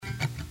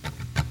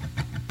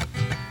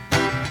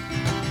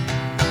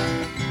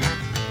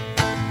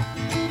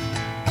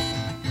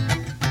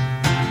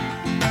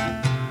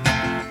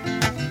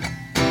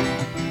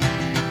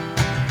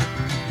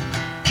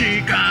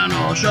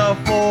Chicano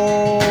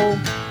Shuffle,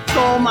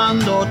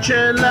 tomando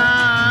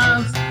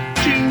chelas,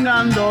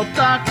 chingando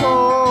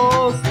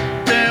tacos,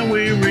 then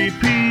we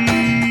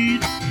repeat.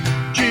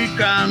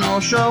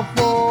 Chicano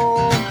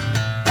Shuffle,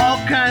 all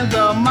kinds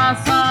of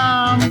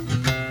masam,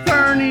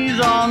 Bernie's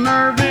all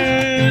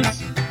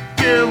nervous,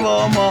 give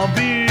 'em a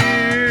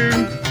beer.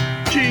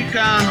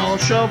 Chicano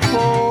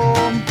Shuffle,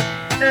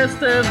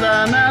 este es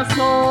an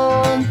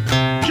asshole,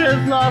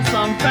 just lost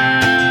some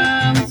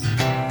fans.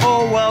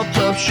 Oh well,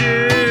 tough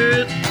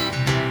shit.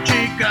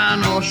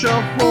 Chicano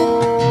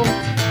Shuffle,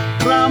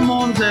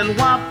 Ramon's el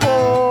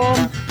guapo.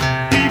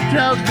 He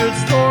tells good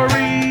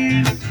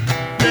stories.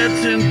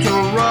 Let's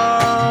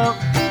interrupt.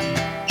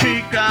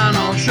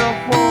 Chicano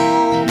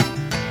Shuffle,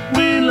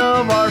 we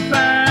love our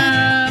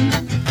fans.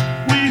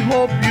 We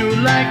hope you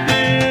like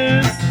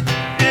this.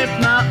 If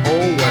not,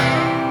 oh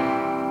well.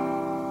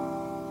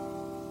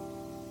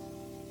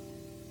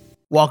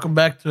 Welcome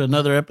back to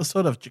another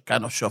episode of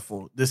Chicano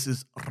Shuffle. This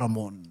is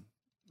Ramon.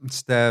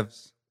 It's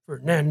Devs.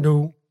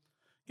 Fernando.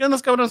 ¿Qué onda,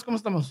 cabrones? ¿Cómo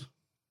estamos?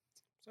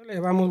 Sale,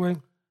 vamos, güey.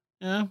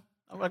 Yeah,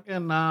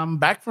 I'm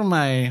back from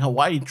my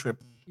Hawaii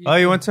trip. Oh,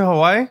 you went to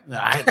Hawaii? No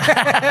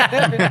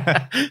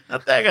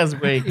te hagas,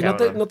 güey. ¿Y no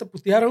te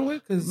putearon,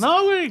 güey?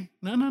 No, güey.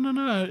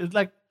 No. It's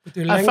like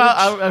Your I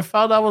language?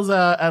 felt I was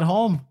at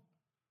home.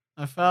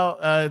 I felt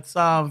it's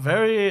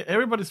very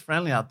everybody's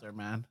friendly out there,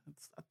 man.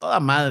 It's a toda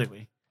madre,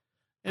 güey.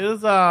 It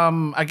was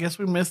I guess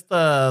we missed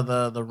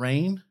the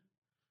rain.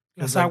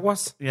 Las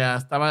aguas. Yeah,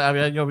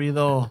 había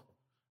llovido.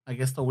 I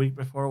guess the week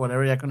before,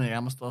 whatever. Ya cuando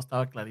llegamos todo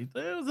estaba clarito.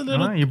 It was a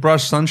little. You brought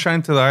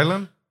sunshine to the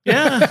island?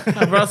 Yeah,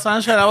 I brought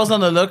sunshine. I was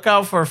on the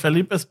lookout for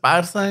Felipe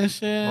Esparza and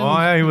shit. Oh,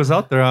 yeah, he was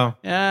out there, huh?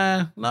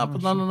 Yeah, no,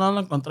 pues no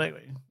lo encontré,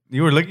 güey.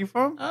 You were looking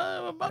for him?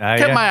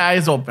 Kept my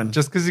eyes open.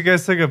 Just because you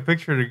guys took a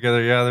picture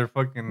together, yeah, they're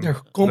fucking They're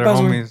they're compas,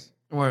 homies.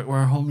 We're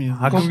homies.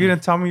 How come you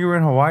didn't tell me you were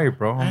in Hawaii,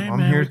 bro? Hey, I'm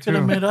man, here we could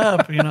have too. met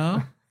up, you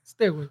know.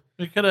 Stay, güey.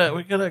 We could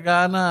have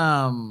gone.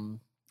 I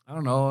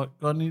don't know,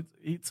 go and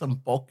eat some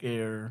poke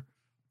or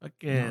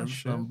fucking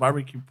some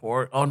barbecue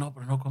pork. Oh no,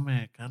 pero no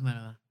come carne,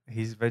 ¿verdad?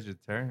 He's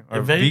vegetarian. Yeah,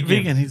 Or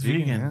vegan. He's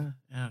vegan.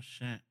 Yeah,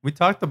 shit. We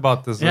talked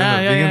about this. Yeah,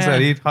 the yeah, vegans yeah.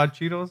 that eat hot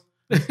Cheetos.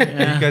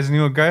 Yeah. You guys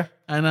knew a guy?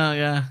 I know,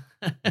 yeah.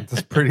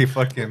 That's pretty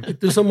fucking... You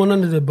threw someone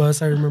under the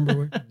bus, I remember,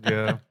 güey.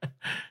 Yeah.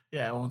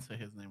 Yeah, I won't say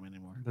his name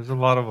anymore. There's a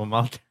lot of them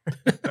out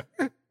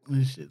there.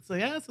 And shit. So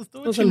yeah, so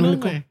estuvo No se lo chingón,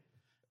 único. güey.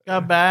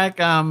 Got back,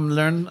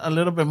 learned a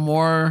little bit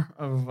more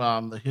of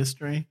the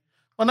history.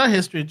 Well, not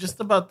history, just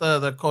about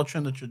the culture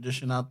and the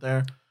tradition out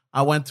there.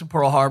 I went to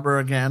Pearl Harbor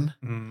again,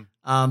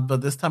 but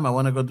this time I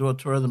want to go do a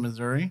tour of the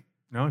Missouri.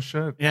 No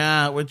shit.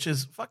 Yeah, which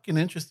is fucking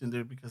interesting,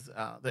 dude, because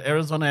the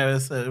Arizona,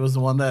 it was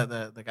the one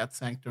that got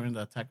sank during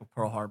the attack of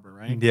Pearl Harbor,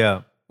 right?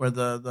 Yeah. Where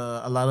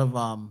a lot of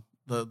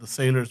the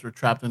sailors were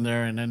trapped in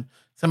there, and then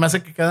se me hace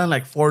que quedan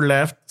like 4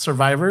 left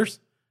survivors,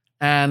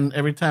 and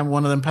every time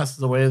one of them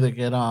passes away, they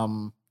get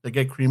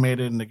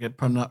cremated and they get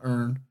put in an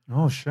urn,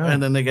 Oh shit.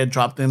 and then they get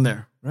dropped in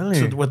there.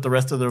 Really? With the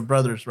rest of their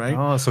brothers, right?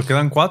 Oh, so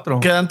quedan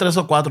 4. Quedan 3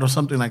 o 4,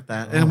 something like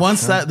that. And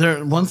once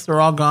they're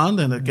all gone,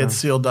 then it gets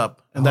sealed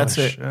up, and that's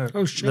it. Shit.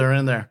 Oh, shit. They're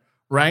in there,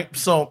 right?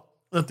 So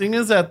the thing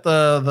is that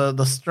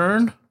the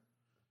stern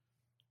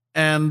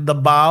and the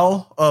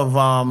bow of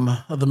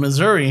the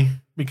Missouri,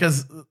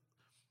 because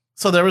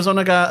so the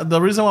Arizona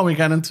the reason why we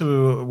got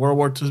into World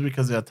War II is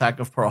because of the attack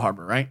of Pearl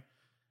Harbor, right?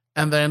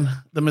 And then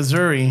the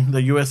Missouri,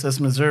 the USS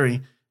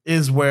Missouri,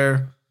 is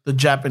where the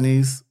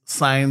Japanese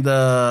signed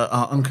the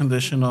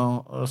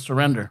unconditional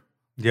surrender,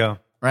 Yeah.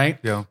 right?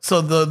 Yeah.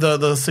 So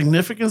the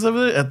significance of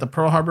it at the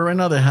Pearl Harbor right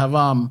now, they have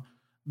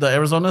the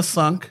Arizona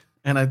sunk,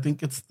 and I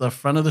think it's the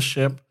front of the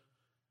ship,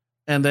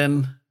 and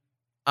then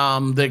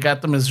they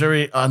got the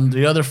Missouri on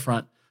the other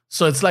front.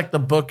 So it's like the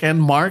bookend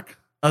mark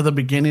of the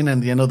beginning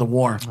and the end of the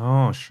war.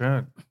 Oh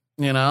shit.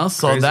 You know,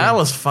 so Crazy. that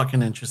was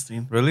fucking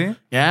interesting. Really?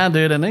 Yeah,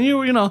 dude. And then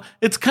you know,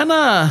 it's kind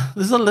of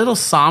there's a little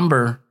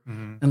somber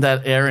in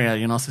that area.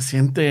 You know, se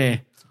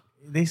siente.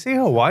 They say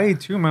Hawaii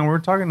too, man. We're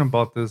talking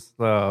about this.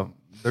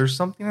 There's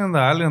something in the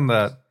island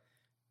that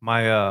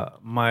my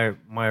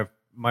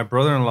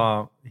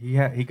brother-in-law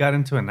he got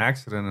into an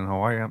accident in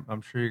Hawaii.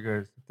 I'm sure you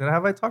guys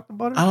have I talked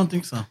about it? I don't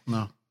think so.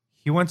 No.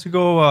 He went to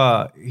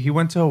go. He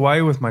went to Hawaii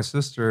with my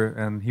sister,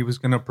 and he was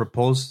gonna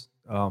propose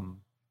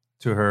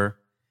to her.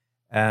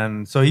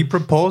 And so he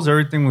proposed.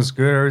 Everything was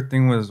good.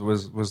 Everything was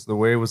the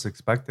way it was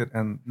expected.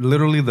 And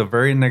literally the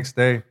very next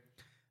day,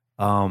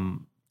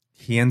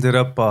 he ended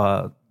up,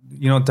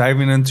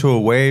 diving into a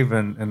wave.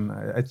 And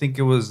I think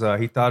it was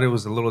he thought it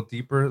was a little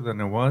deeper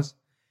than it was,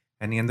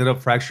 and he ended up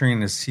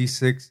fracturing his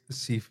C6,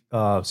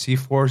 C4,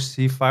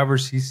 C5, or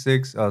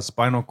C6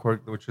 spinal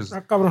cord, which is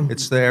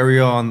it's the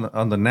area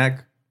on the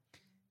neck.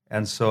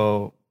 And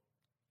so,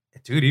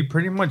 dude, he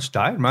pretty much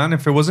died, man.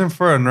 If it wasn't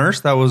for a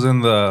nurse that was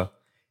in the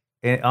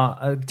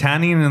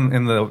tanning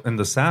in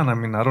the sand, I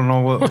mean, I don't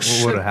know what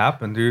would have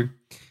happened, dude.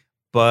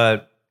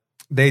 But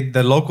the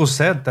locals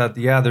said that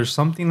there's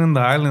something in the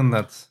island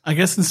that's, I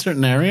guess in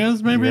certain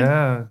areas, maybe.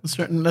 Yeah.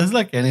 There's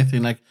like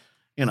anything. Like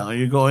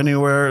You go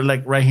anywhere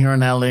like right here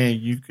in LA,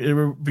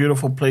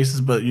 beautiful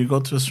places, but you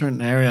go to a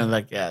certain area and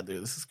like, yeah,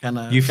 dude, this is kind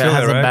of You feel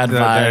has it, right? a bad The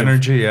vibe.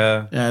 energy,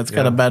 yeah. Yeah, it's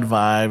got a bad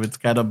vibe. It's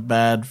got a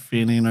bad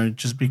feeling, or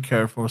just be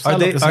careful. Are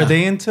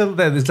they into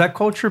that? Is that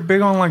culture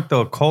big on like the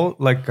occult?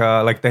 Like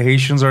the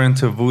Haitians are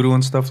into voodoo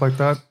and stuff like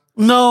that?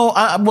 No,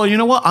 well, you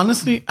know what?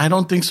 Honestly, I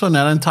don't think so. And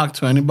I didn't talk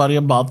to anybody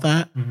about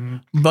that.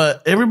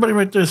 But everybody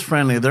right there is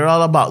friendly. They're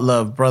all about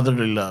love,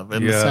 brotherly love,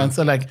 in the sense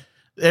that like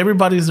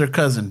everybody's their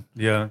cousin.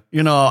 Yeah.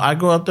 I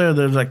go up there,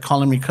 they're like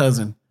calling me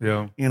cousin.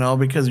 Yeah.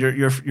 Because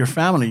you're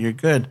family, you're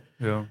good.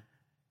 Yeah.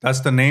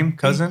 That's the name,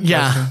 cousin?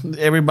 Yeah,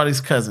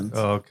 everybody's cousins.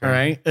 Oh, okay. All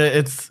right,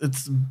 it's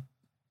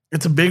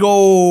a big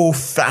old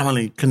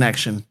family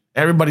connection.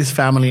 Everybody's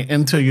family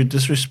until you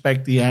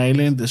disrespect the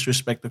island,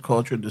 disrespect the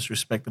culture,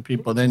 disrespect the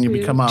people. Then you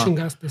become a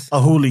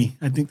huli.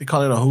 I think they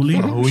call it a huli.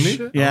 A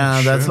huli?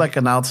 Yeah, that's like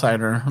an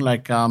outsider,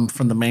 like from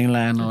the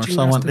mainland or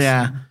someone.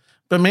 Yeah,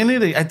 but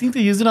mainly I think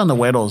they use it on the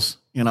güeros.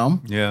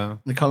 Yeah.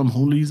 They call them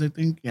hoolies, I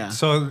think. Yeah.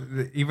 So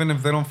even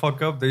if they don't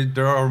fuck up,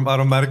 they're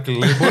automatically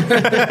labeled.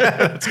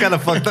 It's kind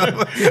of fucked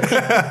up.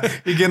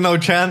 You get no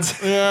chance.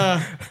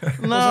 Yeah.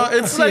 No,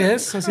 it's like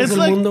it's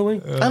like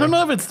I don't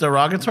know if it's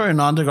derogatory or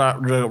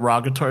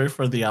non-derogatory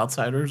for the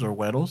outsiders or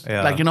güeros.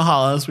 Yeah. Like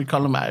how us we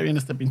call them viene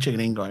este pinche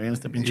gringo, viene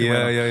este pinche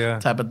güero, yeah.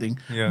 type of thing.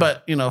 Yeah.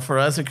 But for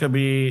us it could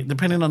be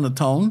depending on the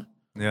tone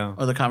Yeah.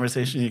 or the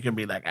conversation. You could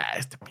be like,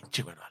 este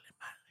pinche güero.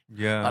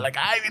 Yeah. Or like,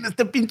 ay, viene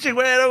este pinche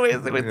güero, güey,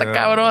 este güey está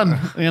cabrón.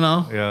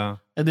 Yeah.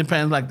 It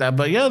depends like that.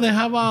 But yeah, they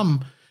have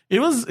it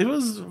was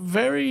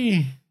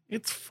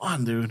it's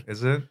fun, dude.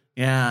 Is it?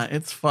 Yeah,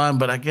 it's fun.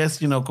 But I guess,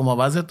 como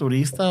vas de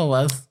turista o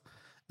vas,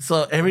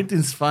 so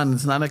everything's fun.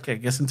 It's not like, I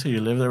guess, until you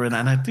live there. And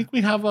I think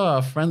we have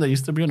a friend that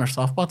used to be on our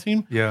softball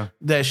team. Yeah.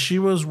 That she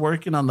was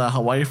working on the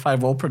Hawaii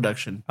Five-0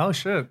 production. Oh,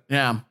 shit.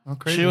 Yeah. Oh,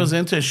 crazy. She was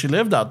into it. She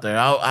lived out there.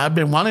 I've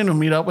been wanting to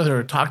meet up with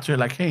her, talk to her,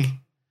 like, hey,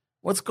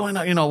 what's going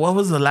on? What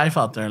was the life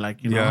out there like?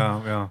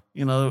 Yeah.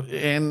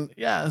 And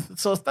yeah,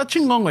 so está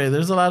chingón, güey.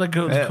 There's a lot of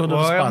good spots.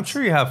 I'm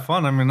sure you have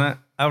fun. I mean,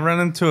 I ran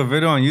into a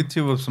video on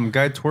YouTube of some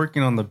guy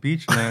twerking on the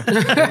beach, and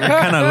it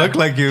kind of looked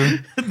like you.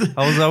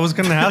 I was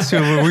gonna ask you,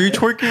 were you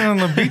twerking on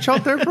the beach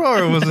out there,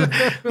 bro, or was it?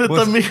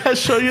 Did Mija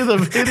show you the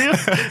video?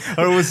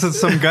 Or was it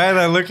some guy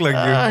that looked like you?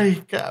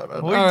 Ay,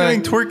 cabrón. What are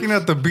you doing twerking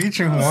at the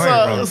beach in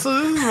Hawaii, bro?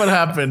 So this is what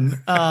happened.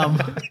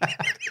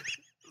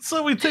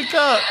 So we take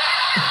a.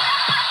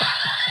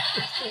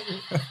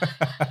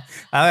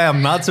 I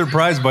am not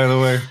surprised, by the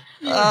way.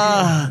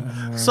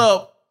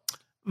 So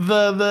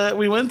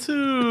we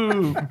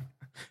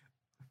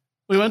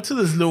went to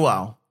this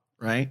luau,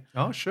 right?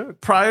 Oh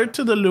shit! Prior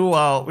to the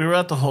luau, we were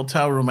at the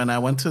hotel room, and I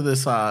went to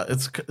this.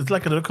 It's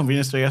like a little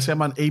convenience store. I see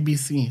I'm on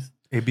ABCs,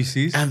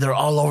 and they're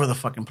all over the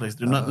fucking place.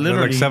 They're not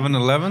literally like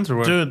 7-Elevens or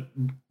what? Dude.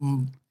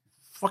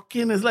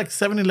 Fucking, it's like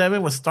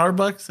 7-Eleven with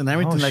Starbucks and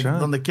everything, like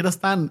donde quiera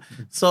están.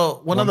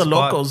 So one of the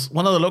locals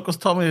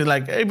told me,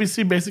 like,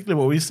 ABC, basically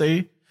what we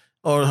say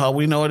or how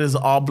we know it is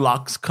all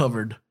blocks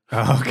covered.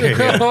 Okay.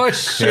 Yeah. Oh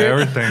shit! Yeah,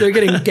 everything. They're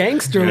getting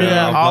gangster.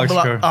 Yeah,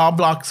 Yeah. all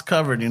blocks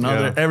covered. Yeah.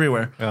 They're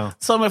everywhere. Yeah.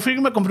 So me fui y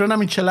me compré una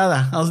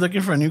michelada. I was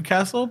looking for a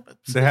Newcastle.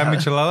 They have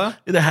michelada?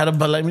 They had a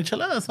Bud Light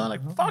michelada. So I'm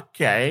like, fuck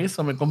yeah.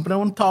 So me compré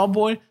un tall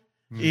boy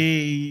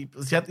y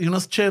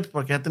unos chips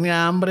porque ya tenía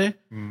hambre.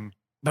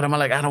 But I'm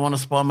like, I don't want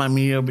to spoil my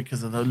meal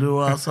because of the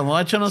luau. So me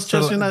eché unos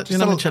chips y una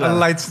michelada. A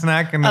light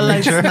snack. And a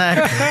light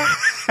snack.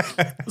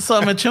 So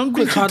me eché un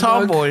pinche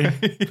tall boy.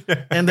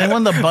 And then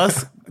when the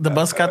bus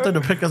got there to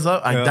pick us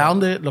up, I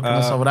downed it, lo que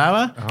nos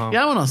sobraba. Y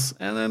vámonos.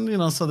 And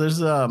then, so there's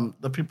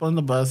the people in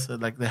the bus,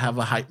 like they have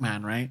a hype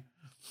man, right?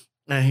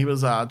 And he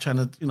was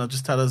trying to,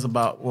 just tell us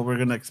about what we're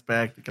going to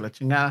expect. Que la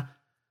chingada.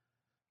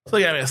 So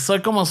yeah, soy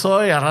como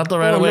soy, a rato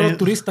right away. Little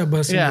turista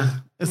bus. Yeah.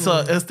 So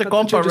este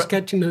compa. Just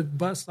catching the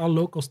bus, all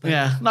local stuff.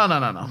 Yeah. No.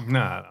 No. Me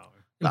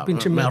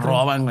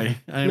roban, güey.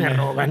 Me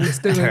roban. You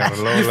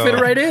fit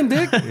right in,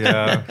 dick.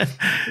 Yeah.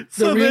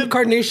 The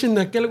reincarnation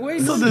de aquel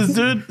güey. So this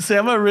dude, se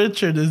llama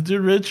Richard. This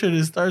dude Richard,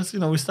 he starts,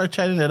 we start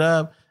chatting it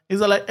up. He's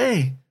like,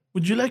 hey,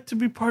 would you like to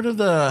be part of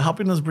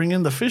helping us bring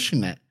in the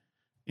fishing net?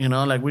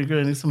 Like we're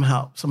gonna need some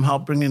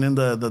help bringing in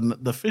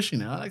the fishing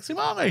net. I'm like,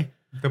 Simón, güey.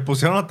 ¿Te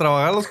pusieron a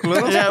trabajar los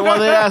culeros? Yeah, well,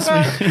 they asked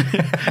me.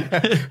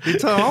 You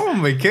tell them, oh,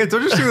 my kid,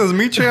 don't you see this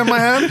miche in my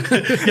hand?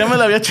 Ya me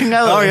la había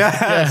chingado. Oh,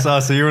 yeah. So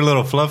you were a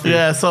little fluffy.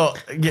 Yeah, so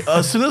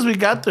as soon as we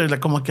got there, like,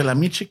 como que la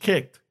miche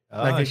kicked.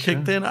 It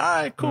kicked in. All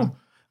right, cool.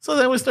 So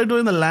then we start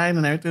doing the line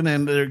and everything,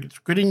 and they're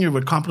greeting you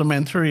with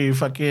complimentary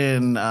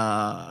fucking,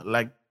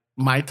 like,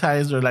 Mai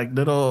Tais or, like,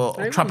 little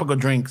tropical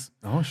drinks.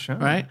 Oh, shit.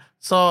 Right?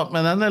 So,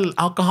 and then the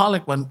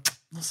alcoholic one,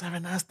 no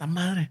sabe nada esta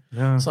madre.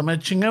 Yeah. So me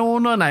chingué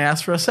uno and I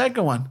asked for a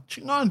second one.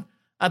 Chingón.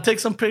 I take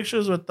some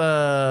pictures with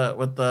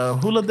the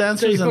hula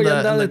dancers and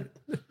the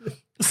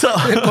so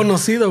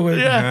conocido, güey.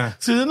 Yeah.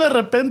 So then de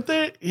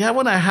repente,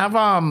 when I have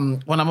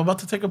when I'm about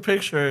to take a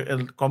picture, el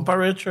compa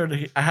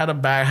Richard, I had a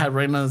bag, I had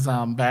Reina's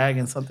bag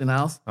and something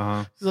else.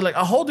 He's like,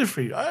 I'll hold it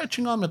for you. Ay,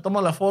 chingón, me tomo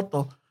la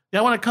foto.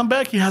 Yeah, when I come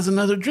back, he has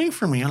another drink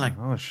for me. I'm like,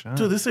 oh shit.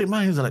 Dude, this ain't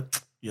mine. He's like,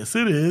 yes,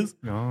 it is.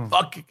 Oh.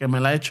 Fuck it, que me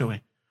la echo,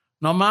 güey.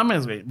 No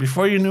mames, güey.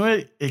 Before you knew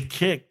it, it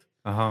kicked.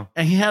 Uh-huh.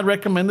 And he had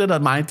recommended a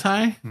Mai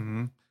Tai.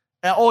 Mm-hmm.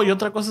 Oh, y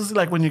otra cosa is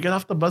like when you get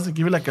off the bus, they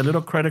give you like a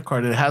little credit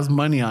card. It has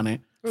money on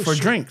it for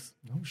drinks.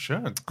 Oh,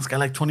 shit. It's got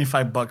like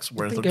 $25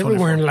 worth. I think of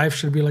everywhere 24. in life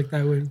should be like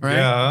that, güey. Right?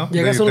 Yeah.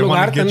 Llegas a un they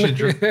wanna lugar, get you tan-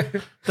 drunk.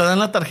 Te dan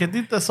la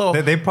tarjetita. So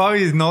They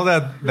probably know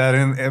that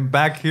in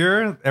back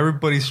here,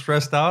 everybody's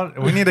stressed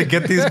out. We need to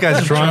get these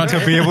guys drunk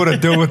to be able to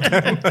deal with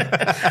them.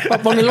 Para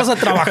ponerlos a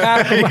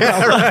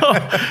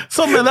trabajar.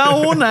 so me da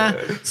una.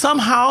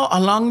 Somehow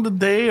along the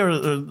day or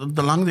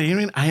along the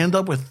evening, I end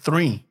up with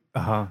 3.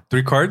 Uh-huh.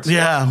 3 cards?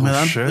 Yeah, me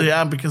dan, shit.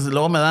 yeah, because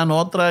luego me dan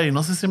otra y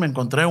no sé si me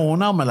encontré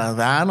una o me la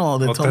dan o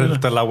de O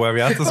te la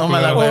hueveaste. No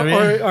me la culero.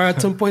 hueveé. or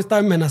at some point está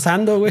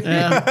amenazando, güey.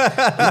 Yeah.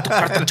 Tu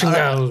carta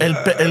chingado.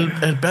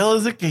 El pedo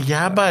es de que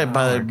ya by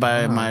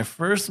my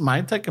first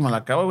Mai Tai que me la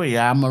acabo, güey,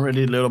 yeah, I'm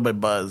already a little bit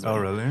buzzed. Oh,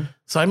 güey. really?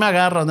 So I me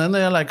agarro and then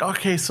they're like,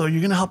 okay, so you're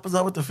going to help us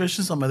out with the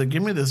fishing? So I'm like,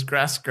 give me this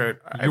grass skirt.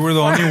 You were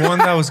the only one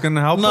that was going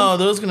to help No, them?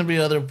 there was going to be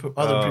other people.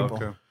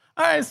 Okay.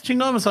 All right, it's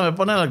chingón. So me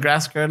ponen el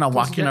grass skirt and I'm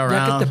walking Ya que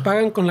around. te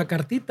pagan con la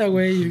cartita,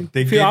 güey.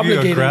 They feel gave you a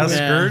obligated, grass güey.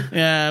 skirt?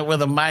 Yeah,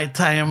 with a Mai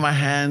Tai in my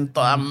hand.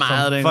 Toda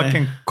madre. güey.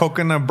 Fucking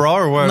coconut bra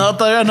or what? No,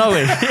 todavía no,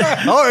 güey.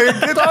 Oh, it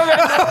did.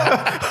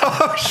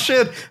 Oh,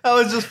 shit. I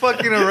was just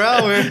fucking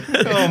around, man.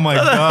 Oh, my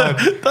God.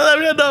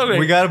 Todavía no, güey.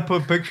 We got to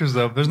put pictures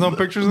up. There's no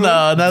pictures of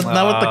No, them?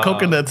 not with the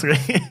coconuts,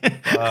 güey.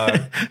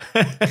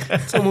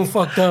 Someone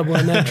fucked up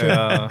on that trip.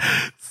 Yeah.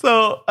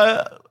 So,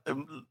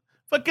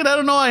 fucking, I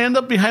don't know. I end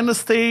up behind the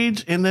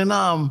stage, and then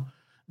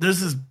there's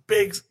this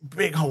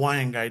big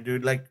Hawaiian guy,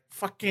 dude. Like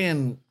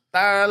fucking,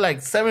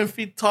 like 7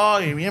 feet tall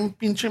y bien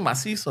pinche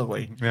macizo,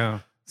 güey. Yeah.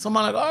 So I'm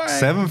like, all right.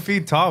 7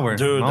 feet tall, güey.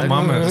 Dude, No like,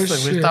 mames. este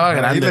güey shit. estaba Ahí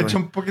grande, le eché güey.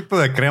 un poquito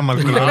de crema al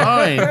culero.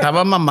 Ay,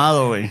 estaba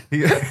mamado, güey.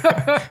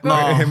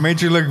 No. It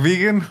made you look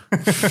vegan?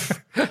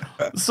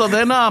 So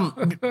then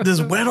this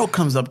widow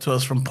comes up to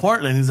us from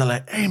Portland. He's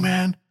like, hey,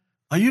 man,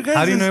 are you guys...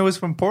 How do you this-" know it was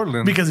from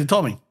Portland? Because he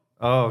told me.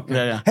 Oh, okay.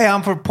 Yeah, yeah. Hey,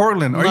 I'm from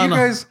Portland. Are No, you no.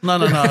 guys? No.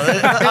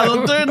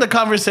 During the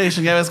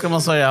conversation, ya ves como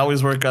soy, I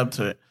always work up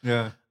to it.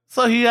 Yeah.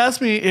 So he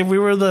asked me if we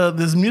were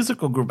this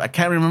musical group. I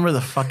can't remember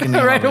the fucking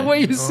name. Right of it. away,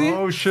 you see?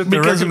 Oh, shit. They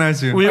Because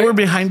recognize you. we were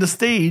behind the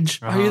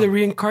stage. Are you the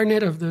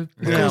reincarnate of the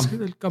Yeah.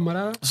 del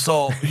camarada?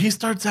 So he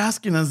starts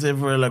asking us if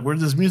we're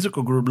this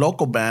musical group,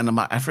 local band. I'm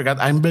like, I forgot.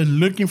 I've been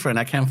looking for it and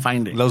I can't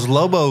find it. Los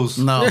Lobos.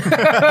 No.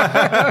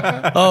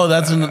 Oh,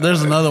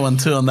 there's another one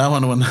too. On that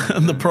one,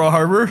 in the Pearl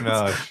Harbor.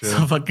 Oh, shit.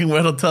 So fucking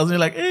Weddle tells me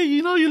like, hey,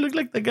 you look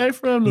like the guy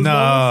from Los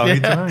No, Lobos.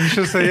 you don't. You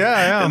should say, yeah,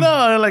 I am. No,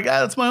 I'm like,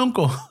 that's my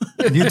uncle.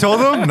 You told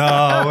him?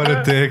 No, what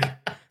a dick.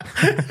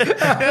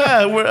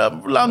 Yeah, we're a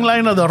long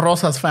line of the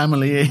Rosas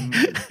family. Eh?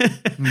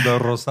 The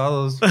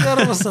Rosados.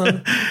 Claro,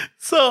 razón.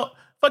 So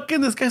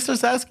fucking this guy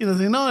starts asking us,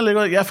 and I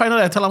go, yeah,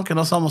 finally I tell him que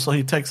no somos, so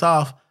he takes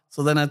off.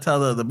 So then I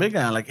tell the big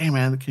guy, I'm like, hey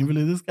man, can you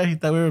believe this guy? He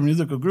thought we were a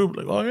musical group.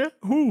 Like, oh yeah,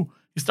 who?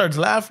 He starts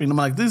laughing. I'm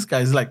like, this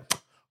guy's like,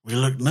 we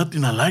look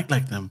nothing alike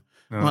like them.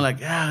 I'm like,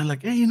 yeah. I'm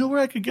like, hey, you know where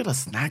I could get a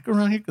snack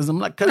around here? Because I'm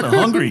like kind of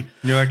hungry.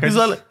 You're like, he's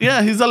all like,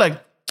 yeah, he's all like,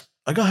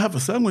 I gotta have a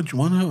sandwich. You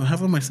want to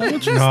have my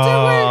sandwiches?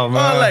 Oh, man.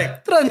 I'm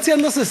like,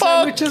 Transeándose fuck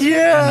sandwiches.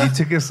 yeah. You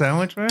took a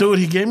sandwich, man? Dude,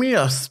 he gave me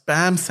a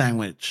Spam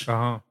sandwich.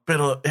 Uh-huh.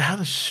 Pero it had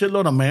a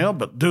shitload of mayo,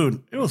 but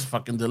dude, it was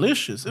fucking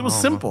delicious. It was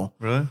simple.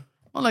 Really?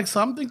 I'm like,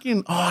 so I'm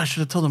thinking, I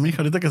should have told him,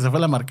 ahorita que se fue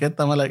la marqueta.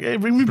 I'm like, hey,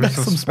 bring me back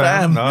some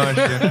spam. No,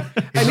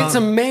 shit. I need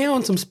some mayo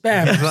and some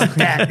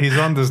spam. He's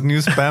on this new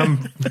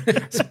spam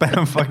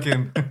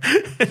fucking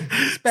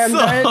Spam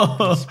diet.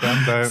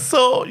 spam diet.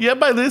 So yeah,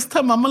 by this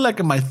time I'm like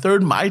in my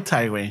third Mai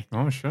Tai way.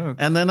 Oh, shit.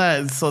 And then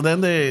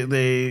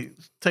they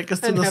take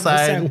us to And the have the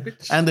side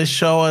sandwich. and they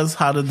show us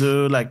how to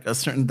do like a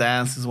certain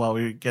dances while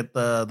we get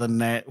the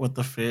net with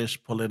the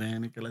fish, pull it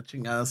in, y que la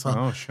chingada. So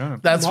Oh,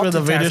 shit. that's where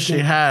the video she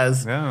Multitasking.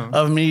 has Yeah.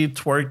 of me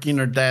twerking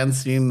or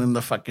dancing in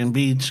the fucking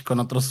beach con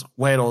otros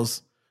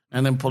güeros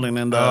and then pulling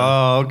in the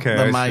Oh, okay.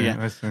 the I see, Maya.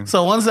 I see.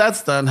 So once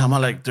that's done, I'm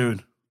like,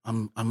 dude,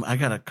 I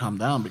gotta calm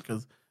down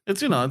because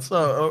it's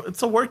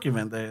it's a work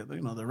event. The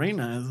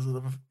arena is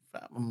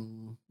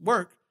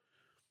work.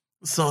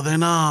 So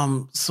then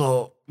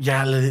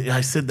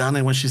I sit down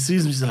and when she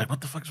sees me, she's like,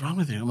 "What the fuck's wrong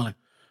with you?" I'm like,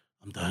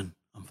 "I'm done.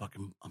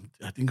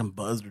 I think I'm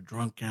buzzed or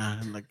drunk. Yeah,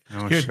 and like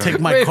Oh, here, shit. take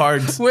my Wait,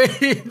 cards.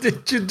 Wait,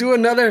 did you do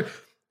another?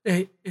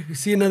 Hey, if you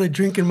see another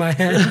drink in my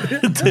hand,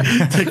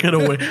 Take it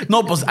away."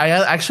 No, but I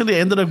actually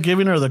ended up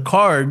giving her the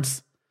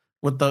cards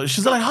with the.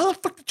 She's like, "How the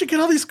fuck did you get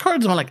all these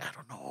cards?" I'm like, "I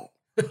don't know."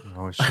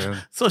 Oh, shit.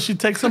 So she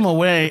takes them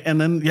away,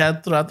 and then ya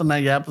throughout the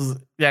night, ya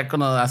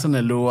cuando hacen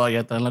el luau,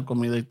 ya traen la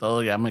comida y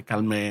todo, ya me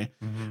calmé.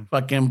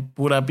 Fucking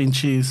pura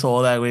pinche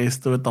soda, güey,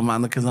 estuve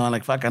tomando because I'm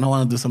like, fuck, I don't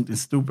want to do something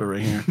stupid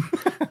right here.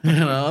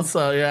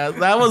 So yeah,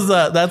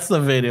 that's the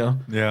video.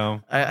 Yeah.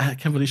 I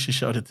can't believe she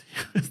showed it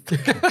to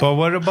you. But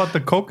what about the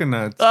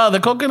coconuts? Oh, the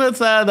coconuts,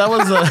 that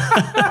was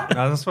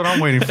That's what I'm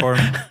waiting for.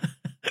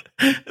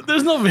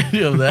 there's no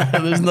video of that.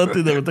 There's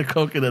nothing there with the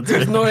coconuts.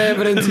 there's no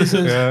evidence. He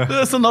says,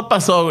 Yeah. Eso no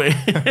pasó, güey.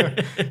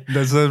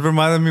 That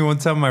reminded me one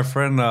time my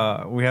friend,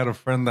 we had a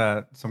friend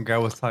that some guy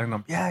was telling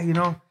him, yeah,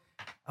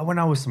 I went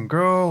out with some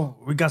girl,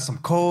 we got some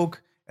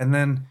coke, And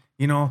then,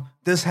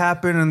 this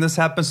happened and this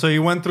happened. So he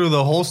went through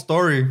the whole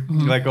story,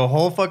 like a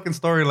whole fucking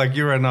story like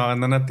you right now.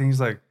 And then I think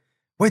he's like,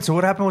 wait, so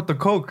what happened with the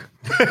Coke?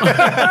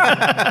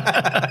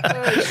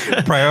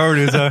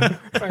 Priorities, huh?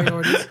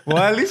 Priorities. Well,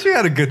 at least we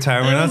had a good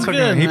time, man. That's was fucking,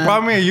 good, he man.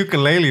 brought me a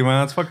ukulele,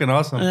 man. That's fucking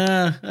awesome.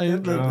 Yeah,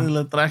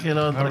 le traje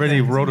lo I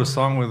already wrote a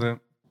song with it.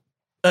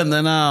 And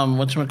then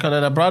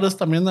whatchamacallit, I brought us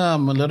también a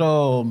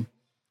little,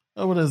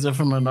 what is it,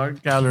 from an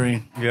art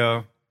gallery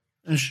Yeah.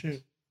 and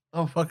shit.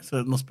 Oh, fuck,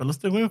 ¿nos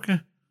pelaste, güey, o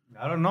qué?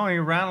 I don't know. He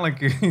ran like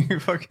he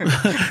fucking.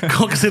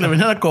 Como que si le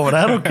venían a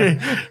cobrar, o qué?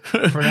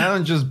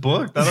 Fernando just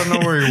booked. I don't know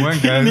where he went,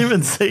 He didn't guys.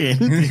 even say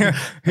anything.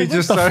 He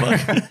just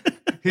started.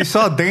 He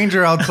saw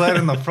danger outside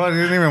in the front.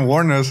 He didn't even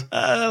warn us.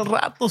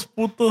 Ratos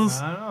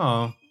putos. I don't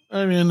know.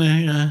 Ahí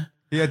viene, yeah.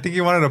 Yeah, I think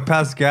he wanted to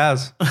pass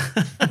gas.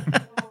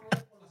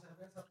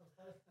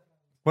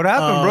 What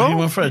happened, He bro?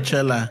 went for a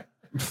chela.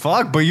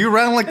 Fuck, but you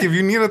ran like if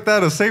you needed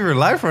that to save your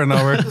life right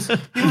now. Right?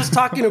 He was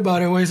talking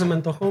about it, güey. Se me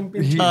antojó un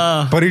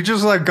pinche. But he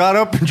just like got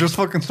up and just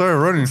fucking started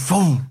running.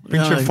 Boom.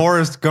 Pinche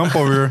Forrest Gump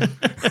over here.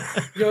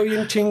 Yo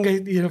bien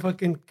chinga y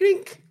fucking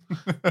crink.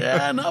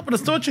 Yeah, no, but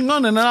it's still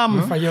chingón. And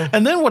Falló.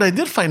 and then what I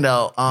did find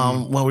out,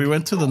 when we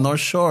went to the North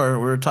Shore,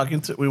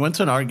 we went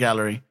to an art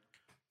gallery.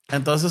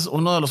 Entonces,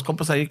 uno de los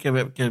compas ahí que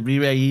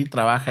vive ahí,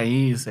 trabaja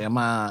ahí, se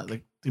llama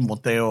like,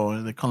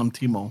 Timoteo, they call him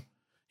Timo.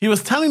 He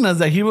was telling us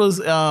that he was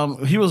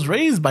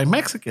raised by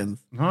Mexicans.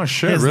 Oh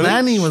shit, His really?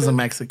 nanny was a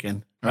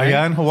Mexican. Right?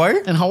 Yeah, in Hawaii?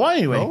 In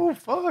Hawaii, wait. Oh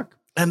fuck.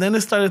 And then they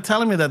started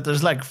telling me that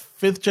there's like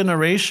 5th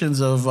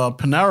generations of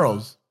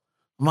Pineros.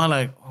 I'm all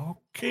like,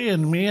 okay.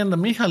 And me and the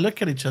mija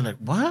look at each other like,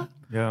 what?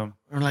 Yeah.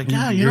 We're like,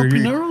 yeah, you know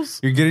Pineros?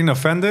 You're getting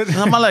offended? And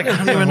I'm like, I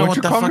don't even know what What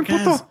you the call me,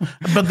 fuck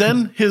is. But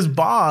then his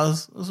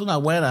boss, es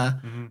una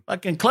güera,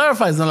 fucking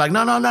clarifies. They're like,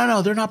 no,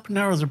 they're not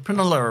Pineros, they're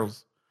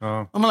Pinaleros.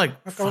 Oh. I'm like,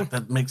 fuck,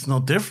 that makes no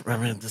difference.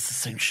 I mean, this is the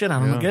same shit. I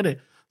don't get it.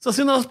 So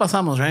así nos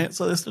pasamos, right?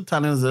 So they start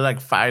telling us they're like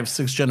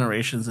 5-6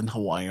 generations in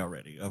Hawaii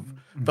already.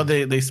 But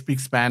they speak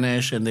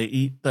Spanish and they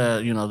eat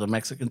the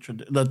Mexican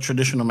the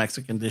traditional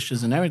Mexican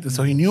dishes and everything.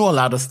 So he knew a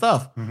lot of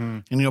stuff.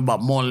 He knew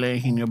about mole,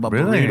 he knew about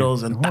Really?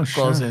 burritos and Oh,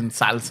 tacos shit. and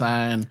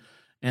salsa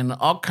and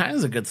all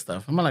kinds of good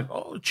stuff. I'm like,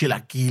 oh,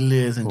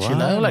 chilaquiles and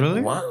chila. I'm like,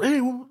 really? what? Hey,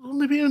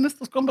 ¿dónde viven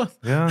estos compas?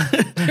 Yeah.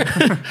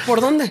 ¿Por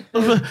dónde?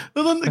 ¿De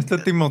dónde?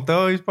 Este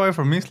Timoteo, he's probably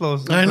from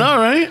Islos. I know,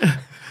 right?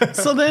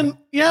 So then,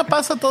 yeah,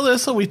 pasa todo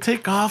eso. We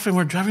take off and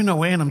we're driving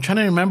away. And I'm trying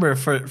to remember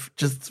for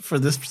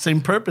this same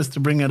purpose to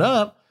bring it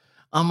up.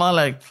 I'm all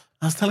like,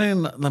 I was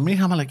telling la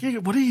mija, I'm like, yeah,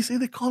 what do you say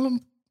they call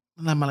them?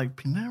 And I'm like,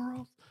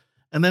 pineros.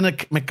 And then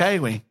me cae,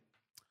 güey.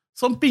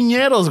 Son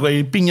piñeros,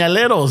 güey.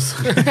 Piñaleros.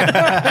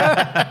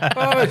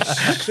 Oh,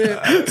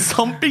 shit.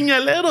 Son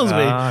piñaleros,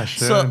 güey. Ah,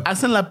 shit. So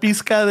hacen la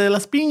pizca de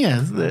las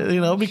piñas,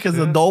 because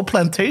the Dole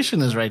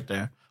Plantation is right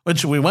there,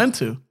 which we went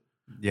to.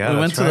 Yeah, We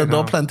went that's to the right,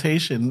 Dole huh?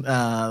 Plantation,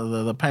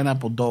 the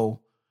pineapple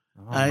Dole.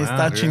 Ahí man,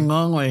 está dude.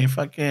 chingón, güey.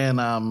 Fucking,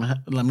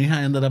 la mija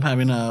ended up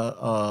having a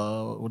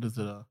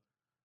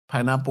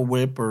pineapple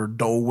whip or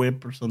Dole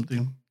whip or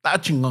something. Está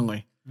chingón,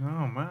 güey.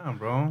 Oh man,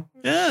 bro.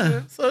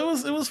 Yeah, so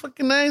it was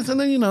fucking nice. And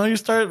then you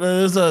start.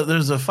 There's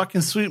a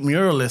fucking sweet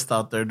muralist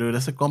out there, dude.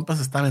 Ese compa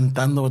se está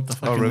aventando with the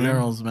fucking really?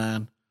 murals,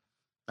 man.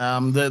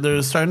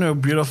 They're starting to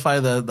beautify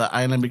the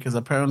island because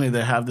apparently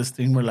they have this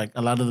thing where like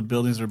a lot of the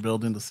buildings were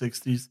built in the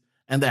 '60s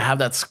and they have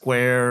that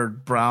square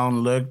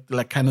brown look,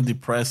 like kind of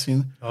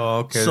depressing. Oh,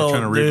 okay. They're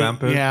trying to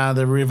revamp it. Yeah,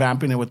 they're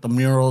revamping it with the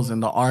murals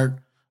and the art.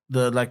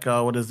 The like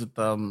what is it?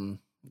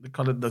 They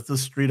call it the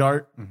street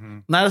art. Mm-hmm.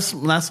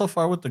 Not so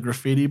far with the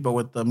graffiti, but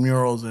with the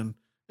murals, and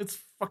it's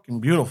fucking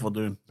beautiful,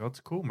 dude.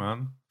 That's cool,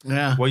 man.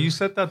 Yeah. Well, you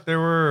said that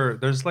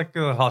there's like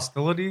a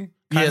hostility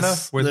kind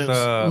Yes, of with there's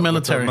the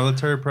military.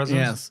 military presence.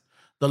 Yes,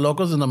 the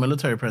locals and the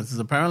military presence.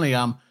 Apparently,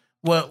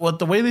 what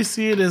the way they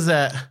see it is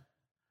that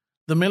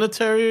the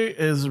military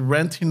is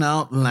renting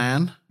out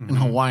land in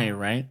Hawaii,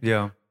 right?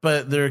 Yeah.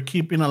 But they're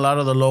keeping a lot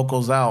of the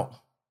locals out.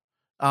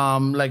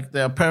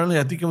 Apparently,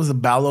 I think it was the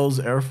Ballos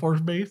Air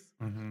Force Base.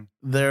 Mm-hmm.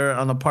 They're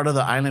on a part of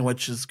the island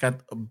which has got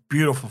a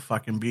beautiful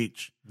fucking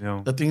beach.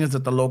 Yeah. The thing is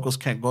that the locals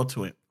can't go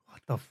to it.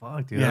 What the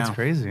fuck, dude? Yeah. That's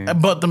crazy.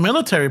 But the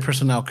military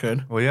personnel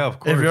could. Well, yeah, of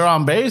course. If you're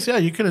on base, yeah,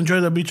 you can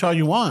enjoy the beach all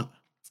you want.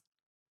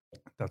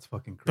 That's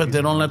fucking crazy. But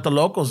they don't let the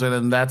locals in,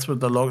 and that's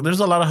what there's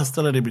a lot of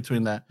hostility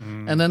between that.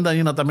 And then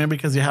también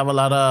because you have a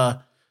lot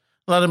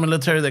of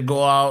military that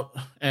go out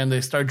and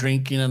they start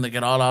drinking and they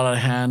get all out of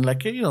hand, like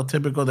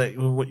typical that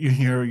what you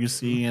hear or you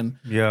see. And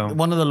Yeah.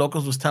 one of the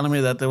locals was telling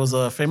me that there was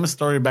a famous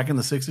story back in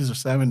the 60s or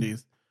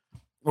 70s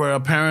where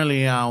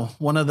apparently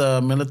one of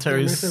the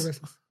military's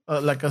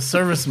like a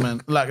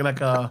serviceman,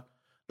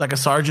 like a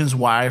sergeant's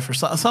wife or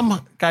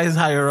some guys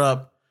higher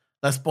up,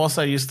 la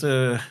esposa used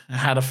to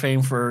had a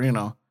fame for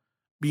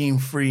being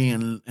free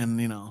and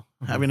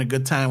having a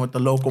good time with the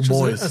local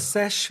boys. A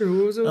sesh or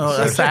what was it?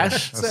 Oh, a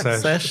sash?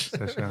 Sesh,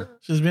 Sesh. yeah.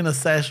 She's been a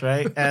sesh,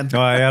 right? And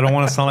No, I don't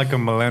want to sound like a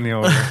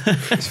millennial.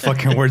 This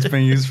fucking word's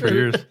been used for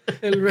years.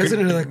 El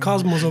resident of the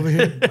cosmos over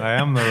here. I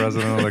am the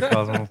resident of the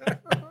cosmos.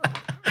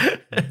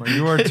 Well,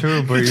 you are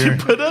too, but did you're. you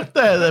put up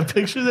that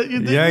picture that you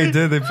did? Yeah, he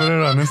did. They put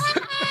it on this.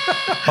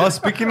 Oh,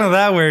 speaking of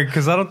that, way,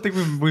 because I don't think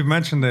we've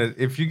mentioned it.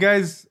 If you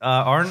guys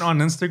aren't on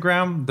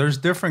Instagram, there's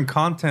different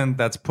content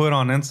that's put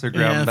on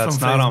Instagram that's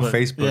from not on Facebook.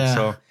 Facebook. Yeah.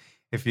 So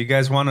if you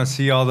guys want to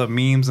see all the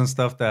memes and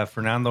stuff that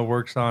Fernando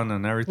works on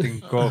and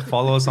everything, go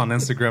follow us on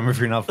Instagram if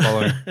you're not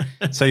following.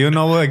 So you'll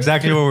know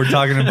exactly what we're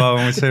talking about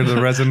when we say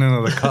the resident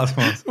of the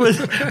cosmos.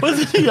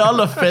 Wasn't he all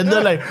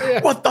offended? Like,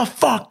 what the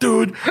fuck,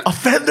 dude? A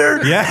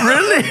Fender? Yeah.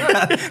 Really?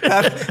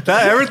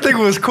 that everything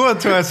was cool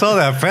until I saw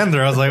that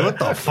Fender. I was like, what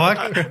the fuck?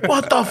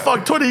 What the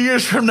fuck? 20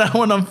 years from now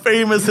when I'm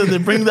famous and they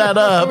bring that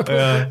up.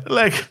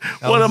 Like,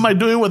 what am I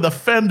doing with a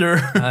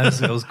Fender? I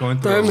was going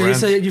through a Time he rant.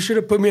 said you should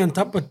have put me on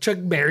top of Chuck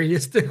Berry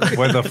yesterday.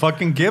 With the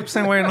fucking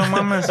Gibson, way, no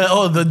mames.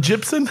 Oh, the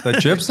Gypsum? The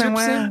Gypsum,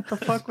 way? Gypsum? What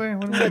the fuck, way?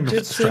 What do you mean?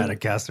 Gypsum.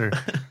 Stratocaster.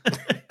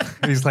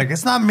 He's like,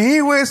 it's not me,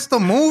 güey, it's the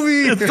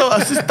movie. Esto,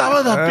 así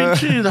estaba la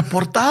pinche la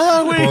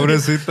portada, güey.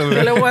 Pobrecito,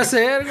 ¿Qué le güey. voy a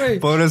hacer, güey?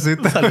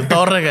 Pobrecito. Salió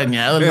todo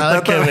regañado,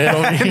 nada que ver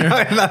over here. No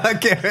hay nada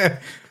que ver.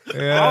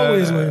 Yeah.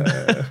 Always, güey.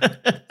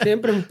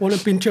 Siempre me pone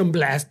pinche en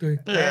blast, güey.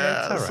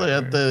 Yeah, so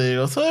ya te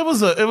digo. So it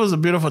was a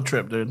beautiful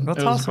trip, dude. That's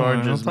it was awesome, man.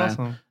 gorgeous, That's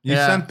man. awesome. You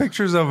Yeah. sent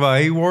pictures of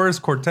he wore his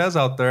Cortez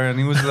out there, and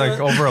he was like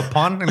over a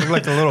pond. He looked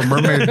like a little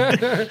mermaid.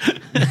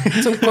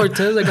 Some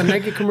Cortez, like a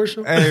Nike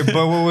commercial. Hey,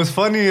 but what was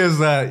funny is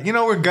that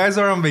when guys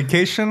are on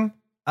vacation,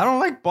 I don't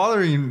like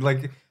bothering you.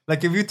 Like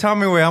if you tell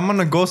me, "Wait, I'm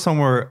gonna go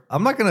somewhere,"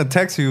 I'm not gonna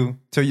text you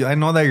till I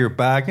know that you're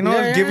back.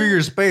 Yeah, give you yeah.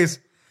 your space.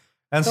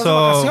 And Estás so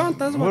vacación,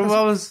 estás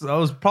vacación. I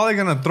was probably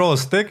gonna throw a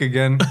stick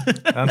again.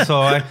 And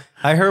so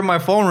I heard my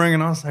phone ring,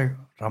 and I was like,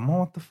 "Ramon,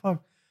 what the fuck?"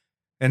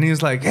 And he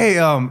was like, "Hey,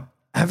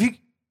 have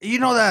you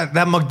know that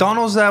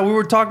McDonald's that we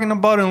were talking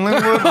about in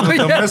Linwood with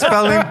the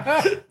misspelling?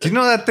 Do you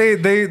know that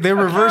they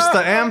reversed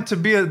the M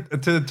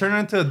to turn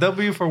into a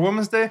W for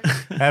Women's Day?"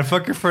 And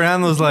fucking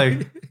Fernando's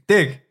like,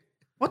 "Dick,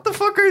 what the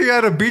fuck are you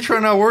at a beach right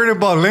now worried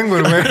about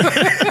Linwood, man?"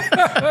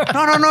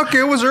 No, okay,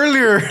 it was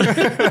earlier.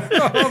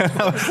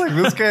 I was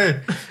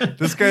like,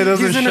 this guy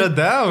doesn't shut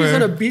down, He's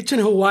man. on a beach in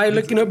Hawaii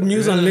looking up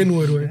news on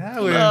Linwood, güey. Yeah,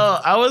 güey. No,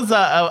 I was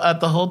at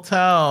the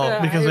hotel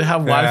Yeah, because we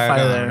have Yeah, I Wi-Fi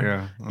know, there.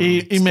 yeah.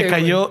 Y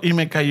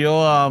me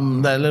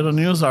cayó that little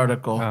news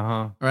article,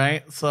 Uh-huh.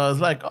 right? So I was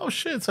like, oh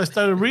shit. So I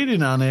started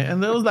reading on it.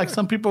 And there was like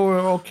some people were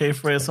okay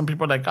for it. Some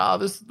people were like, oh,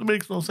 this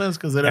makes no sense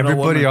because they don't know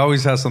Everybody women.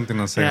 always has something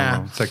to say. Yeah.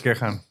 No? Se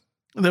quejan.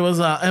 There was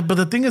but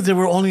the thing is they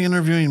were only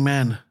interviewing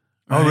men.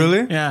 Oh,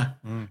 really? Yeah.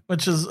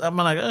 Which is, I'm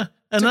like, and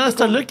then I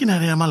started looking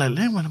at it. I'm like,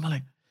 I'm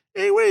like,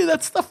 hey, wait,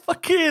 that's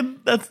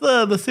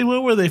the same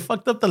one where they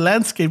fucked up the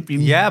landscaping.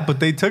 Yeah, but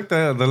they took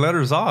the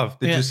letters off.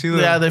 Did Yeah. you see that?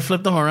 Yeah, they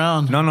flipped them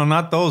around. No,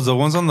 not those. The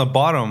ones on the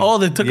bottom. Oh,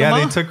 they took them Yeah, off?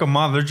 they took them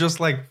off. They're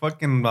just like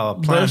fucking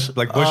plants, Bush-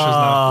 like bushes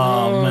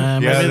now. Oh,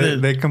 man. Yeah, Maybe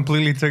they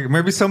completely took it.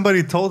 Maybe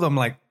somebody told them,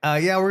 like,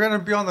 yeah, we're going to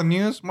be on the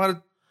news. Might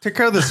take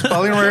care of the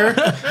spelling right here.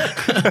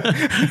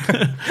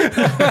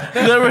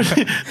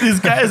 These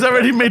guys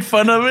already made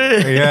fun of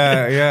it.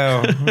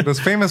 Yeah. Those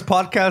famous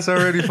podcasts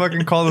already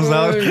fucking called us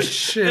out. Oh,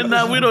 shit. And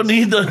now we don't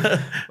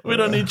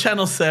need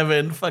Channel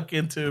 7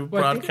 fucking to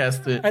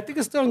broadcast it. I think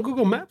it's still on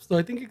Google Maps, though.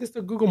 I think you can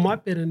still Google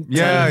Map it and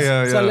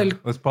Yeah. sale el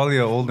It's probably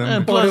an old And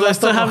image. plus, I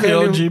still have the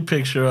Rogelio. OG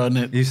picture on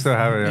it. You still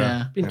have it,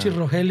 yeah. pinche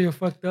Rogelio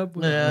fucked up,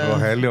 güey. Yeah.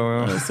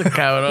 Rogelio, yeah. Ese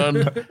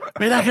cabrón.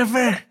 Mira,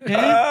 jefe.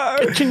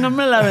 Qué chingón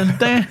me la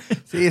aventé.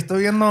 Sí,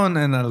 estoy viendo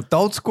en el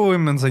Toad School y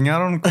me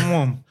enseñaron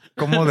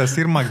cómo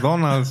decir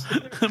McDonald's.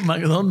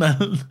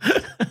 McDonald's.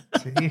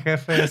 Sí,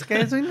 jefe, es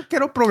que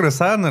quiero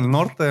progresar en el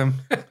norte.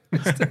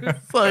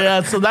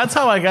 So that's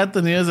how I got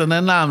the news. And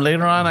then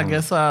later on, I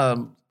guess, I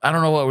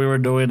don't know what we were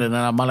doing. And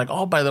then I'm like,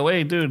 oh, by the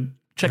way, dude,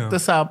 check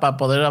this out para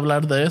poder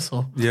hablar de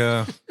eso.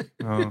 Yeah.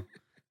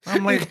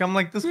 I'm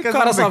like, this guy's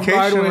caught on us off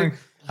guard, vacation. güey.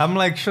 I'm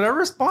like, should I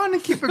respond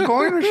and keep it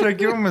going, or should I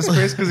give him a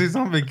space because he's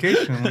on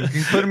vacation? Like,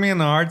 he's putting me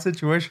in a hard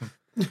situation.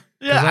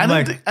 Yeah,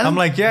 I'm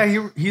like, yeah,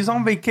 he's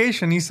on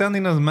vacation. He's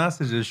sending us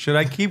messages. Should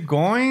I keep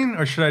going,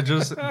 or should I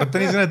just? But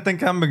then he's gonna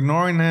think I'm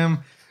ignoring him.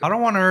 I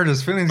don't want to hurt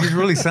his feelings. He's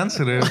really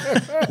sensitive.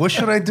 What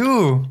should I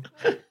do?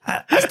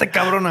 Esta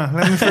cabrona.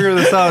 Let me figure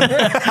this out.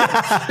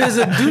 Is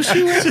it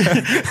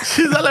douchey?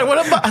 she's like,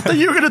 what about? I thought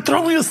you were gonna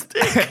throw me a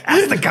stick.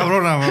 Esta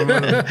cabrona.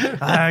 Man.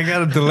 I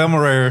got a dilemma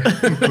right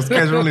here. This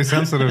guy's really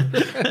sensitive.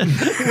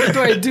 What do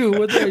I do?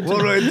 What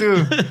do I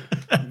do?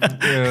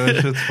 Yeah, that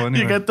shit's funny.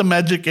 You man. got the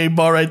magic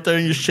 8-ball right there,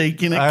 and you're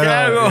shaking it. I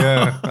know, Cago.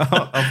 yeah.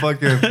 I'll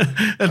fucking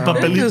El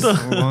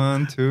papelito.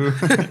 1, 2.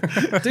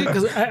 Dude,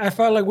 because I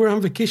felt like we're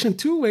on vacation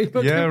too, way.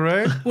 Yeah,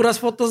 right. Puras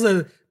fotos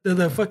de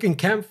the fucking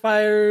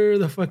campfire,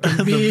 the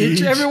fucking beach,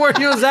 beach. everywhere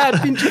he was at,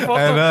 pinche foto.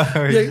 I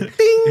know. Yeah, ding,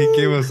 He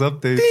gave us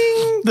updates.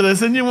 ding. Did I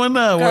send you one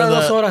Cada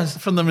dos horas.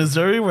 from the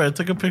Missouri where I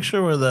took a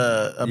picture where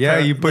the Yeah,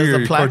 you put there's your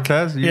the plaque?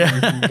 Cortez. You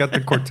got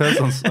the Cortez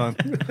on.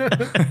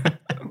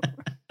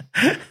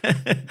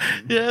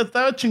 Yeah,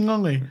 estaba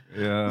chingón, güey.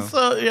 Yeah.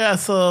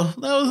 So that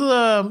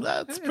was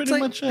that's pretty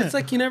much it. It's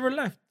like he never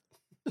left.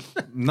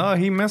 No,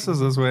 he misses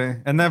this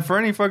way. And then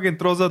Fernie fucking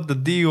throws out the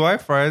DUI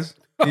fries.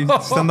 He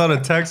send out a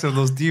text of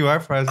those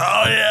DUI fries.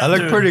 Oh yeah, I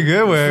look dude. pretty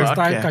good, way. Fuck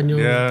Está yeah. cañón.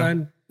 Yeah.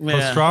 Están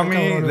Yeah.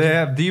 Pastrami. They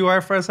have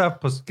DUI fries.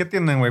 ¿Qué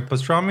tienen, güey?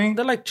 Pastrami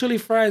They're like chili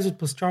fries with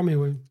pastrami,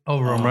 güey.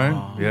 over them,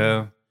 right?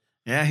 Yeah.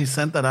 Yeah, he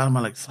sent that out. I'm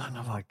like, son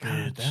of a God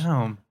bitch.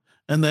 damn.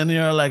 And then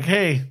you're like,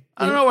 hey,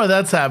 I don't know where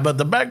that's at, but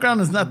the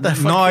background is not that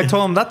No, I fucking-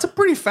 told him that's a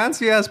pretty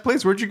fancy ass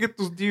place. Where'd you get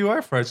those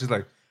DUI fries? He's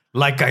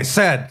like I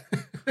said,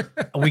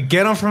 we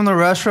get them from the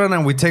restaurant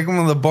and we take them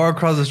to the bar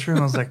across the street.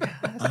 And I was like,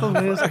 estos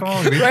güeyes como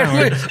gritan, Right,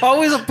 güey. güey.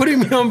 Always putting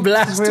me on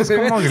blast. Estos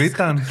güeyes como güey.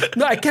 gritan.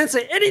 No, I can't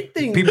say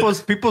anything. People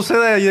say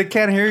that they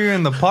can't hear you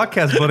in the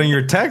podcast, but in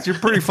your text, you're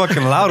pretty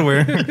fucking loud,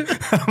 güey.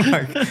 I'm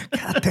like,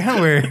 God damn,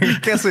 güey. You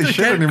can't say shit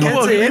can't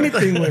anymore. say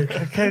anything,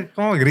 güey.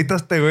 ¿Cómo grita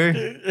este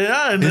güey?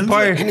 Yeah, and He then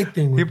probably,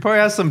 anything, güey. he probably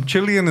has some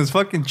chili in his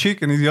fucking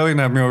cheek and he's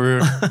yelling at me over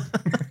here.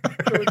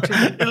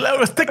 y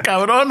luego este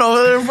cabrón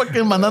over there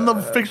fucking mandando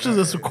pictures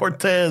de su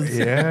Cortez.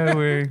 Yeah,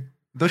 güey.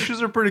 Those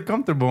shoes are pretty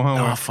comfortable, huh? Oh,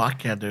 güey?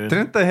 fuck yeah, dude.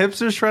 Didn't the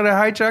hipsters try to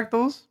hijack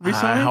those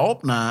recently? I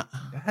hope not.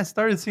 I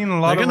started seeing a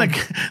lot They're of gonna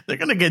them. they're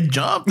gonna get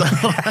jumped.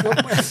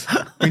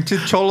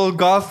 Pinche Cholo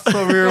Goths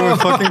over here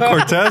with fucking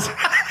Cortez.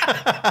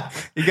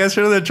 You guys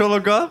heard of the Cholo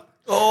Goth?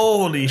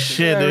 Holy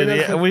shit, Yeah, dude!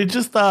 Yeah, we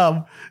just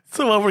so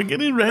while we're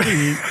getting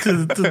ready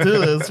to do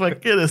this,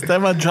 fucking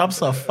Esteban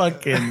drops a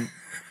fucking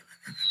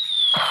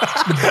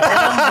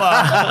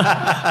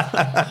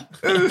bomba.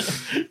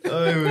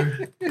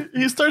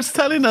 He starts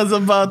telling us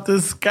about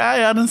this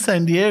guy out in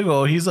San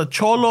Diego. He's a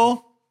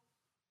cholo.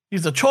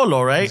 He's a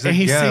cholo, right? And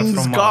he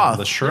sings from goth.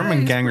 the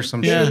Sherman Gang or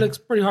some Yeah, shit. it looks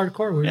pretty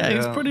hardcore, güey. Yeah,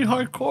 he's Yeah. pretty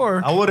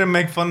hardcore. I wouldn't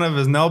make fun of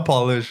his nail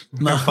polish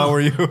if I were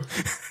you.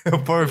 I'll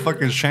probably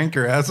fucking shank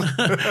your ass.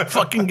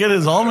 Fucking get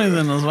his homies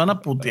and nos van a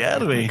putear,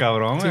 güey.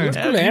 Cabrón, güey.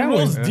 Yeah, he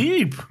rolls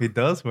deep. He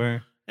does,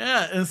 güey.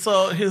 Yeah, and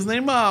so his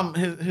name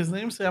his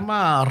name se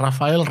llama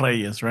Rafael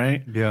Reyes,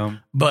 right? Yeah.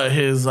 But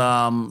his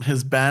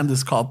band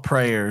is called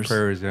Prayers.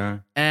 Prayers, yeah.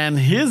 And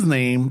his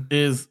name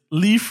is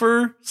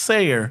Leifer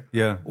Sayer.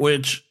 Yeah.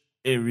 Which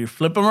if you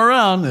flip him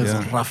around is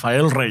Yeah.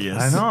 Rafael Reyes.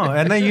 I know.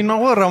 And then you know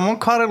what? Ramon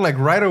caught it like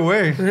right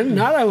away.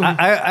 Nada, güey.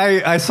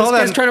 I saw This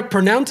guy's that. trying to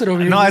pronounce it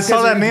over here. No, I These saw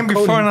guys that are name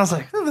decoding. before and I was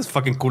like, oh, this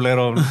fucking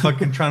culero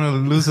fucking trying to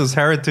lose his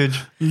heritage.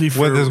 Leifer-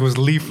 With this was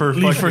Leifer.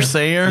 Leifer fucking-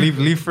 Sayer.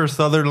 Leifer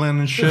Sutherland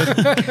and shit.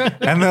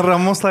 And then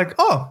Ramon's like,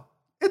 oh,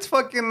 it's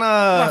fucking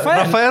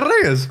Rafael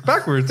Reyes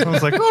backwards. I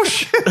was like, oh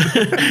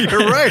shit.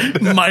 You're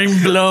right.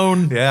 Mind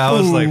blown. Yeah, I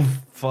was Ooh. like,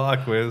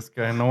 fuck with this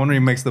guy. No wonder he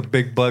makes the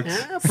big bucks.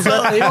 Yeah,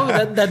 but, you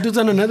know, that dude's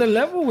on another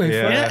level, güey.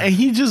 Yeah. Yeah, and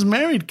he just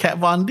married Kat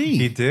Von D.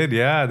 He did,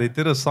 yeah. They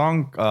did a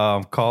song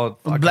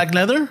called Black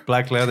Leather?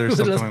 Black Leather or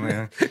something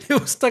like that. It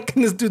was stuck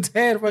in this dude's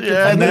head. Fucking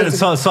Yeah, five And then, minutes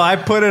ago. so I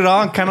put it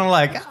on, kind of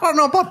like, I don't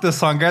know about this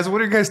song, guys. What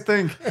do you guys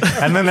think?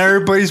 And then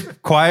everybody's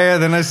quiet.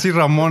 Then I see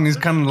Ramon. He's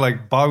kind of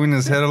like bobbing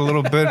his head a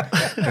little bit,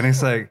 and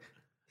he's like,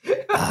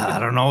 I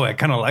don't know. I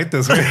kind of like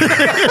this.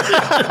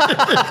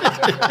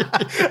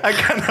 I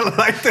kind of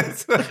like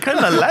this. Kind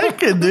of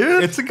like it,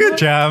 dude. It's a good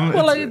jam.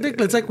 Well,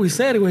 it's like we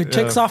said, it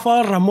checks off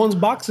all Ramon's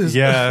boxes.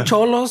 Yeah.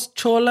 Cholos,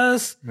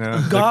 cholas,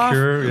 Yeah. goth, The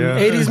Cure, yeah.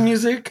 80s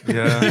music.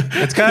 Yeah,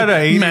 it's kind of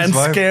an 80s vibe.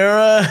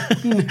 Mascara,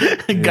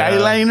 guy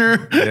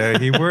liner. Yeah,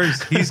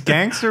 he's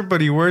gangster,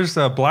 but he wears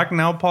black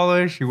nail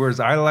polish. He wears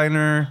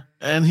eyeliner.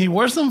 And he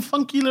wears some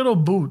funky little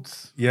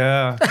boots.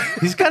 Yeah,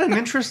 he's got an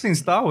interesting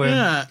style. With.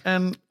 Yeah,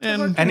 and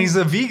And he's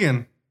a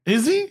vegan.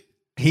 is he?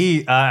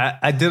 He,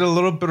 I did a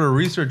little bit of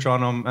research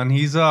on him, and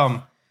he's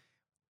when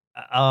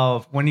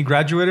he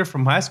graduated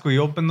from high school, he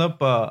opened up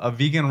a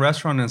vegan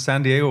restaurant in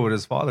San Diego with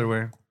his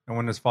father. And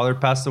when his father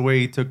passed away,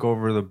 he took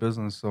over the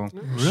business. So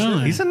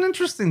Really? he's an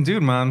interesting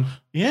dude, man.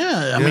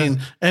 Yeah, I mean,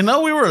 I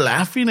know we were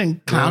laughing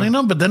and clowning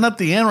him, but then at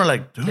the end we're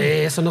like, dude,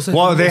 Eso no se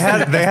Well, they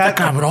had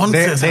cabrón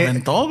se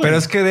aventó, güey. pero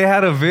es que they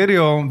had a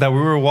video that we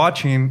were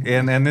watching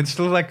and it's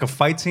still like a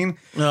fight scene.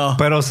 No.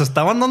 Pero se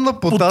estaban dando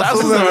putazos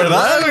Putazos de de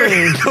verdad, verdad, güey.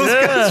 güey. Those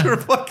guys Yeah. were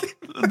fucking.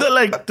 they're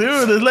like,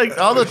 dude, it's like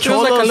all the It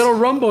feels like a cholos. little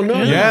rumble,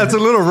 no? Yeah, it's a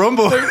little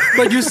rumble.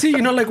 But you see,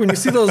 like when you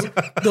see those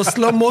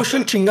slow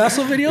motion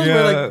chingazo videos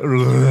where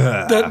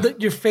like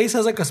your face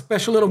has like a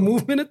special little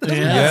movement at the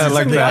Yeah, it's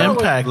like the that.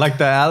 impact. Like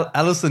the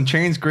Alice in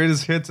Chains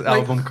Greatest Hits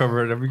album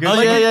cover. Have you guys?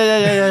 Oh,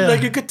 yeah.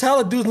 Like you could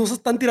tell the dudes no se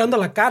están tirando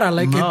la cara.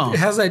 Like No. it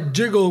has that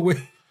jiggle, güey.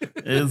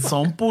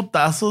 Son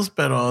putazos,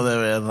 pero de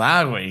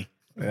verdad, güey.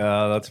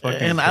 Yeah, that's fucking.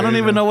 And I don't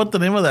even know what the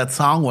name of that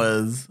song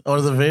was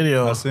or the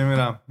video. No sé,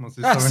 mira. No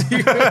sé,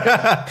 Así,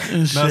 sabe.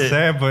 And No shit.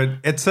 sé, but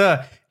it's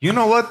you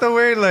know what the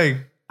way, like,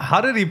 how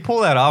did he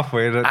pull that off,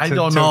 way? I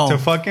don't know. To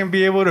fucking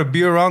be able to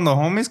be around the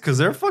homies, because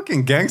they're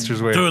fucking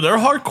gangsters, way. Dude, they're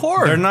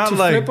hardcore. They're not To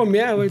like flip 'em,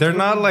 yeah, wait, they're to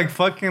not flip 'em. like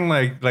fucking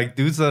like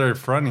dudes that are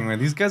fronting, man.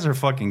 These guys are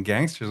fucking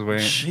gangsters, way.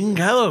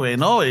 Chingado, güey.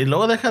 No, y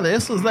luego deja de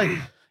eso. It's like,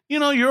 you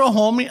know, you're a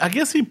homie. I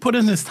guess he put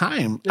in his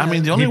time. I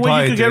mean, the only He way you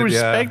probably could get did,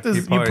 yeah. respect He is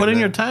you probably put in did.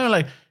 your time.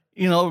 Like,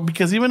 you know,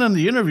 because even in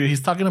the interview,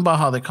 he's talking about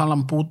how they call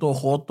him puto,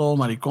 joto,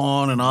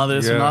 maricón, and all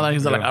this and Yeah, all that.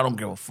 He's like, yeah. I don't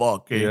give a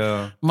fuck. Eh?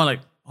 Yeah. I'm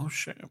like, oh,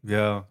 shit.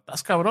 Yeah,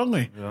 That's cabrón,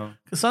 güey. yeah.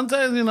 Because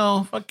sometimes, you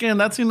know, fucking,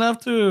 that's enough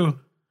to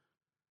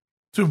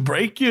to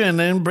break you and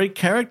then break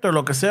character,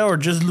 lo que sea, or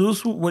just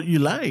lose what you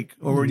like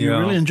or what you Yeah.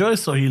 really enjoy.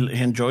 So he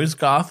enjoys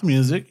goth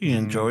music. He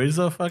enjoys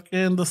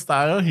the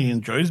style. He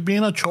enjoys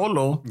being a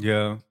cholo.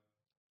 Yeah.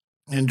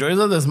 He enjoys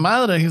the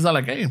desmadre. He's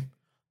like, hey,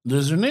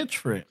 there's your niche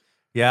for it.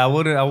 Yeah,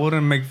 I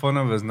wouldn't make fun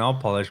of his nail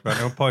polish, man.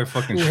 He'll probably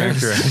fucking shank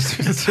your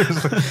ass.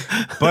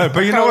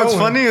 but you know what's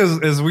funny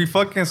is we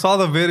fucking saw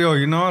the video.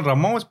 You know,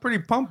 Ramon was pretty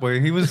pumped, boy.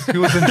 He was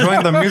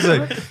enjoying the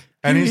music,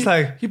 and he's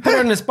like, He put it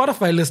on his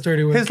Spotify list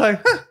already. Güey. he's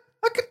like, huh,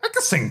 I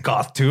could sing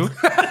goth too.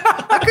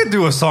 I could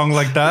do a song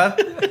like that.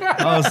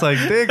 I was like,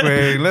 dig,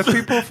 way, let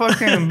people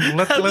fucking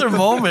let Their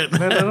moment.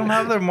 Let them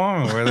have their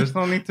moment. Where there's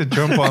no need to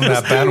jump on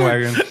that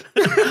bandwagon.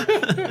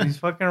 He's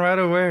fucking right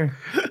away.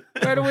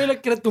 Right away le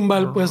quiere tumbar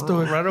el puesto,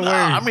 güey. Right away.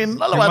 I mean,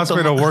 no lo he va a wants me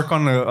to tomar. work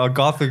on a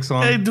gothic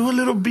song. Hey, do a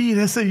little beat.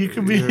 Ese, you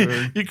could be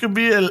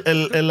el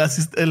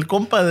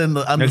compa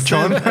de El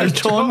chon. El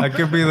chon. I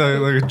could be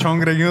the chon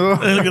greñudo.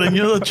 El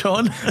greñudo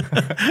chon.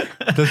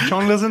 Does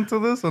Chon listen to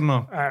this or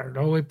no? I don't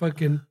know, güey,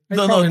 fucking.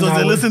 No, Probably does not,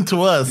 they güey. listen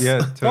to us?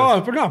 Yeah. Oh,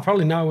 but no,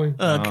 probably not, güey.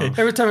 Okay.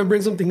 Every time I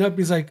bring something up,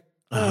 he's like,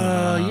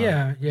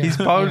 yeah. He's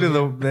probably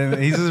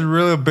he's just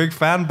really a big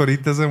fan, but he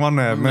doesn't want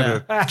to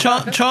admit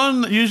it.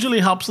 Chon usually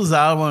helps us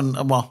out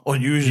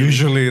usually.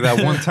 Usually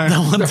that one time. That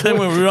one time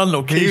when we were on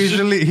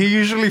location. He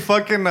usually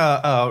fucking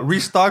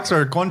restocks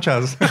our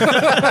conchas.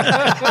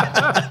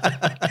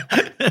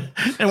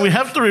 And we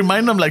have to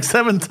remind them like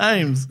 7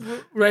 times.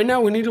 Right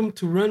now, we need him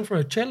to run for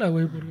a chela,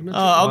 güey.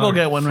 I'll go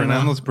get one right now.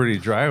 Fernando's pretty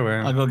dry, I'll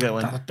man. go get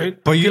one.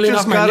 But you Peeling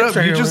just off my got lips up.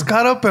 right You here, just güey.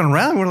 got up and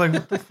ran. We're like,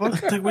 what the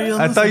fuck?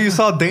 I thought you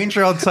saw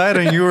danger outside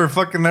and you were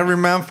fucking every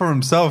man for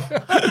himself.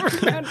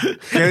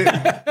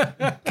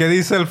 ¿Qué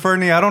dice el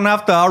Fernie? I don't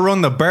have to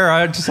outrun the bear.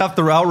 I just have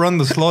to outrun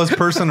the slowest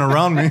person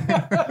around me.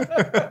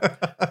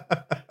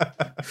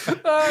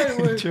 Ay,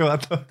 güey.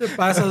 Chivato. Te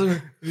pasas,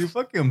 güey. You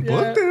fucking Yeah.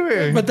 booked it,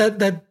 güey. But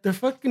the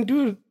fucking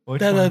dude, Which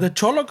the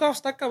Cholo Cow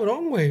está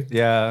cabrón, güey.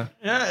 Yeah.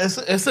 Yeah, ese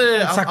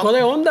Sacó de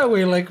onda,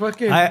 güey. Like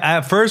fucking. I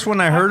at first when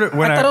I heard it,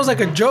 I thought it was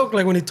like a joke,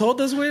 like when he told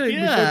us, güey. Like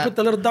before Yeah. he put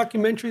the little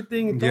documentary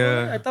thing. And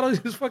Yeah. I thought it was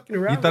just fucking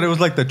around. you thought it was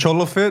like the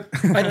Cholo fit.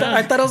 I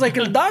thought it was like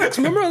el Darks,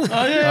 remember? Oh,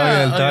 yeah,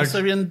 yeah. el Yo dark.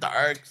 soy bien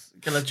darks.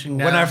 Que la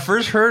chingada. When I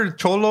first heard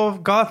Cholo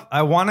Goth,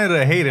 I wanted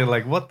to hate it.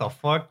 Like, what the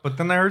fuck? But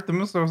then I heard the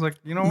music. I was like,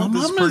 you know what? No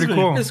This is mames, pretty güey.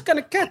 cool. It's kind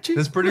of catchy.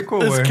 It's pretty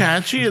cool. It's güey.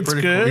 catchy. It's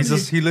pretty good. Cool.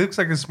 He looks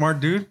like a smart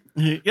dude.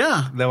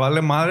 Yeah. Le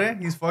vale madre.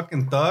 He's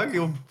fucking thug.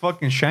 He'll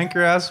fucking shank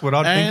your ass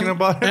without thinking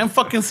about it. And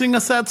fucking sing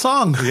a sad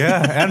song.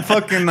 Yeah, and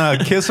fucking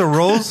kiss a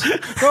rose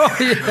Oh,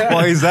 yeah.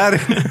 while he's at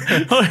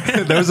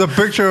it. There's a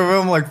picture of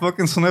him like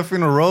fucking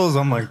sniffing a rose.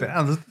 I'm like,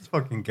 damn, this is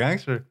fucking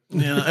gangster.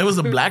 Yeah, it was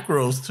a black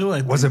rose too. I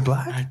think. Was it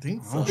black? I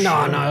think so.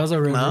 No, it was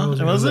a real No, rose.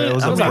 it was It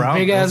was was a a brown.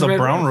 big It ass was a red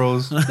brown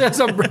rose. rose. That's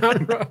a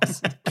brown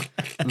rose.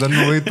 The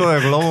nudito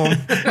de globo.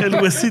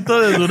 El huesito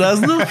de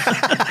durazno.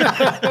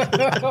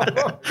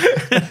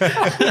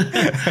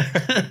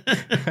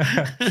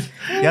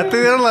 Ya te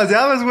dieron las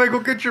llaves, güey. Go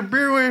get your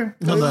beer, güey.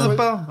 No, This is no. a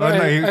pal.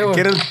 Ahí voy.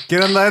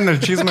 Quiere andar en el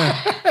chisme.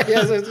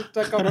 Ya se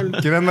está cabrón.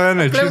 Quiere andar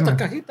en el Play chisme. esta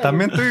cajita,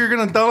 ¿También tú you're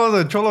gonna tell us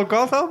the Cholo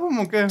Goth album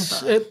o qué?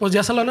 Pues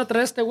ya se lo van a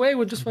traer este güey.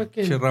 We're just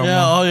fucking. Shit, Ramon.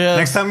 Yeah, oh, yeah.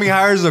 Next time he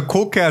hires the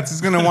Cool Cats,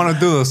 he's gonna want to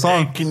do the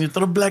song. Can you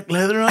throw black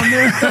leather on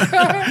there?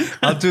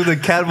 I'll do the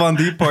Cat Von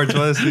D parts,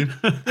 vas a decir.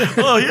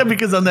 Oh yeah,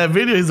 because on that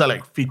video he's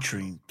like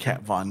featuring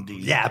Kat Von D.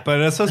 Yeah,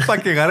 but eso es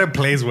para que gane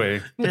plays,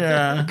 güey.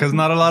 Yeah. Because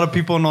not a lot of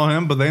people know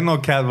him, but they know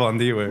Cat Von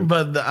D, güey.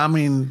 But I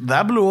mean,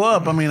 that blew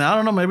up. I mean, I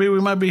don't know. Maybe we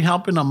might be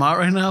helping them out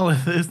right now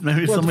with this.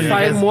 Maybe What, somebody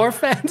 5 gets more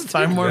fans?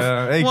 5 more.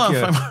 Yeah, hey, Well,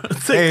 kid. 5 more,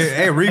 6.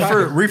 Hey,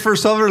 Reefer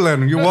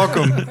Sutherland, you're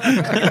welcome.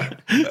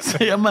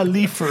 Se llama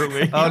Leafer,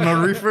 güey. Oh,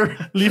 no,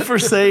 Reefer? Leafer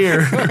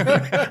Sayer.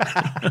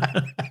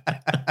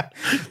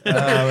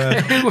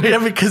 Yeah,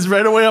 because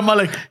right away I'm all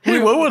like, hey,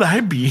 what would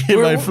I be if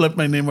I flip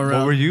my name around?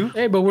 What were you?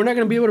 Hey, but we're not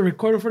going to be able to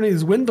record in front of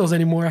these windows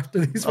anymore after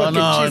these fucking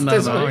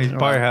chistes, No, güey. he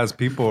probably has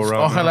people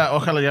around.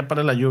 Ojalá ya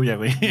pare la lluvia,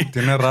 güey.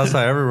 Tiene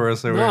raza everywhere,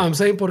 ese No, güey. I'm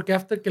saying porque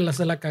after que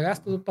se la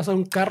cagaste, pasa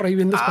un carro ahí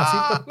bien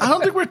despacito. I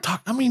don't think we're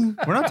talking. I mean,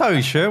 We're not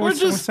talking shit. We're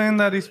just- saying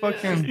that he's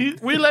fucking...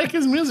 we like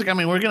his music. I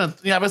mean, we're gonna,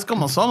 ya ves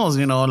como somos,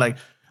 you know, like,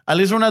 at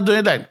least we're not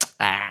doing like,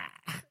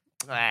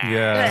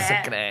 Yeah.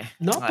 se cree.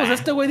 No, pues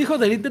este güey dijo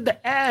deleted the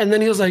and then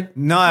he was like,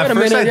 No, wait at a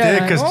first I minute, did, yeah.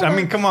 because, I Oh,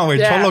 mean, come on, wait,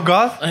 yeah. Cholo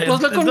Goth? Pues lo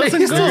It con doesn't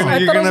dijiste, go. I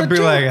You're thought it was gonna a be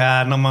joke.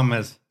 like, no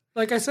mames.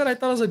 Like I said, I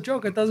thought it was a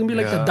joke. I thought it was gonna be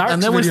like Yeah. the dark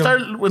And then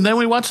video. when then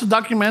we watch the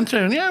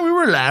documentary, and yeah, we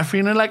were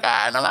laughing and like,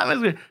 no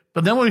mames.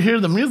 But then we hear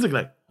the music,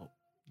 like,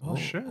 Oh,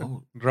 shit.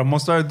 Ramon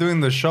started doing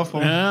the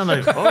shuffle. yeah,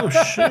 like, oh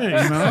shit, you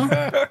know,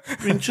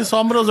 pinches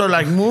hombros are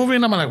like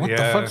moving. I'm like, what the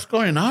Yeah. fuck's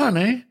going on,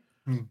 eh?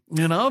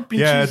 You know,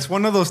 pinches. Yeah, it's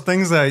one of those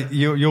things that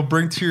you'll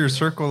bring to your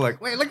circle,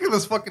 like, wait, look at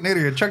this fucking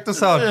idiot. Check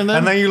this out. And And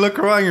then- then you look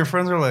around, your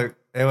friends are like,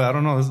 hey, well, I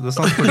don't know. This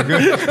sounds pretty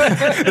good.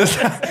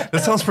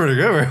 this sounds pretty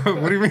good.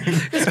 What do you mean?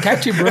 It's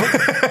catchy, bro.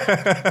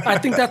 I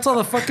think that's all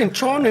the fucking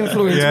Chon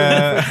influence.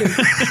 Yeah.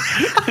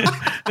 Man.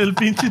 El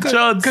pinche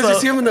chod. Because you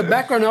see him in the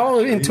background all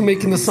into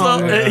making the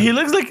song. So, he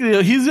looks like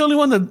he's the only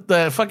one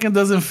that fucking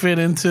doesn't fit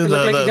into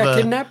Look like he got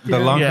kidnapped. The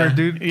long hair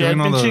dude. Yeah,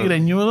 doing all pinche the-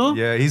 greñudo.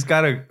 Yeah, he's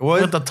got a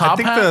what? With the top I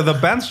think hat? the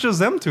band's just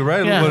them two,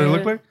 right? Yeah. What it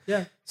look like?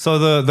 Yeah. So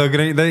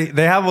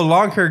they have a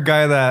long hair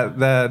guy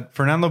that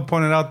Fernando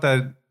pointed out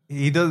that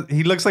he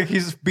looks like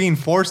he's being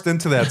forced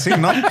into that scene.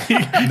 No,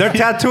 they're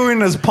tattooing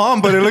his palm,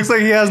 but it looks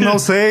like he has no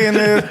say in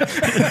it.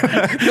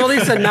 No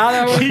dice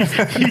nada, güey.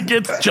 He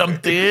gets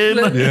jumped in.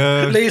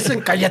 Yeah. Le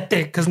dicen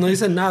cállate, because no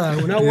dice nada.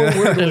 Una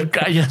word, El güey.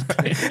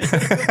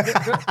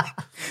 cállate.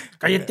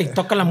 Cállate,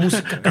 toca la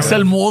música. Es cabrón.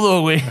 el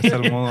mudo,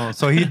 güey.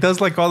 So he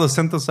does like all the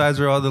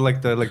synthesizer, all the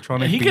like the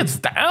electronic. He beats.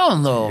 gets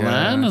down though, Yeah,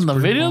 man. it's In the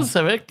pretty videos cool.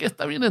 se ve que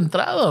está bien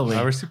entrado, A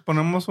güey. ver si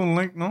ponemos un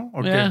link, ¿no?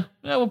 Okay.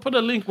 Yeah, we'll put a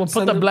link. We'll put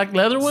Send the them- black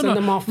leather one. send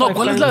them all No, five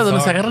 ¿cuál es la times.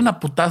 donde se agarran a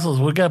putazos?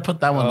 We gotta put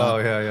that one Oh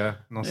up. yeah.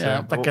 No sé.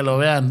 Yeah, para que lo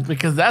vean.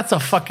 Because that's a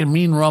fucking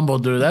mean rumble,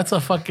 dude. That's a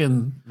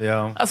fucking...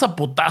 Yeah. That's a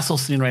putazo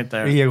scene right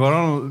there. Y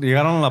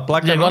llegaron la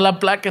placa. Llegó ¿no? la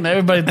placa and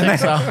everybody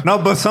takes off. No,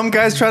 but some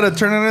guys try to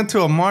turn it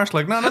into a march.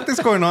 Like, no, nothing's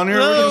going on here.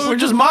 No, we're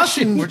just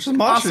moshing. We're just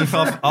moshing.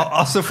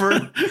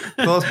 Ossifer.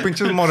 Todos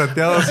pinches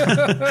moreteados.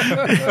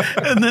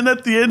 And then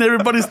at the end,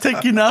 everybody's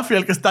taking off y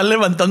el que está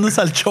levantando es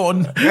al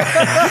Chon.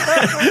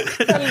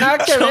 Nada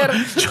que ver.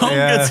 Chon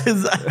Yeah. gets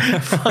his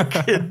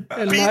fucking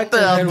El beat nada que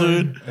down, ver,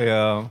 dude.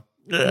 Yeah.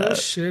 Yeah. Oh,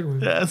 shit,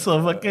 güey. Yeah,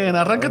 so fucking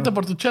arráncate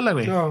por tu chela,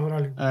 güey. No,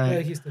 órale. All right. Ya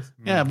dijiste.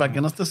 Yeah, para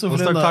que no estés We'll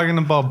sufriendo. start talking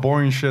about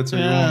boring shit so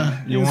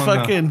Yeah, you he's won't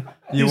fucking-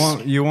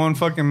 you won't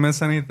fucking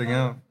miss anything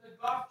out.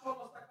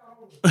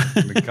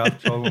 The cop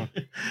cholo.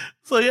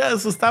 So yeah,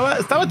 so estaba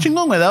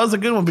chingón, güey. That was a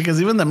good one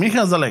because even the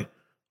mijas are like,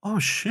 oh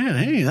shit,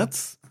 hey,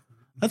 that's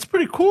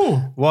pretty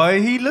cool. Well,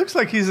 he looks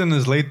like he's in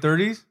his late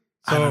 30s.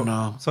 So, I don't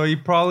know. So he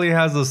probably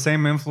has the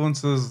same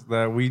influences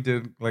that we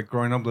did, like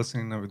growing up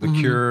listening to The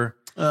Cure.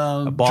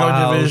 Joy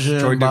Joy Division,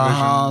 Division.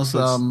 Bauhaus, So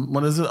it's-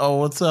 what is it? Oh,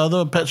 what's the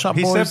other? Pet Shop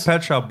He Boys? said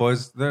Pet Shop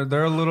Boys.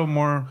 They're a little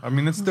more. I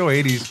mean, it's still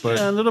 80s, but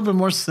Yeah, a little bit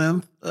more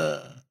synth.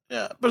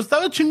 Yeah, but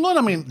estaba chingón.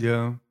 I mean,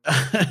 yeah.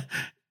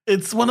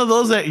 it's one of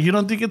those that you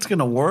don't think it's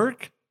gonna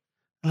work.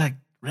 Like,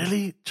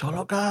 really,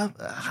 Cholo God?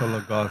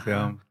 Cholo Goth,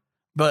 yeah.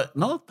 But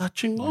no, está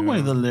chingón,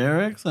 güey. The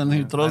lyrics and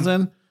he throws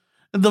in.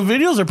 The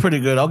videos are pretty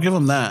good. I'll give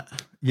him that.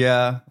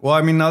 Yeah. Well,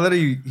 I mean, now that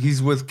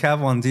he's with Kat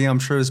Von D, I'm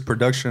sure his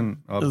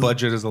production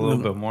budget is a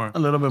little bit more. A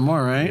little bit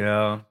more, right?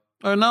 Yeah.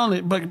 Or not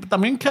only, but I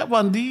mean, Kat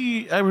Von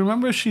D, I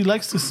remember she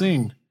likes to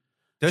sing.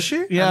 Does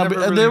she? Yeah, I never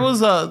but really- there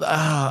was a,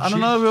 I don't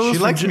know if it was She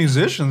for likes J-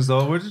 musicians,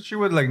 though. Wasn't she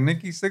with like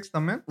Nikki Sixx,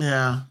 man?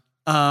 Yeah.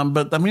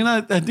 But I mean,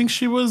 I think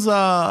she was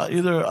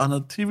either on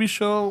a TV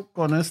show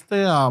con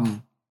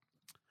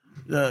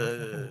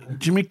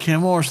Jimmy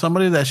Kimmel or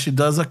somebody that she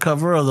does a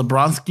cover of the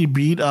Bronski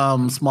beat,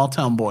 Small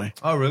Town Boy.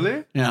 Oh,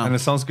 really? Yeah. And it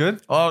sounds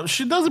good? Oh,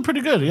 she does it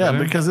pretty good, yeah,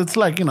 Really? because it's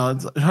like,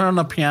 it's her on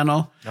the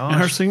piano Oh, and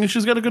her she- singing.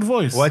 She's got a good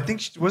voice. Well, I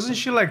think, wasn't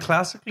she like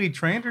classically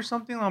trained or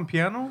something on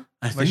piano?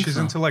 I Like think she's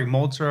so. into like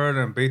Mozart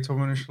and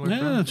Beethoven and shit like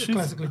Yeah, that? she's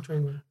Classically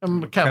trained,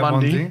 güey. Kat Kat Von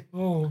Von D. D?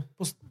 Oh,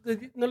 pues,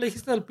 ¿no le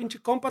dijiste al pinche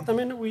compa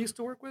también we used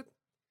to work with?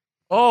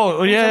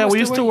 Oh, yeah, llama we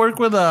este used to güey? work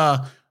with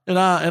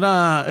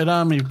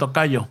era mi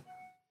tocayo.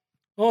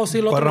 Oh, sí,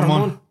 el otro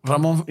Ramón. Ramón.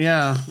 Ramon,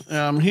 yeah,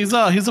 he's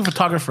a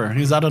photographer.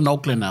 He's out in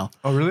Oakland now.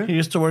 Oh, really? He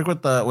used to work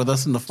with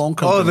us in the phone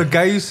company. Oh, the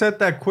guy you said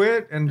that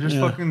quit and just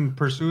Yeah. fucking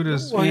pursued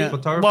his Well, yeah.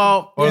 photography?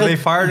 Well, or yeah. they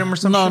fired him or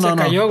something? no, Se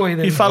cayó, güey,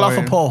 he de- fell Oh, off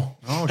yeah. a pole,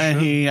 Oh,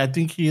 and shit. I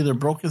think he either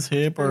broke his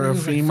hip or He a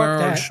was like, femur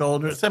 "Fuck or that."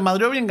 shoulder. Se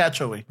madrió bien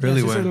gacho, güey.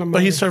 Really, Sí, sí, güey? la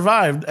But he madre.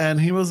 survived,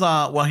 and he was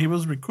while he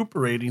was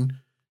recuperating.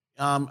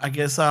 I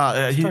guess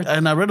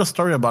and I read a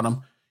story about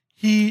him.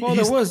 Well,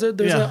 there's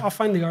yeah. I'll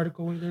find the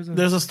article. Güey.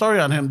 There's a story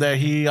on him that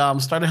he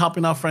started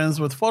helping out friends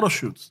with photo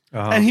shoots.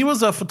 Uh-huh. And he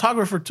was a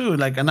photographer too,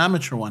 like an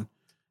amateur one.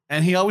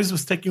 And he always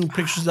was taking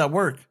pictures at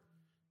work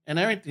and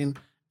everything.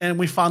 And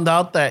we found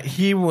out that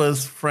he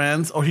was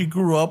friends or he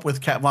grew up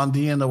with Kat Von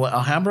D in the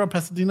Alhambra,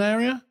 Pasadena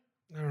area.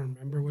 I don't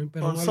remember, güey,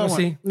 pero Or algo somewhere.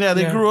 así. Yeah,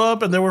 they grew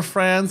up and they were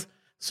friends.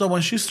 So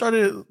when she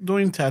started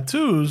doing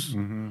tattoos,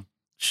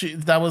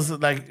 that was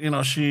like,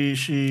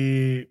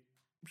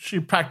 she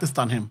practiced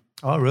on him.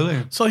 Oh,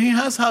 really? So he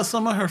has had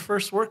some of her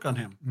first work on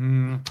him.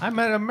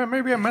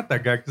 Maybe I met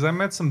that guy because I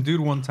met some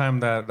dude one time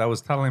that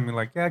was telling me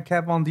like, yeah,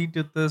 Kat Von D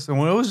did this, and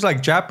when it was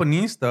like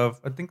Japanese stuff,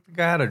 I think the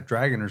guy had a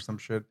dragon or some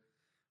shit.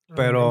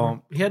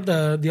 Pero, He had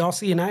the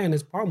All-Seeing Eye in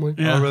his palm, güey.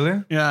 Yeah. oh,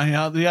 really?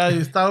 Yeah,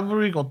 estaba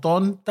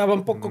rigotón. Estaba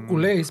un poco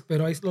culés,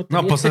 pero ahí lo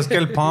No, tenía. pues es que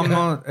el palm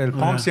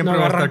siempre No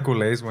va a agarran. estar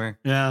culés, güey.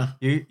 Yeah.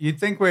 You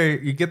think,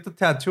 güey, you get the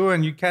tattoo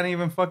and you can't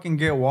even fucking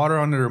get water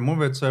on it to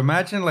remove it. So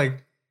imagine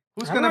like,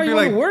 who's I don't gonna know, be you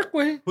like, went to work,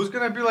 güey. who's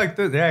gonna be like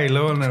this? Yeah, you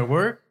live in at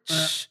work.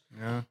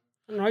 Yeah,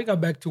 I know I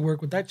got back to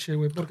work with that shit,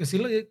 güey. Porque sí,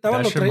 estaba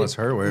that lo shit traía. must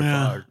hurt, güey.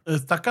 Yeah. Fuck.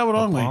 Está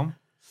cabrón, güey. Palm.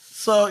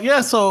 So,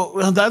 yeah,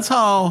 that's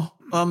how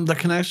the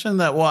connection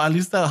that, well, at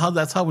least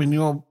that's how we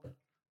knew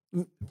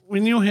we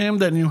knew him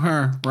that knew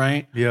her,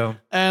 right? Yeah.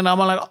 And I'm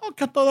like, oh,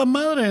 que toda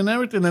madre and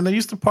everything. And they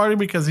used to party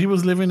because he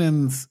was living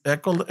in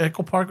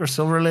Echo Park or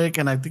Silver Lake.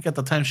 And I think at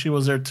the time she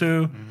was there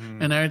too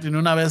and everything.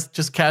 Una vez,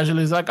 just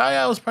casually, he's like, oh,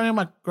 yeah, I was partying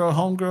with my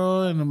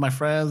homegirl and my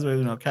friends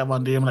or, Kat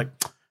Von D. I'm like,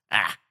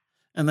 ah.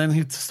 And then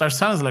he starts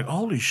sounding like,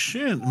 holy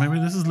shit, maybe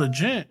this is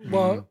legit.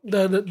 Well,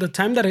 the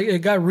time that it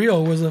got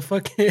real was a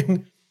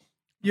fucking...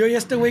 Yo, y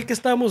este güey que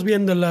estábamos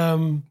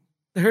viendo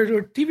her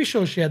TV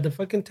show she had, the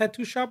fucking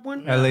tattoo shop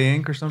one. LA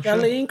Ink or some shit?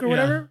 LA Ink or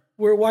whatever.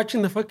 We're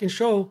watching the fucking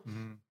show.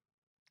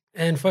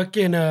 And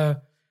fucking,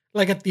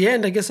 like at the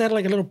end, I guess they had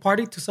like a little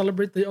party to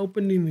celebrate the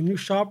opening, the new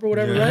shop or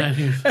whatever, right?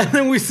 And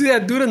then we see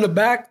that dude in the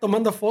back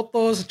tomando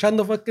fotos,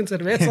 echando fucking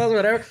cervezas,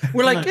 whatever.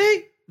 We're like,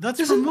 hey, that's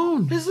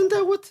Ramon. Isn't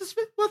that what this?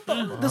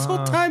 This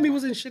whole time he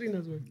wasn't shitting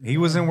us with. He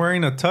wasn't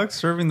wearing a tux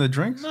serving the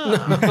drinks? No.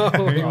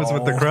 He was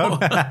with the crowd?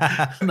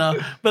 No.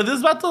 But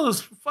this vato is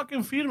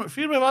fucking firme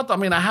vato. I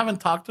mean, I haven't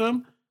talked to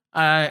him.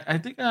 I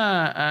think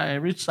I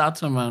reached out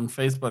to him on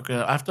Facebook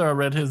after I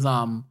read his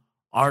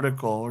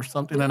article or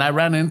something, and I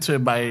ran into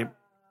it by...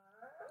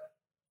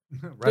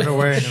 Right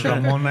away,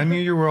 Ramon. I knew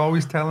you were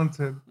always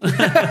talented.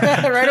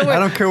 Right away. I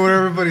don't care what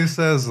everybody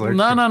says. Like,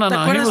 No.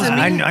 He was,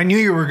 I knew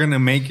you were gonna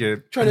make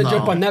it. Trying to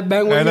jump on that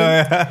bandwagon.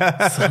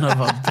 son of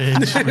a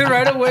bitch.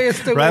 Right away,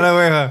 it's the Right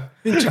away, huh?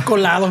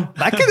 Chocolado.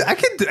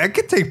 I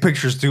could take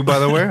pictures too. By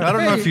the way, I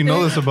don't know if you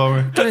know this about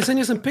me. Can I send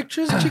you some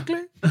pictures,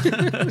 Chicle?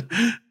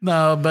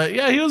 No, but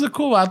yeah, he was a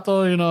cool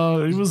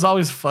vato. He was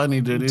always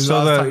funny, dude.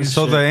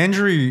 The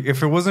injury.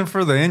 If it wasn't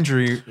for the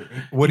injury,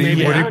 would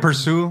he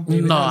pursue?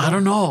 No, I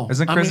don't know.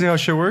 Isn't it crazy how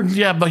shit works?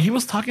 Yeah, but he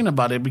was talking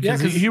about it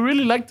because he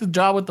really liked the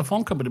job with the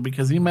phone company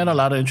because he met a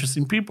lot of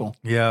interesting people.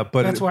 Yeah,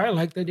 but that's why I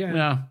liked it.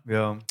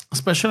 Yeah.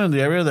 Especially in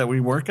the area that we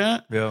work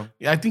at. Yeah.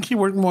 I think he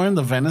worked more in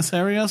the Venice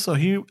area, so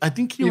I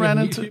think he ran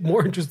into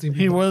more interesting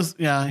people.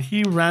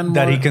 He ran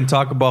that more, he can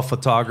talk about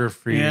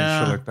photography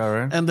and shit like that,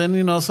 right? And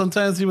then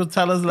sometimes he would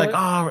tell us like,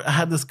 oh, I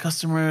had this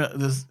customer,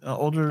 this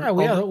older.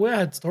 Yeah, we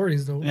had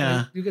stories though. Yeah,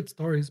 right? You get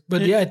stories,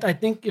 but I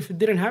think if it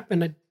didn't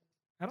happen,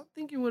 I don't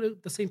think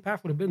the same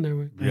path would have been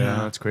there. Yeah,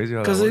 that's crazy.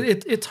 Because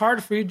it's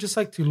hard for you just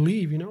like to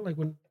leave, like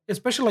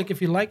especially like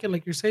if you like it,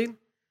 like you're saying.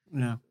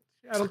 Yeah.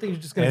 I don't think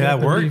you're just gonna. Hey, at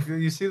work,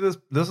 you see this?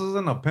 This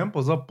isn't a pimple.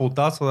 It's a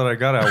putazo that I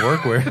got at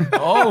work with.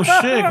 Oh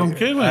shit! ¿Con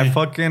qué, güey? I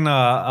fucking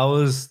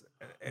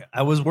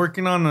I was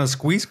working on a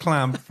squeeze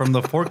clamp from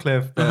the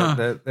forklift.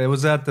 That it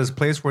was at this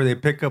place where they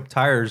pick up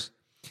tires,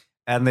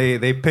 and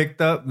they picked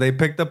up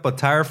a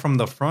tire from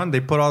the front. They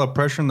put all the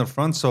pressure in the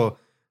front, so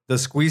the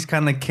squeeze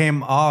kind of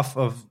came off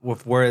of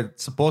where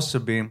it's supposed to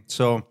be.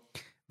 So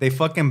they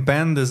fucking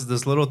bend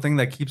this little thing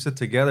that keeps it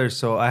together.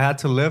 So I had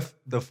to lift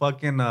the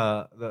fucking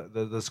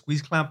the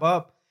squeeze clamp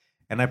up,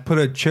 and I put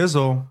a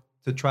chisel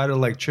to try to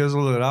like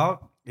chisel it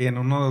out. And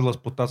uno de los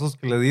putazos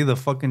que le di, the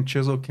fucking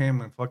chisel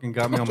came and fucking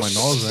got me on my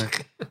nose.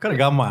 Could have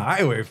got my eye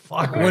away.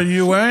 Fuck. Were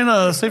you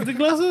wearing safety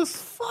glasses?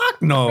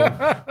 Fuck no.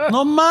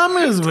 No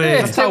mames,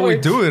 güey. That's how we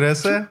do it,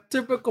 ese.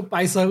 Typical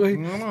paisa, güey.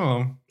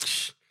 No.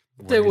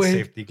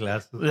 Safety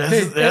glasses.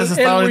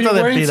 Está ahorita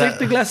de pira.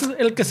 Safety glasses,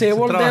 el que se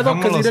llevó el dedo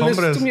because he didn't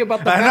listen to me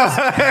about the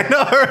I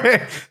know,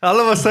 right? All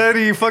of a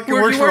sudden, he fucking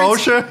works for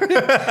OSHA.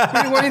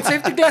 You're wearing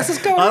safety glasses,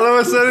 cabrón? All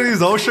of a sudden, he's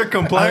OSHA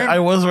compliant. I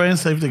was wearing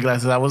safety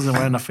glasses. I wasn't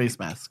wearing a face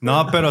mask.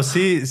 No, pero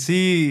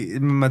sí,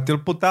 me metió el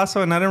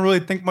putazo, and I didn't really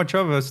think much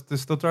of it. I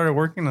still started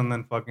working, and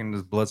then fucking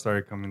this blood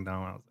started coming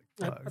down. I was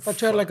like, I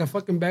thought you had like a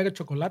fucking bag of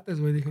chocolates,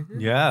 güey.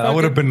 Yeah, that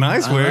would have been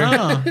nice,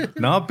 güey.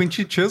 No,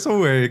 pinche chisel,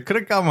 güey. Could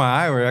have got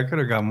my eye, güey. I could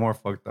have got more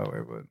fucked up,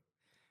 güey.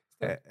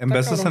 But en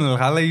veces en el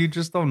jale, you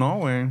just don't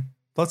know, güey.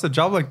 Plus, a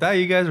job like that,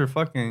 you guys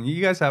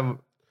have...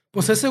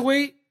 Pues ese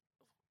güey,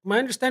 my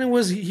understanding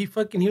was he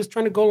was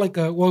trying to go like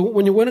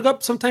when you went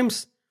up,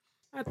 sometimes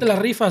te la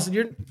rifas.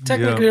 You're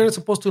technically not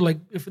supposed to, like,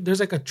 if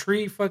there's like a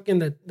tree fucking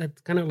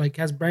that kind of like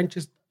has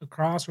branches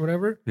across or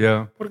whatever.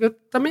 Yeah. Porque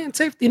también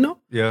safety, no?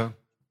 Yeah.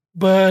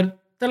 But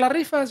te la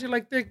rifas, you're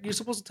like, you're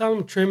supposed to tell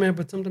them trim it,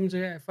 but sometimes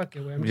you're like, fuck it,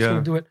 I'm just going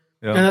to do it.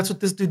 Yeah. And that's what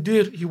this dude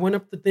did. He went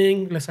up the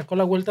thing, le sacó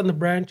la vuelta on the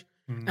branch,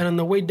 and on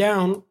the way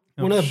down,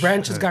 one of the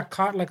branches got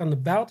caught like on the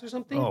belt or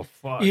something. Oh,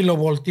 fuck. Y lo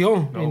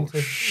volteó.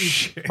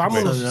 Shit.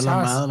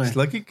 Vámonos. It's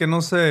lucky que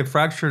no se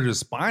fractured his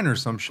spine or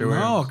some shit.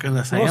 No, que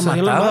le se haya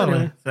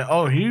matado, güey.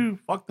 Oh, he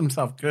fucked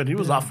himself good. He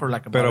was off for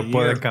like about a year.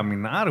 Pero puede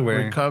caminar,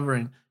 güey.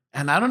 Recovering.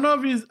 And I don't know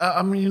if he's,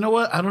 you know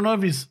what? I don't know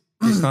if he's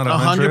not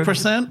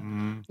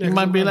 100%. He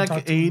might be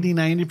like 80,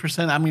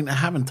 90%. I mean, I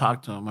haven't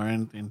talked to him or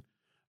anything.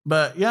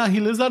 But yeah,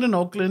 he lives out in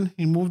Oakland.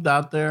 He moved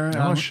out there.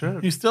 Oh,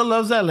 shit. He still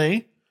loves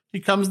LA. He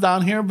comes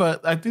down here,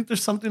 but I think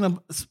there's something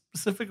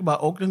specific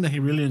about Oakland that he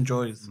really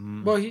enjoys.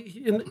 Well,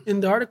 he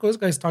in the article this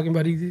guy's talking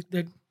about,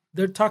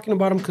 they're talking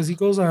about him because he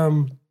goes, se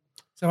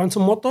va en su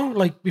moto,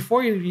 like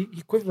before he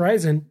quit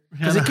Verizon,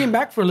 because he came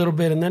back for a little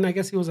bit, and then I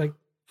guess he was like,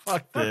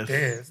 fuck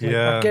this. Like,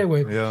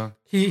 yeah.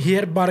 He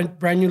had bought a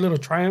brand new little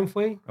Triumph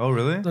way. Oh,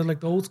 really? Like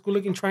the old school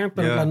looking Triumph,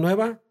 but la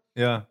nueva.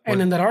 Yeah.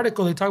 And in that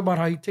article, they talk about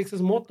how he takes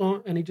his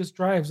moto and he just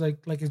drives like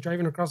he's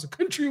driving across the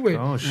country.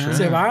 Oh, shit.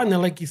 Se va, and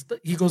then like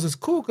he goes, it's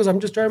cool because I'm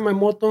just driving my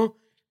moto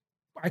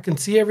I can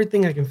see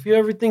everything, I can feel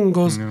everything. And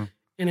goes, and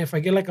if I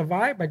get like a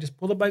vibe, I just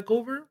pull the bike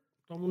over,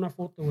 tomo una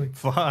foto, güey.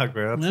 Fuck,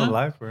 bro. That's a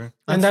life, bro.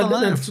 And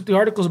that's what the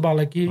article's about.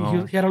 Like he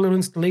had a little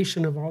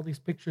installation of all these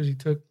pictures he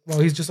took while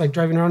he's just like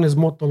driving around his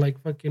moto,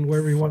 like fucking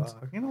wherever he wants.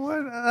 You know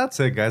what? That's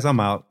it, guys. I'm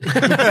out.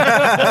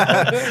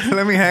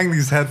 Let me hang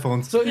these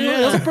headphones. So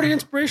it was a pretty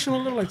inspirational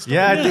little like story.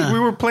 Yeah, I think we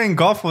were playing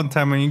golf one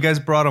time and you guys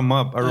brought him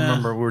up. I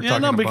remember we were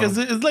talking about because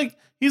it's like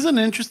he's an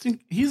interesting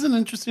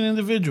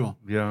individual.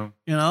 Yeah.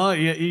 You know,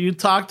 you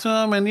talk to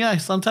him and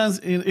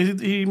sometimes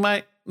he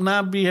might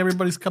not be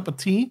everybody's cup of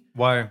tea.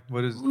 Why?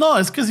 What is? No,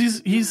 it's because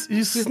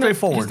he's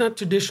straightforward. He's not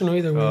traditional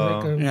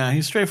either.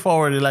 He's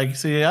straightforward. Like,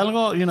 si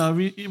algo, you know,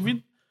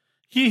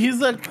 he's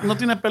like, no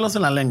tiene pelos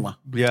en la lengua.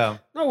 Yeah.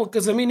 No,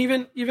 because I mean,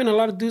 even a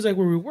lot of dudes like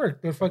where we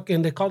work,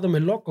 they call them a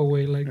loco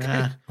way. Like,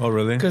 oh,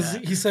 really? Because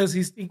he says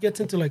he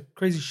gets into like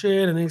crazy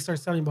shit and then he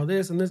starts telling about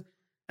this and this.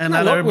 And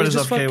not everybody's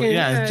okay with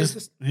it's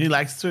just he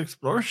likes to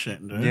explore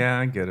shit, dude. Yeah,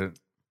 I get it.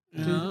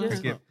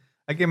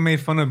 I get made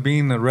fun of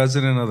being a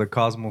resident of the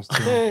cosmos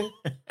too.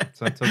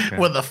 So it's okay.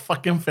 With a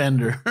fucking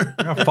fender.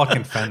 A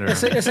fucking fender.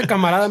 Ese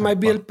camarada might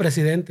be el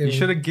presidente. You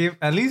should have gave,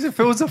 at least if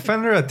it was a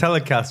Fender, a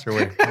Telecaster,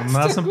 way.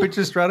 Not some bitch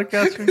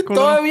Stratocaster.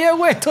 Todavía,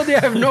 güey. Todavía I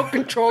have no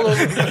control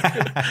over it.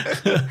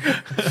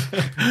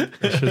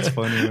 That shit's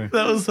funny, güey.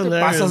 That was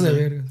hilarious. Pasas de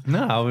verga.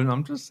 No,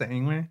 I'm just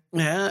saying, güey.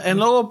 Yeah, and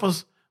luego,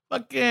 pues,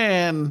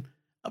 fucking...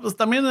 Pues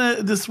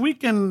también this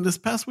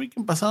past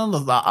weekend pasaron the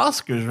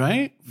Oscars,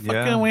 right?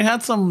 Yeah. Fucking, we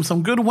had some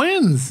good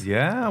wins.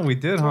 Yeah, we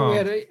did, huh? We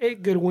had a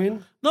good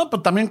win. No,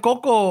 but también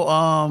Coco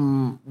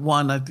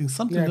won, I think,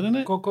 something, didn't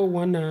it? Coco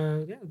won,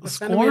 the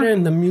score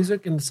and the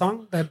music and the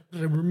song that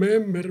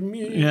Remember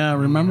Me. Yeah,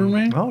 Remember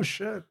Me? Oh,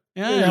 shit.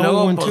 Yeah, y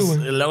luego, pues,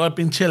 luego el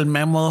pinche el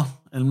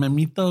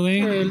memito,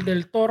 güey. El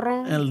del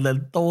Toro. El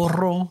del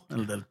Toro,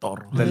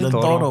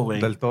 güey.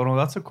 Del Toro.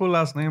 That's a cool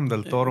last name,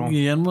 Del Toro.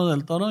 Guillermo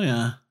del Toro,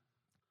 yeah.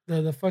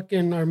 The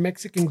fucking our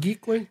Mexican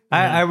geek way.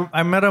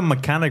 I met a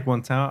mechanic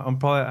one time.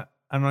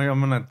 I know I'm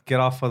gonna get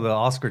off of the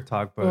Oscar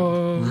talk, but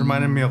it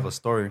reminded me of a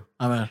story.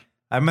 A ver.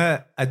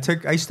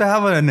 I used to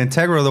have an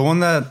Integra, the one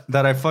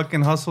that I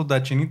fucking hustled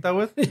that chinita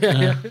with.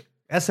 Yeah.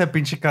 Ese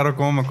pinche carro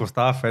como me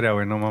costaba feria,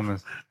 güey, no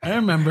mames. I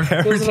remember.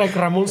 It was like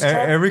Ramon's truck.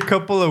 Every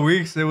couple of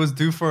weeks, it was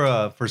due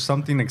for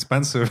something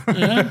expensive.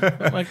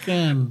 Yeah,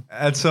 fucking.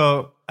 And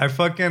so I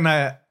fucking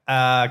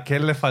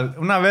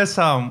una vez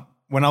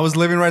when I was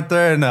living right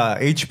there in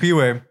HP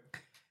way,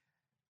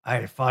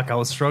 I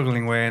was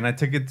struggling way, and I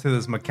took it to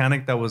this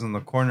mechanic that was in the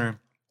corner.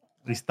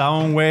 Está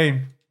un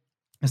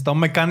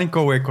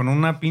mecánico way con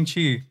una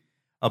pinche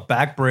a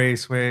back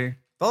brace way,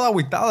 todo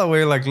aguitado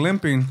way, like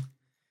limping,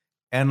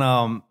 and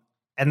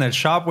the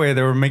shop way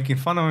they were making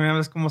fun of me.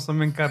 Ves como son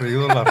bien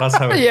carridos la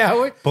raza, güey. Yeah,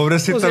 güey.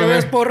 Pobrecito el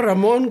güey. Por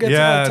Ramón gets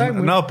all the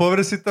time, no,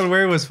 pobrecito el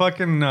güey was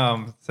fucking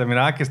se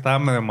miraba que estaba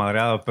medio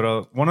madreado,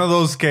 pero one of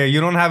those que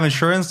you don't have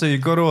insurance, so you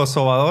go to a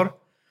sobador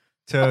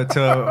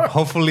to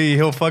hopefully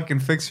he'll fucking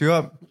fix you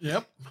up.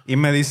 Yep. Y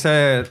me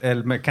dice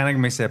el mechanic,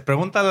 me dice,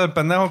 pregúntale al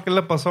pendejo qué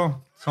le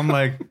pasó. So I'm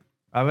like,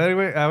 a ver,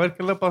 güey, a ver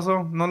qué le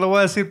pasó. No le voy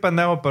a decir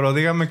pendejo, pero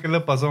dígame qué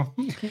le pasó.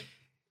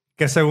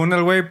 Que según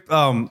el güey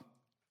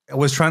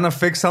was trying to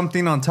fix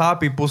something on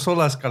top y puso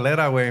la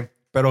escalera, güey,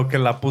 pero que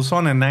la puso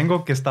en an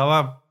angle que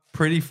estaba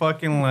pretty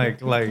fucking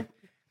like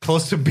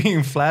close to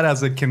being flat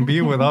as it can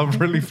be without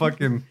really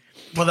fucking...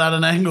 Without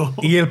an angle.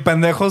 Y el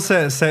pendejo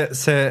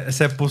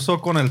se puso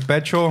con el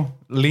pecho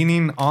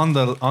leaning on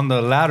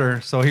the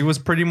ladder. So he was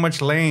pretty much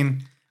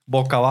laying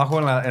boca abajo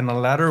en the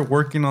ladder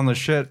working on the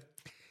shit.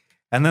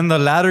 And then the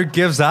ladder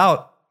gives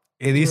out.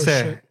 Y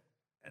dice,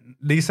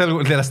 le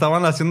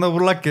estaban haciendo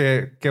burla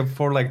que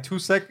for like 2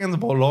 seconds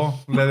voló.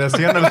 Le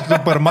decían el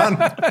Superman.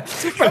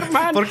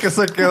 Superman. Porque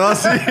se quedó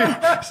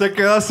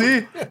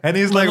así. And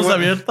he's like,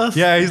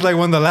 he's like,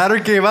 when the ladder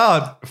gave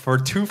out, for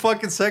 2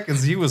 fucking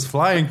seconds, he was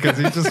flying because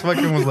he just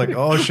fucking was like,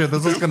 oh shit,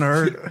 this is gonna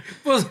hurt.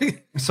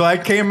 So I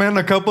came in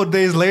a couple of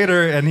days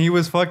later and he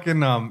was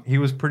fucking, he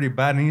was pretty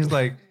bad.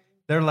 And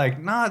they're like,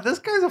 nah, this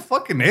guy's a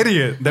fucking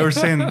idiot. They were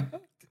saying,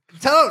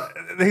 tell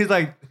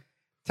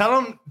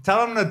him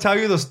to tell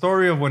you the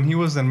story of when he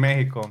was in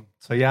Mexico.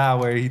 So yeah,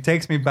 where he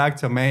takes me back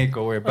to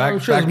Mexico, where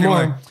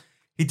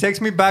he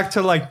takes me back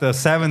to like the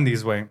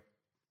 70s way.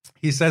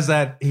 He says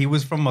that he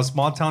was from a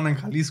small town in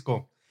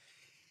Jalisco.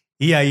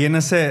 Y ahí en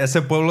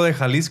ese pueblo de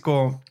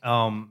Jalisco,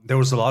 there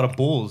was a lot of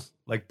bulls.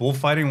 Like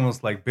bullfighting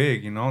was like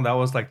big, you know? That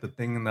was like the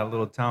thing in that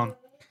little town.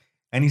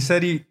 And he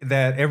said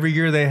that every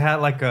year they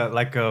had like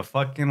a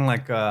fucking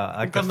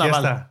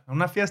fiesta.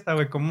 Una fiesta,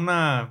 güey, como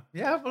una...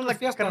 Yeah,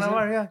 like a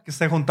carnaval, yeah. Que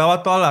se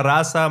juntaba toda la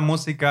raza,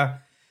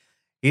 música.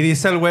 Y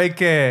dice el güey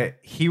que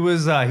he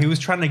was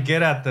trying to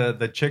get at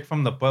the chick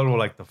from the pueblo,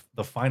 like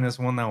the finest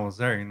one that was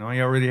there, you know? He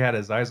already had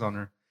his eyes on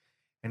her.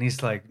 And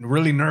he's like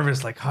really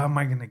nervous, like, how am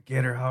I going to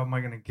get her? How am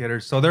I going to get her?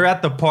 So they're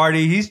at the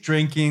party. He's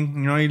drinking.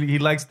 You know, he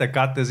likes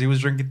tecates. He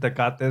was drinking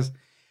tecates.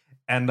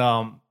 And...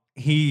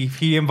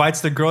 He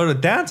invites the girl to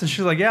dance, and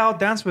she's like, yeah, I'll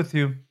dance with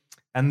you.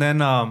 And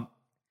then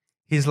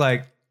he's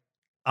like,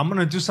 I'm going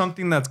to do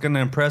something that's going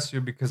to impress you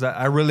because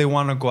I really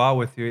want to go out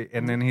with you.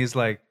 And then he's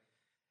like,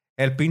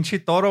 el pinche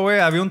toro, güey.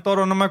 Había un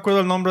toro, no me acuerdo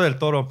el nombre del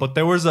toro, but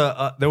there was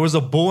a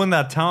bull in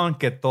that town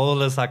que todos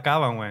le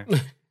sacaban, güey.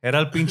 Era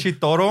el pinche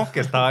toro que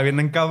estaba bien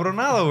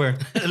encabronado, güey.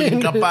 El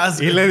incapaz.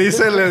 Y le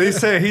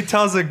dice, he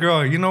tells the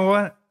girl, you know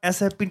what?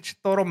 Ese pinche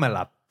toro me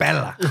la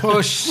pela.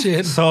 Oh,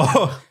 shit. So,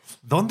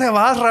 ¿dónde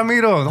vas,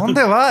 Ramiro?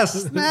 ¿Dónde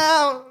vas?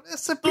 No,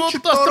 ese pinche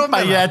toro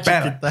me la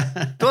pela.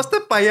 Tú hazte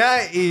para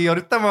allá y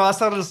ahorita me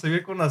vas a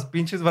recibir con los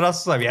pinches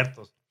brazos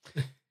abiertos.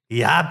 Y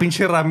ya,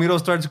 pinche Ramiro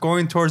starts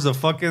going towards the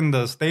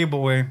stable,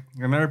 güey.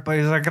 And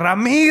everybody's like,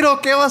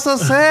 Ramiro, ¿qué vas a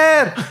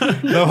hacer?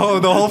 The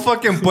whole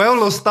fucking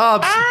pueblo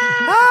stops.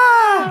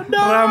 No.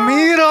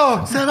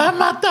 Ramiro. Se va a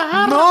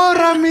matar. No,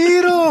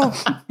 Ramiro.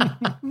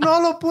 No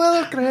lo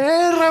puedo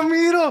creer,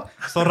 Ramiro.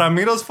 So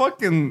Ramiro's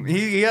fucking,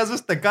 he has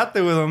this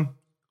tecate with him.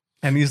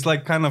 And he's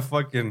like kind of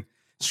fucking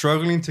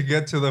struggling to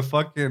get to the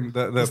fucking,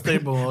 the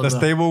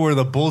stable where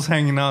the bull's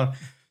hanging out.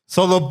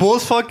 So the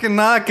bull's fucking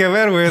nada que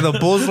ver, güey. The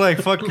bull's like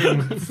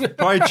fucking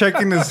probably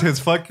checking his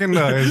fucking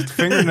his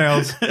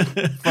fingernails.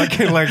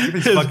 Fucking like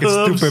these his fucking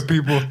boobs. Stupid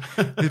people.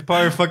 He's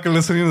probably fucking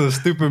listening to the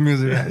stupid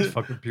music. Yeah, these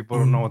fucking people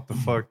don't know what the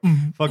fuck.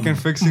 Fucking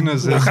fixing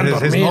his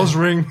nose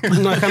ring.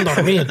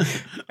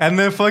 And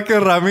then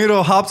fucking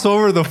Ramiro hops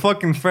over the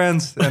fucking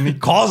fence and he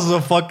calls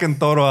the fucking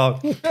toro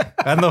out.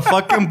 And the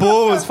fucking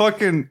bull is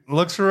fucking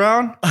looks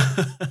around.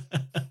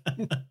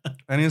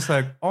 And he's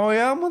like, oh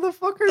yeah,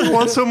 motherfucker, you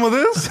want some of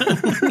this?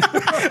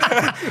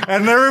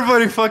 And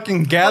everybody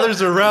fucking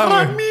gathers around.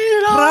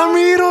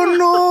 Ramiro,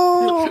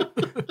 no.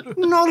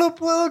 No lo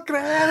puedo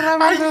creer,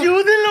 Ramiro.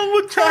 Ayúdenlo,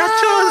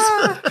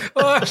 muchachos.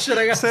 Oh, shit,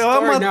 I got Se va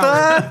a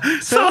matar. Now.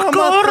 Se va a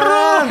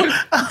matar.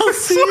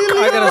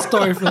 I got a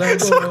story for that.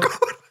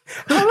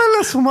 Háblale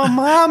a su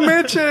mamá,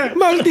 Meche.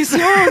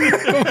 Maldición.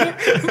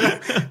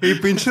 Y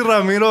pinche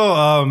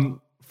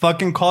Ramiro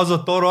fucking calls the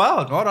toro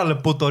out. Órale,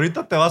 puto,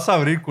 ahorita te vas a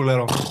abrir,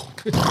 culero.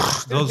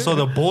 So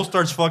the bull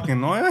starts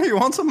fucking, oh yeah, you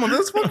want some of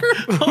this, fucker?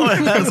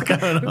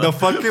 The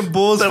fucking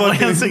bull's Te fucking...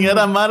 voy a enseñar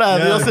a amar a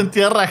Dios en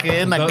tierra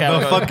ajena, cabrón.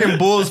 The fucking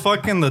bull's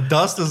fucking, the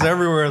dust is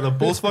everywhere. The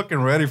bull's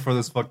fucking ready for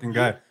this fucking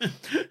guy.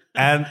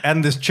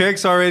 And this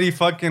chick's already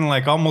fucking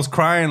like almost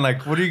crying,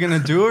 like, what are you gonna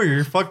do?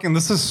 You're fucking,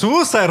 this is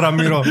suicide,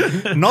 Ramiro.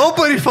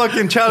 Nobody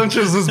fucking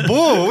challenges this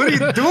bull. What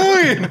are you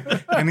doing?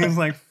 And he's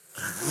like,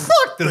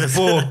 fuck this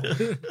bull.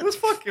 This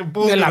fucking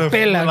bull. Me la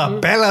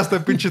pela este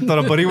pinche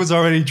toro. But he was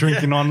already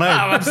drinking all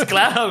night. Pues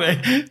claro,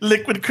 güey.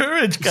 Liquid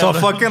courage, cabrón. So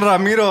fucking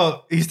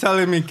Ramiro, he's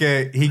telling me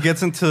que he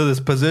gets into this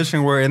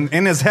position where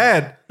in his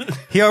head,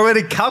 he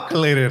already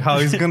calculated how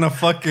he's gonna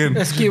fucking...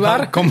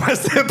 Esquivar. Como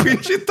este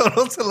pinche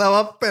toro se la va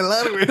a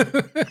pelar, güey.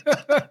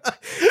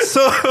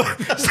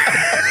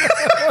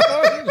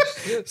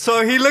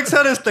 So he looks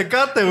at his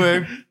tecate,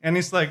 güey, and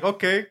he's like,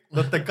 okay,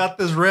 the tecate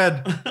is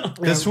red.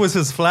 This was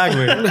his flag,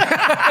 güey.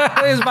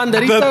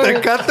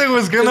 The tecate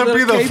was gonna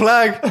be the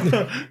flag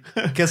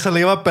que se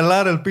le iba a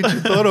pelar el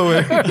pinche toro,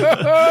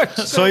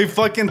 güey. So he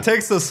fucking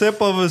takes a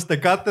sip of his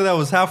tecate that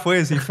was halfway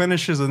as he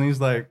finishes, and he's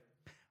like,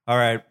 all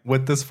right,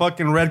 with this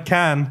fucking red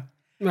can,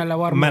 me la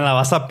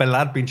vas a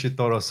pelar, pinche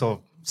toro.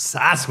 So,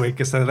 sas, güey,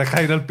 que se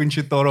deja ir el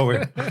pinche toro,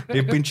 güey.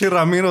 Y pinche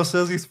Ramiro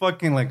says he's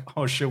fucking like,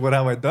 oh shit, what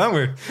have I done,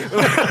 güey?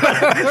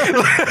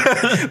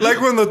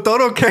 Like when the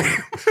toro came,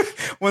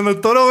 when the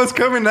toro was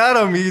coming at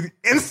him, he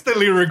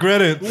instantly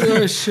regretted.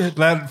 Oh, shit.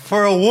 That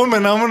for a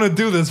woman, I'm going to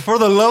do this. For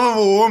the love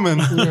of a woman.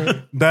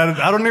 That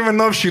I don't even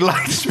know if she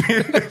likes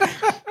me.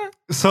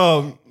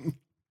 So...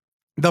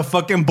 the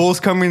fucking bull's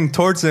coming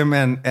towards him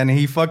and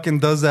he fucking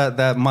does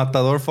that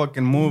matador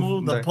fucking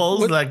move. The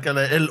pose, like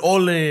el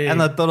ole.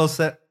 And the toro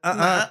said,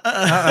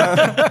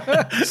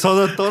 So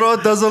the toro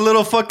does a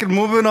little fucking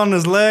movement on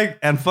his leg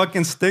and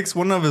fucking sticks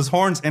one of his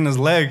horns in his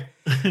leg.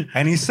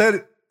 And he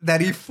said that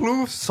he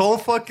flew so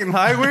fucking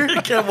high,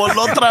 güey. Que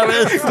voló otra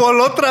vez.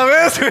 Voló otra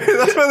vez, güey.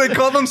 That's why they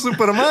called him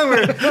Superman,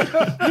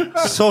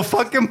 güey. So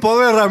fucking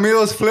pobre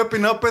Ramiro is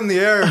flipping up in the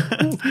air.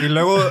 Y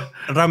luego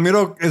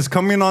Ramiro is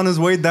coming on his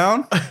way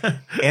down.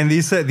 And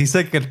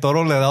dice que el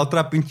toro le da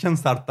otra pinche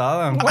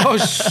ensartada. Oh,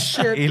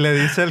 shit. Y le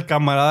dice el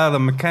camarada, the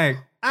mechanic,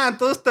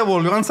 entonces te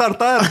volvió a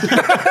ensartar.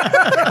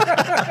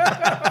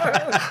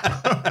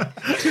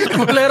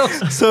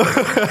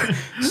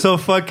 So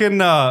fucking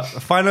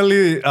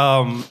finally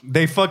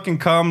they fucking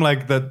come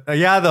like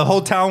the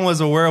whole town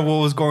was aware of what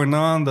was going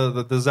on,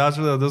 the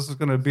disaster that this was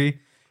gonna be.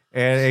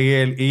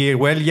 Y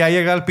güey, ya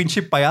llega el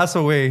pinche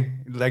payaso, güey.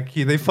 Like,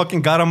 they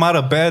fucking got him out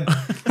of bed.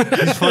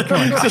 He's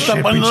fucking like,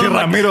 shit, pinche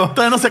Ramiro.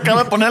 Todavía no se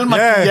acaba de poner el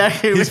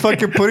maquillaje, güey. He's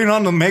fucking putting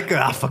on the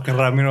makeup. Fucking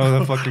Ramiro,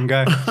 the fucking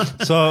guy.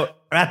 So,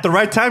 at the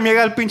right time,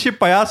 llega el pinche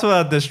payaso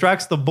that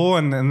distracts the bull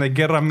and they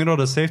get Ramiro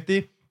to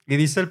safety. Y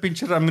dice el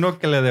pinche Ramiro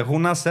que le dejó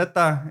una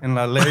Z en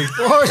la leg.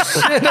 Oh,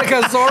 shit, like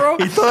a Zorro.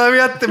 Y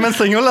todavía me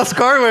enseñó la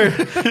scar, güey.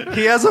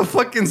 He has a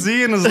fucking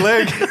Z in his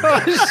leg.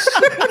 Oh,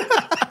 shit.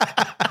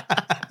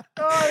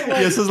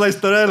 Y esa es la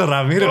historia del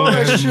Ramiro,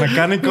 el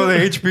mecánico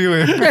de HP,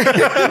 güey.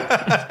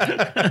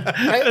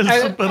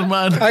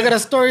 Superman. I got a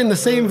story in the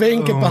same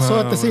vein que pasó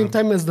at the same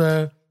time as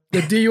the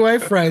DUI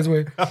fries,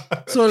 güey.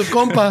 So el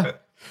compa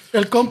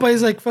El compa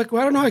is like, fuck,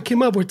 well, I don't know how I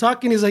came up. We're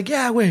talking. He's like,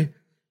 yeah, wait.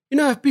 You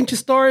know, a pinche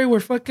story where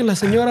fucking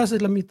las señoras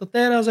es la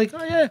mitotera. I was like,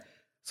 oh, yeah.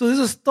 So this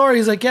is a story.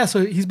 He's like, yeah.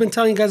 So he's been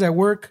telling guys at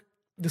work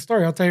the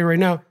story. I'll tell you right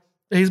now.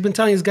 He's been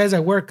telling his guys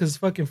at work because it's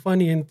fucking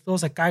funny and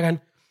todos se cagan.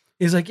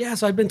 He's like, yeah.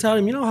 So I've been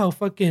telling him, you know how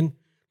fucking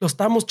lo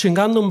estamos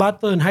chingando un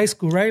vato in high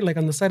school, right? Like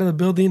on the side of the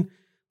building.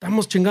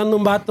 Estamos chingando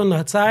un vato on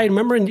the side.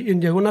 Remember? And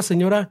llegó una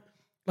señora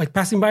like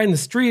passing by in the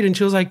street and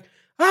she was like,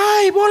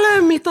 ay,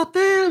 bola de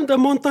mitoteros, de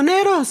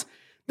montoneros.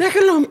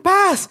 Déjenlo en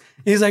paz.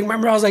 He's like,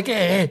 remember? I was like,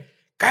 hey,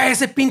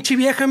 cállese pinche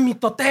vieja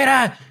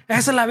mitotera.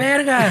 Esa es la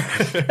verga.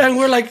 And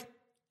we're like,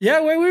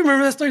 yeah, wait, we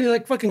remember that story. He's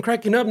like fucking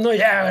cracking up. No,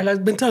 yeah,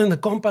 I've been telling the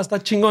compa, está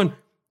chingón.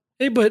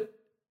 Hey, but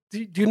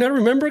do you not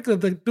remember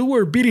that the dude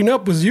we're beating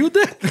up was you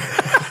then?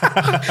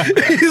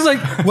 He's like,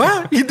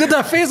 what? He did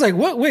that face like,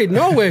 what? Wait,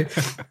 no way.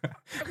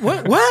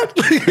 What?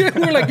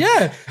 We're like,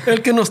 yeah. El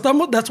que nos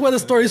estamos, that's why the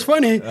story is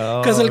funny.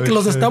 Because el que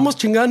los estamos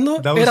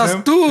chingando eras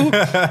him? tú.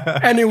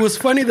 And it was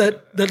funny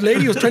that that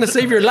lady was trying to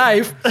save your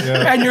life.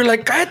 Yeah. And you're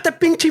like, cállate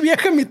pinche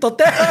vieja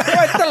mitotera.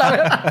 Cállate la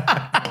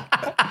verga.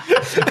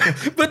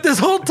 But this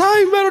whole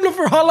time, I don't know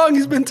for how long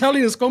he's been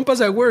telling his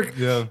compas at work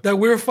that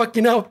we're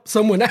fucking out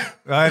someone else.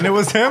 And it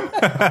was him?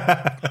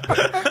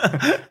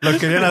 Lo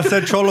querían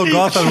hacer Cholo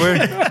Gotham, güey.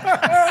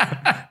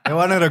 They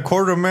wanted a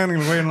quarter man,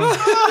 güey. No.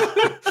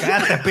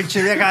 Cállate,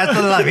 pinche vieja, esto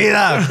es la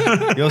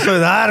vida. Yo soy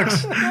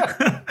Darks.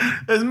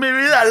 Es mi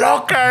vida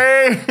loca,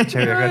 Pinche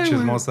vieja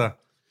chismosa.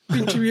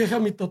 Pinche vieja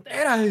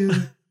mitotera.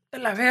 De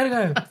la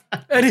verga.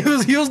 And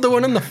he was the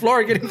one on the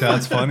floor getting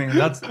That's funny.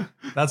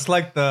 That's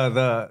like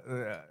the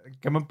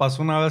 ¿qué me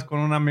pasó una vez con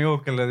un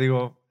amigo que le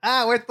digo,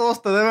 güey,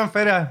 todos te deben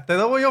feria. ¿Te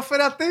debo yo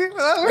feria a ti?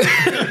 ¿Verdad, güey?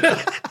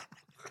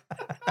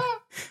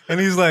 And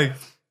he's like,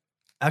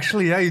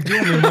 actually, yeah, you do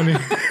owe me money.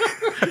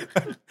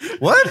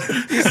 What?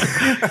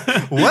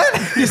 What?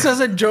 He says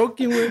it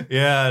joking, güey.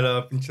 Yeah,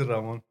 no, pinche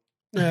Ramon.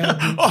 Yeah.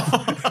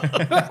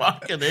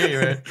 Fucking A,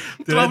 right?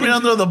 Throw me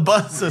under the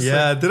bus.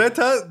 Yeah, did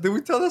we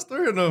tell that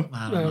story or no?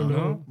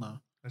 No.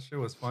 That shit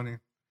was funny.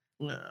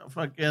 Yeah,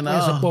 fucking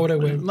Ese pobre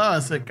güey. No,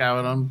 ese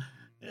cabrón.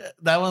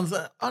 That one's,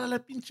 órale,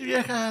 pinche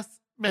viejas,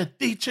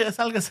 metiche,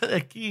 sálgase de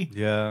aquí.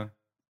 Yeah.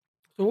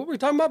 So what were we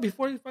talking about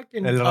before you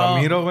fucking... El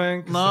Ramiro,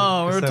 güey.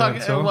 No, we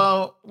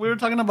were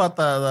talking about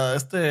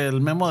el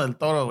memo del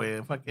Toro,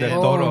 güey.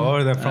 Del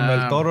Toro, from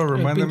El Toro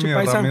reminded me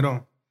of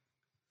Ramiro.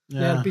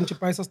 Yeah, el pinche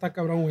paisa está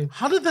cabrón, güey.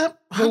 How did that...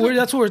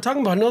 That's what we're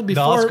talking about, no?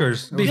 Before, the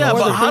Oscars. Yeah,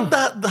 but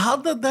how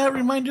did that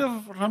remind you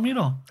of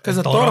Ramiro? Because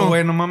the Toro,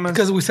 güey, no mames.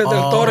 Because we said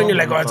Del Toro, and you're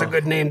like, oh, that's a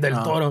good name,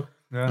 Del Toro.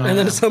 Yeah. And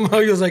then somehow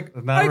he was like,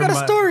 I got a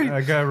story.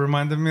 That guy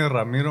reminded me of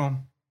Ramiro,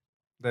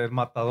 del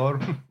Matador.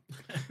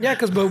 Yeah,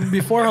 because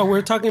before how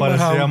we're talking about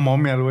how... Parecía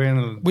momia,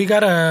 güey. We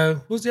got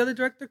who's the other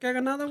director que ha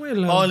ganado, güey?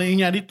 El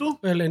Iñárritu.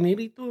 El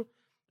Iñárritu.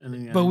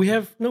 But we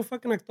have no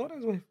fucking actores,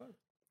 güey.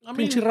 I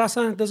mean, pinche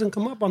raza doesn't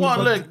come up on the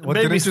look, what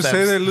didn't you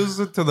say they lose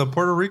it to the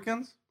Puerto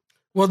Ricans?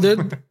 Well,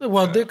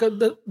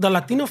 the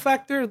Latino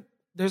factor,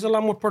 there's a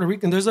lot more Puerto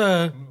Rican. There's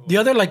the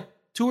other like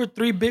 2 or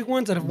 3 big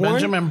ones that have won.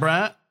 Benjamin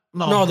Bratt?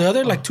 No, the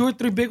other like 2 or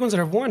 3 big ones that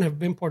have won have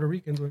been Puerto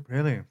Ricans. Right?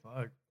 Really?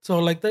 Fuck. So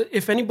like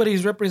if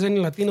anybody's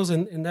representing Latinos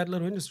in that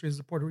little industry, it's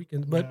the Puerto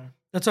Ricans. But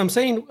that's what I'm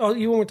saying. Even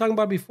we were talking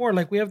about before,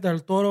 like we have Del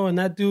Toro and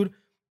that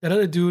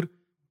other dude,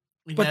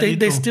 but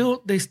they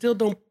still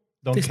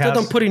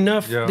don't put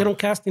enough. Yeah. They don't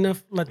cast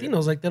enough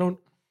Latinos. Like they don't.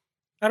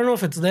 I don't know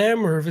if it's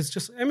them or if it's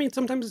just. I mean,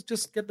 sometimes it's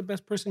just get the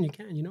best person you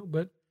can, you know.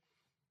 But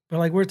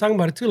like we're talking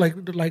about it too. Like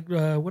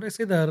what I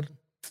say that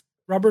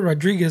Robert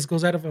Rodriguez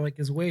goes out of like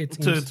his way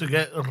to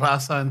get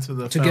Raza into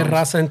the to films. Get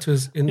Raza into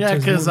his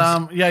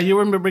because you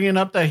were bringing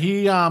up that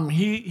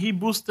he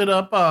boosted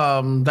up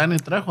Danny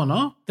Trejo,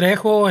 no?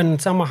 Trejo and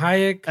Salma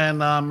Hayek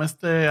and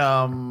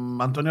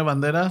Antonio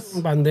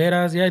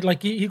Banderas, yeah,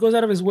 like he goes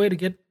out of his way to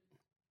get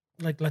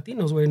like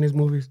Latinos way in his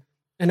movies,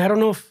 and I don't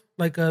know if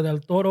like Del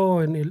Toro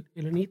and El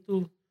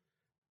Iñárritu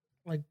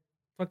like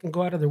fucking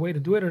go out of their way to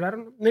do it, or I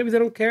don't know. Maybe they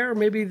don't care, or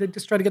maybe they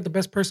just try to get the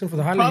best person for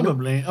the Hollywood.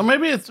 Probably, or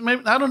maybe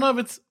I don't know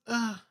if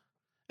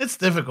it's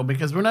difficult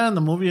because we're not in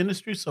the movie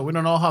industry, so we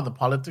don't know how the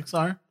politics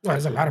are. Well,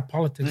 there's a lot of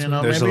politics. You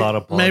know, there's a lot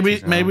of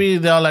politics. Maybe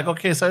they're like,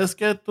 okay, ¿sabes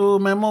qué? Tu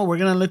Memo, we're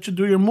gonna let you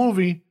do your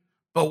movie,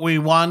 but we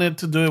wanted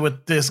to do it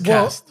with this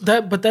cast.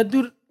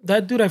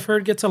 That dude I've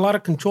heard gets a lot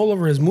of control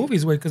over his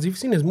movies, because you've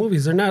seen his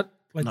movies. They're not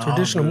like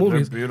traditional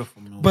movies. They're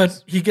beautiful movies.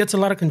 But he gets a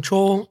lot of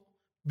control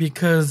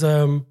because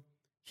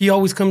he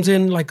always comes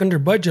in like under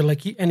budget.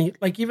 Like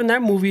even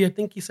that movie, I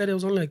think he said it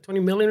was only like 20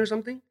 million or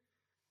something.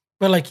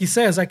 But like he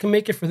says, I can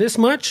make it for this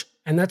much,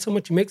 and that's how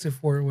much he makes it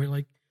for. Where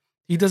like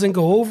he doesn't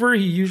go over.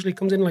 He usually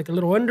comes in like a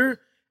little under,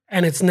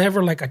 and it's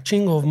never like a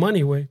chingo of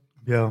money. Way.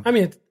 Yeah. I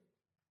mean,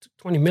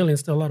 20 million is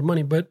still a lot of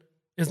money, but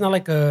it's not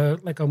like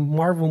a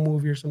Marvel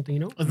movie or something,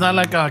 you know? It's not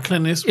like a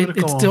Clint Eastwood.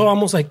 It's still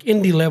almost like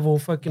indie level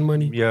fucking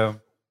money. Yeah.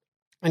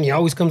 And he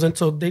always comes in,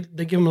 so they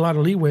give him a lot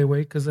of leeway,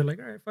 because they're like,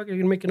 all right, fuck it, you're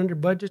gonna make it under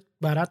budget,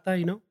 barata,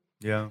 you know?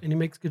 Yeah. And he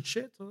makes good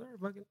shit, so they're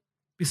fucking.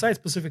 Besides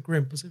Pacific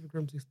Rim, sí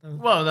está.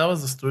 Well, that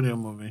was a studio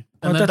movie.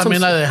 And then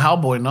también la de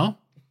Hellboy, no?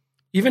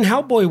 Even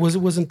Hellboy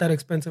wasn't that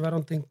expensive, I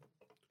don't think.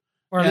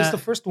 Or at Yeah. least the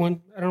first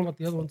one. I don't know about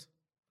the other ones.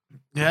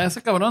 Yeah, ese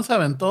cabrón se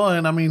aventó,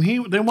 and I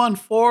mean, they won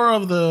 4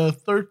 of the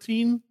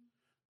 13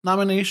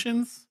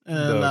 nominations.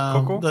 And,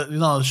 The Coco?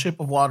 The Shape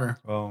of Water.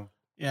 Oh,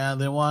 Yeah,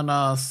 they won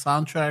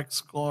soundtrack,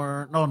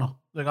 score. No,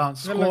 they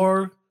got Yeah, like-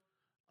 score,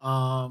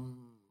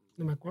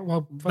 No me acuerdo.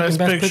 Well, best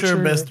fucking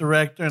picture, best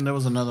director, and there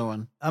was another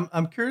one.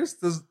 I'm curious.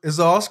 Is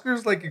the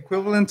Oscars like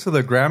equivalent to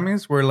the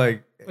Grammys, where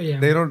like Oh, yeah.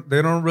 they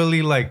don't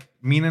really like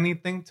mean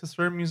anything to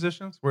certain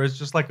musicians, where it's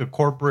just like a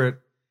corporate.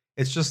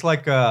 It's just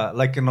like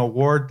an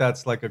award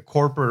that's like a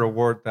corporate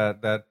award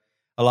that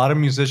a lot of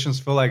musicians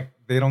feel like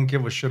they don't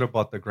give a shit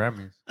about the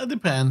Grammys. It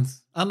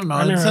depends. I don't know.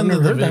 I It's never,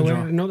 an heard that way.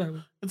 I individual. didn't know that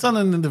way. It's on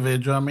an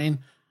individual. I mean,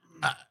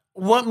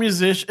 what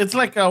musician? It's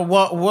like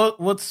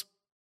what's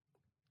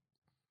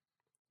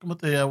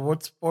what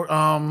sport?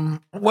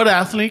 What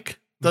athlete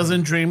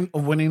doesn't dream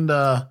of winning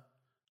the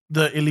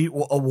elite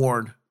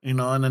award? You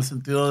know, in the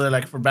sentido that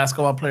like for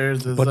basketball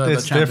players, is But the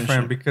it's championship.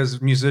 different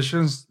because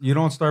musicians, you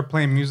don't start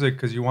playing music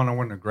because you want to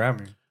win a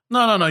Grammy.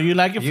 No. You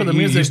like it for the You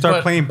music. start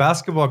but- playing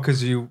basketball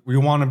because you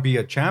want to be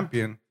a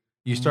champion.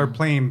 You start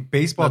playing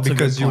baseball That's a good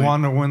because you point.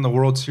 want to win the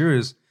World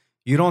Series.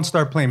 You don't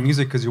start playing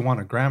music because you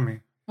want a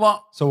Grammy.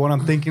 Well, So what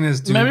I'm thinking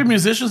is, maybe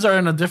musicians are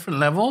in a different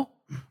level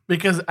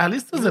because at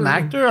least as an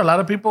actor, a lot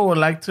of people would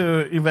like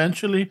to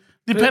eventually,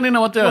 depending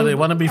on what they are, they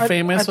want to be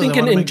famous. I think or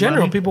they wanna in make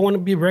general, money. people want to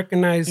be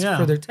recognized Yeah.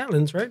 for their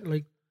talents, right?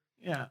 Like,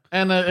 Yeah,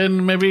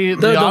 and maybe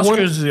the The Oscars one-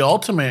 is the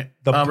ultimate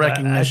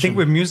recognition. I think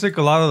with music,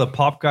 a lot of the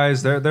pop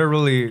guys, they're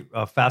really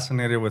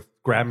fascinated with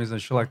Grammys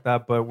and shit like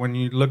that. But when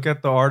you look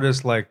at the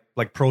artists like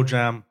Pro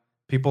Jam,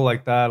 people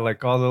like that,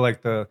 like all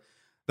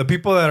the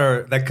people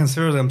that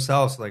consider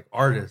themselves like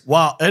artists.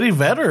 wow, Eddie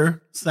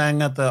Vedder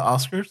sang at the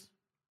Oscars.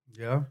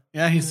 Yeah.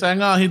 Yeah, he sang.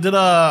 He did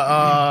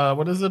a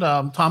what is it?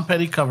 Tom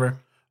Petty cover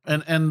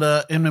and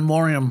the In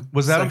Memoriam.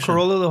 Was that section. on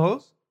Corolla the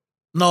host?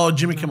 No,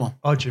 Jimmy Kimmel.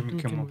 Oh, Jimmy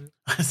Kimmel.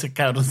 Ese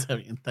cabrón se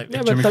avienta.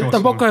 yeah, Jimmy but Kimmel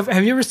tampoco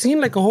have you ever seen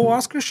like a whole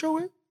Oscar show?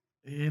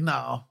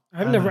 No,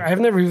 I've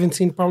never even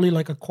seen probably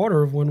like a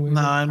quarter of one.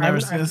 No, I've never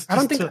seen- it's I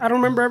don't just think a- I don't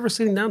remember ever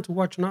sitting down to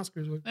watch an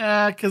Oscars. With.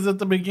 Yeah, because at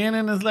the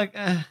beginning it's like,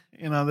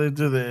 they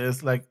do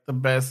this like the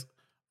best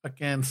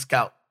fucking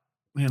scout,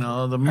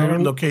 the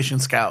movie location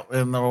scout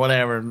and or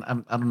whatever. And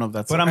I don't know if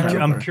that's. But a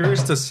term I'm or-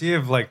 curious to see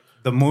if like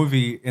the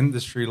movie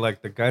industry,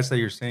 like the guys that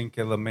you're saying,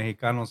 que los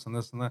mexicanos and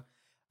this and that.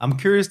 I'm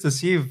curious to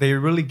see if they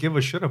really give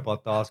a shit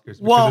about the Oscars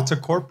because Well-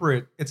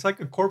 it's like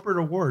a corporate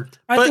award.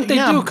 I But, think they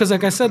yeah. do because,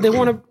 like I said, they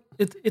want to.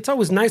 It's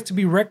always nice to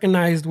be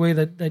recognized. Way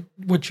that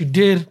what you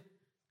did,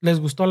 les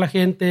gustó a la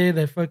gente.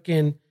 That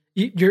fucking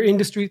your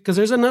industry. Because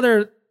there's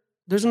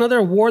another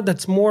award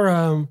that's more.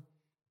 Can't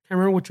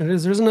remember which one it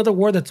is. There's another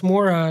award that's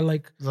more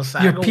like The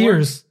SAG your Awards?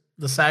 peers.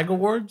 The SAG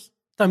Awards,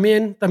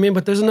 También,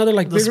 but there's another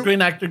like the bigger,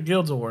 Screen Actor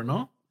Guilds Award,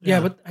 no? yeah,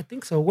 but I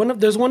think so.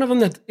 There's one of them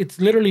that it's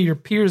literally your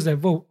peers that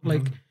vote,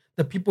 like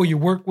the people you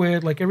work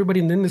with, like everybody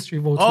in the industry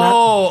votes.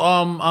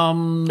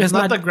 It's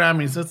not the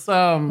Grammys. It's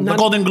the not-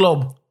 Golden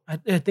Globe.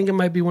 I think it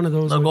might be one of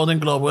those. The where Golden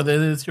Globe, where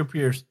it's your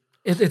peers.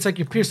 it's like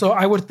your peers. So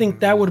I would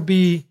think that would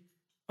be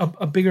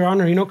a bigger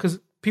honor, because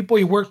people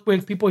you work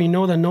with, people you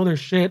know that know their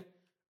shit,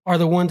 are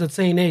the ones that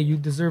saying, "Hey, you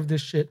deserve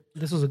this shit.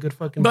 This was a good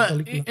fucking." But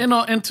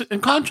película." in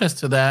contrast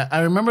to that,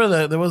 I remember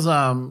that there was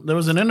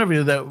an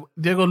interview that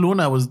Diego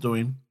Luna was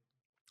doing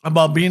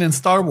about being in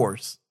Star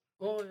Wars.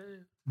 Oh,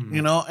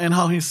 yeah. And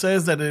how he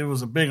says that it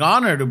was a big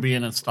honor to be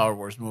in a Star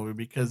Wars movie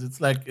because it's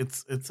like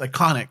it's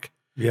iconic.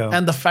 Yeah.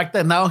 And the fact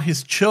that now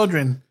his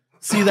children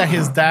see that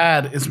his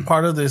dad is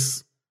part of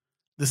this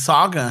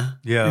saga.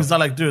 Yeah. He's not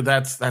like, dude,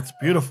 that's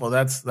beautiful.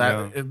 That's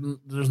that. Yeah.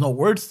 There's no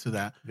words to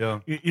that. Yeah.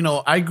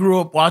 I grew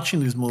up watching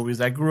these movies.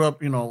 I grew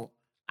up,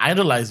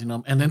 idolizing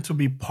them, and then to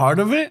be part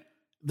of it,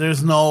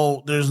 there's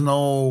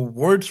no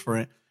words for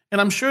it. And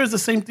I'm sure it's the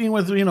same thing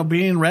with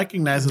being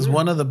recognized as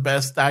one of the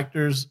best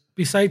actors.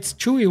 Besides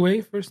Chewie,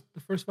 way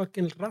the first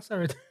fucking raza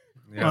right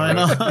there. I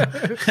know.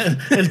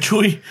 El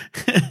Chuy,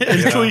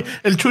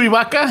 el Chuy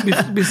Vaca,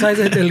 Besides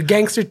el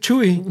gangster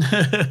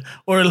Chewie,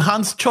 or El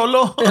Hans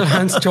Cholo. el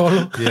Hans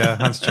Cholo. Yeah,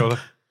 Hans Cholo.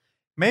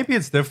 Maybe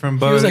it's different,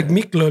 but He was like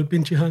Miklo, el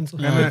pinche Hans.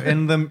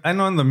 I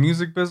know in the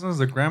music business,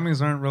 the Grammys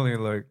aren't really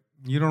like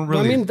you don't I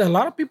really. mean, a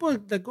lot of people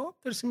that go up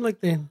there seem like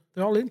they're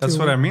all into That's it.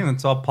 what I mean.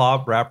 It's all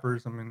pop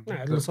rappers. I mean,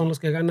 Nah, son los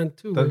que ganan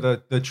too.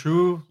 güey. the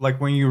true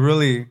like when you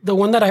really The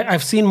one that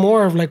I've seen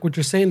more of, like what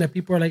you're saying, that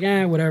people are like,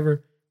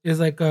 whatever, is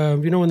like,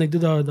 when they do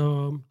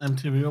the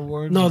MTV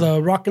Awards.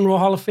 the Rock and Roll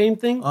Hall of Fame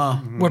thing,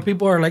 Mm-hmm. where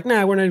people are like,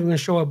 nah, we're not even gonna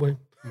show up, boy.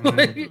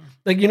 like,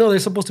 they're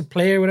supposed to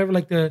play or whatever.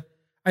 Like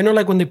I know,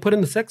 like when they put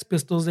in the Sex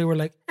Pistols, they were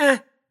like,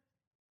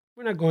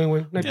 we're not going,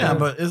 boy. Not Yeah, gonna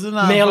but isn't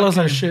that mail us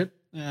our fucking- shit.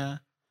 Yeah.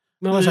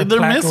 Mail us our They're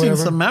plaque or missing whatever.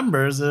 some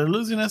members. They're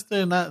losing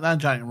not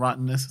Giant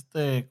Rotten.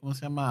 ¿Cómo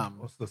se llama?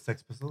 what's the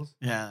Sex Pistols?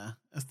 Yeah.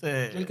 El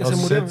que se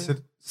murió,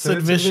 güey. Sid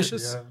Vicious.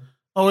 Vicious. Yeah.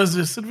 Oh, is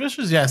it Sid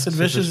Vicious? Yeah, Sid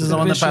Vicious is Vicious. the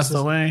one that Sid passed Vicious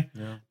is- away.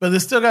 Yeah. But they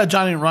still got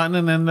Johnny Rotten,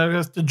 and then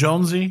there's the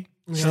Jonesy,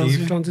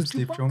 Steve Jones is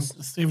Steve Tupac.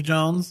 Jones. Steve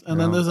Jones, and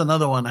then Yeah. there's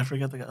another one. I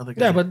forget the other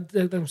guy. Yeah, but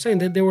I'm saying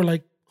that they were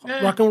like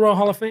Yeah. Rock and Roll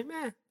Hall of Fame.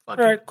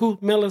 All right, cool.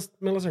 Mail us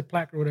our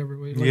plaque or whatever.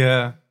 Like,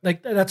 yeah.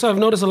 Like, that's what I've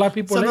noticed a lot of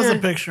people. Send like, us a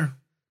picture.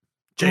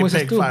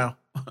 JPEG file.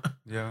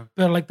 Yeah.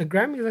 But like the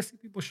Grammys, I see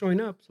people showing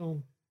up.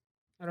 So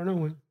I don't know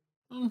when.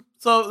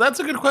 So that's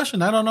a good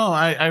question. I don't know.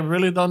 I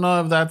really don't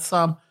know if that's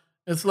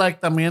it's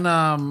like también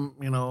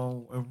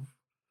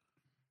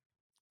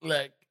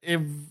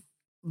if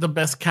the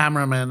best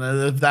cameraman,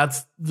 if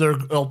that's their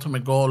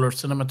ultimate goal, or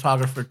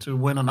cinematographer to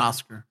win an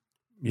Oscar.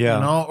 Yeah.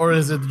 You know, or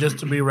is it just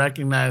to be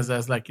recognized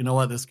as like, you know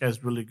what, this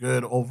guy's really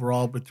good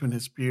overall between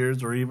his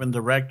peers, or even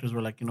directors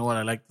were like, you know what,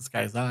 I like this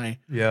guy's eye.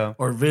 Yeah.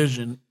 Or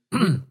vision.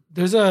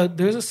 There's a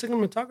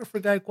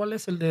cinematographer guy. ¿Cuál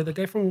es el de the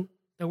guy from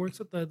that works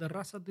at the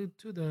Raza dude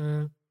too?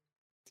 ¿Cómo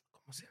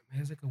se llama? He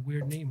has like a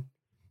weird name.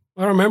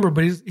 I don't remember,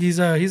 but he's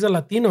a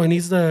Latino, and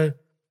he's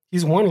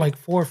won like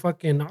 4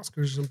 fucking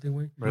Oscars or something.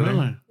 Way.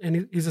 Really?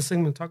 And he's a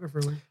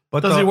cinematographer. Way. But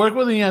Does he work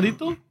with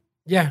Iñárritu?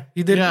 Yeah,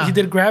 he did. Yeah. He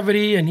did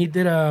Gravity, and he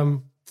did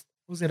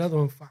what was that other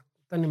one? Fuck,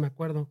 ni me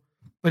acuerdo.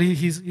 But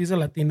he's a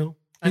Latino.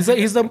 I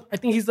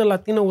think he's the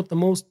Latino with the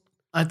most.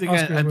 I think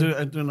Oscars,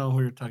 I do know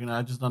who you're talking about.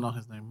 I just don't know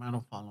his name. I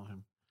don't follow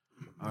him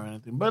or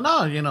anything. But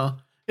no, you know,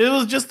 it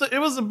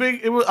was a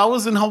big. I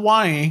was in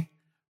Hawaii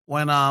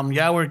when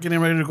we're getting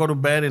ready to go to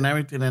bed and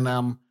everything,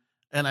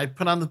 and I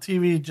put on the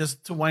TV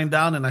just to wind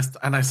down, and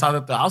I saw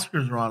that the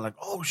Oscars were on. Like,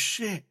 oh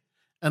shit!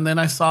 And then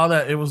I saw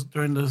that it was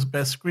during this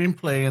best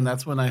screenplay, and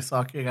that's when I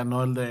saw que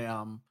ganó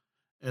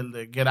el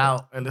de Get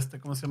Out,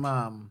 ¿cómo se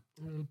llama?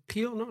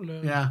 Peel, no?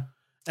 Yeah.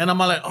 And I'm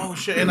like, oh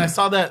shit. And I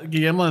saw that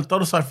Guillermo del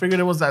Toro, so I figured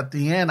it was at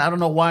the end. I don't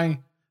know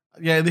why.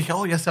 Yeah, I dije,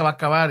 oh, ya se va a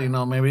acabar, you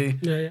know, maybe.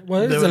 Yeah.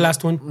 Well, this is the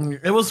last one.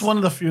 It was one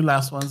of the few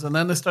last ones. And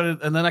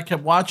then I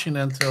kept watching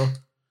until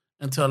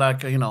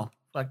like, you know,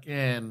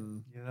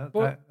 fucking.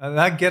 Yeah,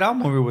 that Get Out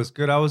movie was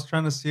good. I was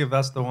trying to see if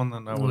that's the one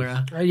that I was.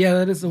 Yeah.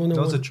 That is the one. That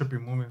was a trippy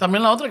movie.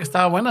 También la otra que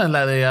estaba buena,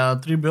 la de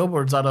 3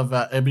 Billboards out of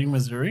Ebbing,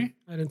 Missouri.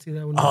 I didn't see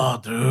that one. Oh,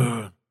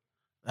 dude.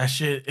 That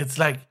shit, it's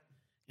like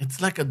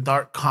a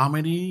dark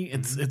comedy.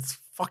 It's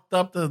fucked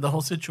up, the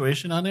whole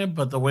situation on it,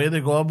 but the way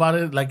they go about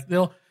it, like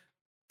to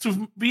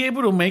be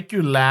able to make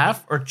you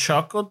laugh or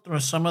chuckle through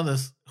some of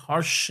this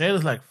harsh shit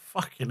is like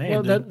fucking A.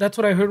 Well, that's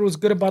what I heard was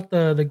good about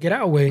the Get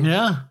Out way.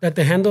 Yeah, that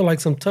they handle like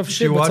some tough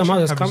shit, but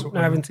somehow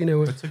I haven't seen it.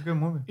 It's a good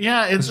movie.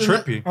 Yeah, it's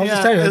trippy. I was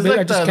just telling you,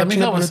 it's like the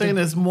Mija was saying,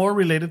 it's more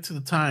related to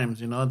the times.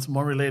 You know, it's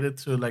more related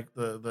to like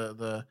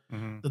the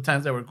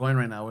times that we're going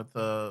right now with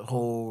the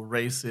whole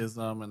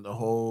racism and the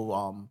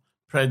whole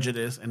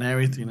prejudice and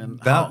everything. And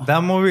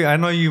that movie, I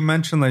know you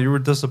mentioned that you were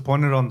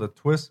disappointed on the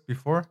twist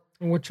before.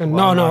 Which one?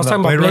 No, I was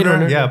talking about Blade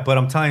Runner. Yeah, but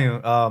I'm telling you,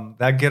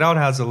 that Get Out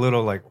has a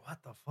little like, what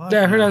the fuck?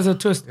 Yeah, I heard it has a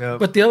twist. Yeah.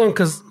 But the other one,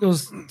 because it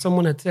was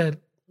someone had said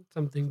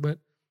something. But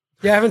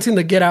yeah, I haven't seen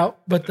the Get Out.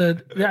 But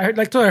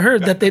I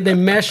heard that they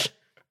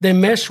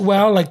mesh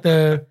well, like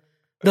the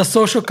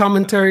social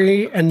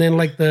commentary, and then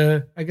like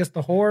the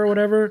horror or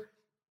whatever,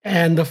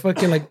 and the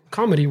fucking like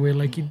comedy way,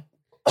 like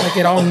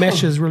it all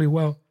meshes really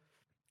well.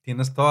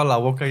 Tienes toda la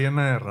boca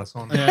llena de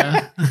razón.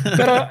 Yeah.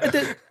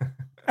 But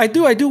I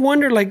do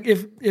wonder, like,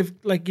 if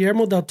like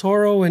Guillermo del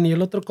Toro and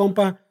el otro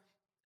compa,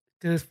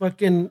 they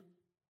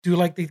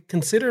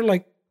consider,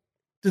 like,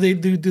 do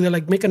they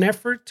like make an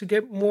effort to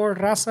get more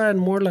raza and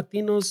more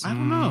Latinos? I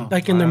don't know.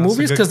 Like in their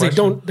movies, because they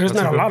don't. There's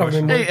not a lot of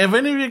them. Hey, if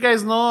any of you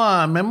guys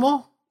know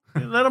Memo,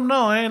 let them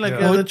know. Hey, like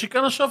the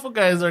Chicano Shuffle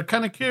guys are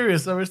kind of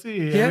curious. If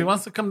he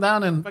wants to come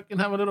down and fucking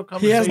have a little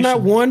conversation. He has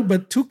not 1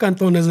 but 2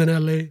 cantones in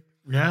LA.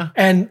 Yeah,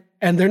 and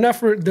they're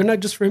not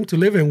just for him to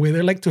live in with.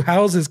 They're like to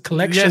house his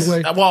collection. Yes,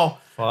 with. Well.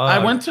 I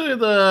went to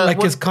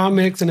his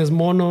comics and his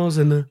monos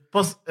and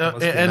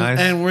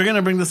and we're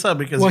gonna bring this up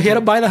because he had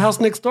to buy the house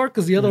next door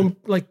because the other one,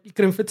 like, you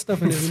couldn't fit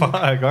stuff in it. Fuck,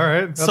 all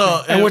right.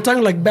 So and we're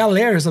talking like Bel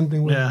Air or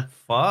something. Yeah.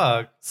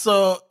 Fuck.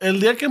 So el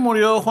día que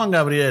murió Juan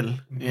Gabriel,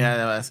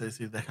 ya vas a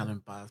decir, déjalo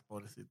en paz,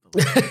 pobrecito.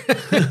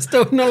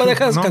 No lo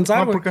dejas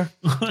descansar, güey.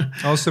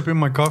 I was sipping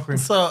my coffee.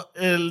 So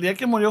el día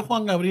que murió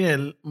Juan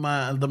Gabriel,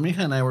 the mija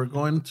and I were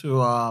going to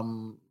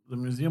the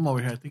museum over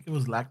here. I think it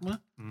was LACMA.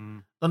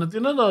 Donde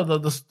tiene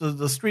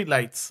the street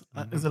lights.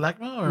 Is it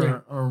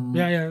LACMA or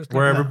yeah,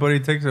 where everybody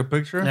takes a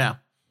picture? Yeah.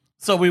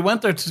 So we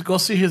went there to go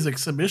see his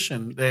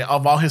exhibition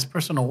of all his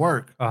personal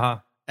work.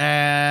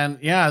 And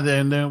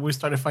then we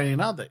started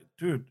finding out that,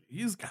 dude,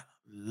 he's got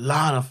a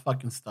lot of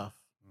fucking stuff.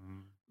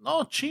 No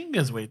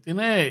chingas, güey. Tiene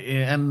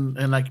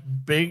and like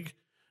big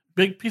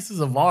pieces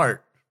of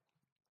art.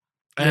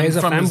 And he's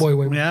a fanboy,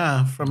 güey.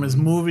 Yeah, from his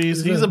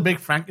movies. He's a big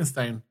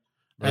Frankenstein.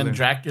 Really? And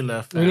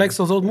Dracula fan. He likes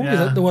those old movies.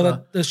 Yeah.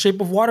 The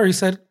Shape of Water, he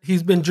said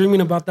he's been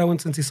dreaming about that one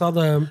since he saw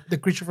the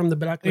creature from the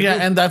Black Lagoon.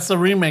 Yeah, and that's a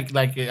remake.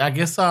 Like, I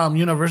guess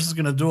Universal's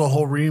gonna do a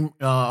whole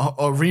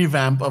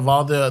revamp of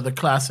all the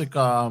classic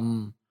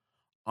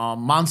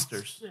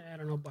monsters. Yeah, I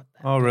don't know about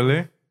that. Oh,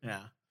 really? Yeah,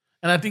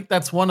 and I think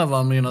that's one of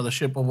them. You know, the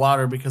Shape of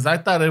Water, because I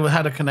thought it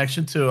had a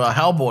connection to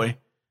Hellboy.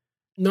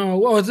 No,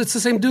 well, it's the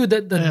same dude.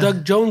 That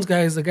Doug Jones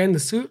guy is the guy in the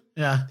suit.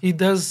 Yeah, he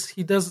does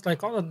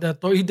like all of that.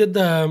 He did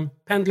the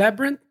Pan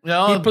Labyrinth.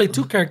 Yeah, he played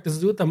 2 characters.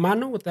 Dude, the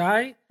Mano with the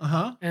eye.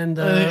 And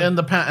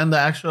the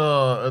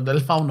actual Del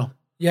Fauno.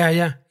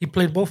 Yeah. He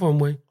played both of them,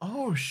 way.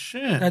 Oh,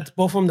 shit. That's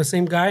both of them the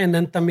same guy. And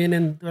then también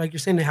in, like you're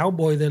saying, the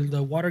Hellboy,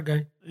 the water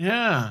guy.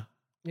 Yeah.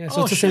 Yeah,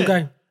 so it's the same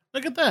guy.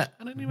 Look at that.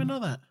 I didn't even know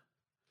that.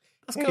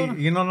 That's Hey, cool.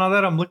 you know, now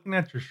that I'm looking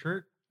at your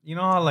shirt, you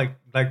know how like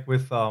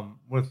with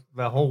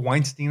the whole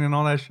Weinstein and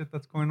all that shit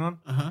that's going on?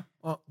 Uh-huh.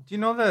 Well, Do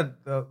you know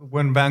that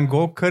when Van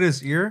Gogh cut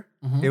his ear,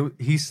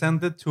 he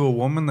sent it to a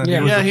woman that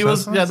Yeah. he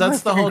was obsessed with? yeah, Isn't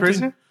that's that the whole fucking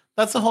thing.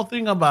 That's the whole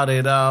thing about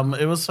it.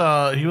 It was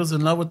he was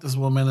in love with this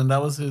woman, and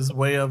that was his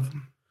way of.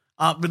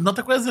 ¿No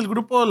te acuerdas del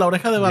grupo La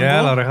Oreja de Van Gogh?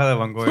 Yeah, La Oreja de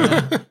Van Gogh.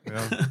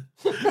 Yeah.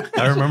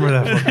 I remember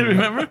that. fucking-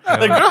 Remember? Yeah.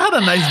 The girl had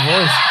a nice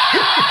voice.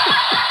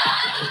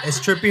 It's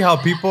trippy how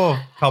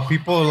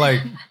people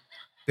like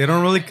they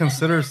don't really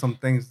consider some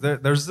things.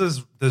 There's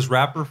this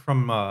rapper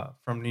from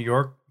New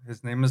York.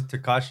 His name is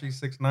Tekashi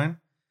 6ix9ine.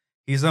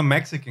 He's a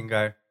Mexican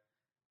guy,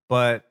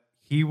 but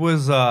he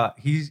was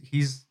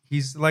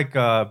he's like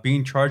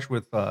being charged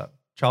with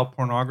child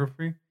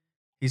pornography.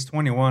 He's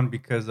 21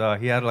 because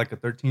he had like a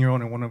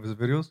 13-year-old in one of his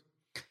videos,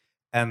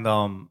 and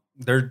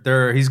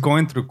he's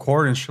going through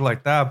court and shit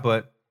like that.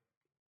 But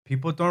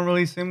people don't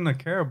really seem to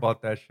care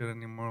about that shit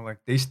anymore. Like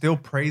they still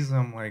praise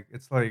him. Like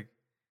it's like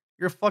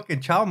you're a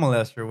fucking child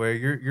molester. Way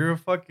you're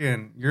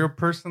a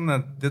person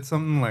that did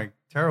something like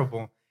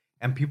terrible,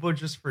 and people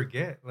just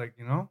forget. Like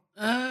you know.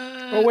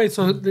 Oh, wait.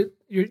 So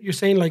you're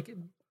saying like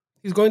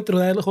he's going through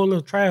that whole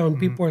little trial and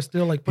people are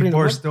still like putting People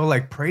him are up? still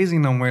like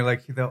praising him. Where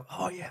like they'll,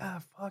 oh yeah,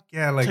 fuck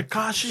yeah, like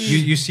Tekashi.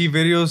 you see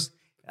videos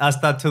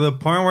hasta to the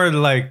point where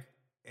like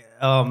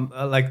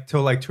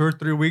till like 2 or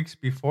 3 weeks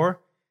before,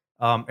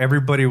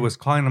 everybody was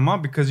calling him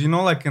out because you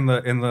know like in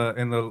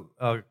the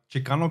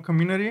Chicano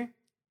community,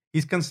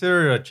 he's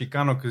considered a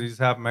Chicano because he's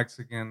half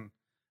Mexican,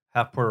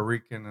 half Puerto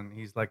Rican, and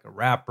he's like a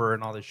rapper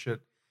and all this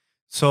shit.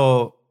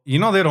 So you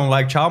know they don't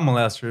like child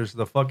molesters,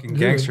 the fucking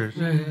gangsters.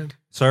 Yeah.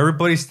 So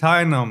everybody's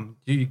telling them,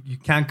 you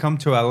can't come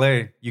to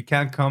LA. You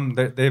can't come.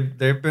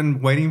 They've been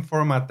waiting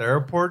for him at the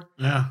airport.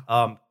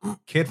 Yeah.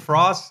 Kid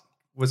Frost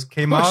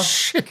came out.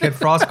 Shit. Kid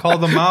Frost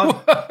called them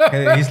out.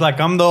 And he's like,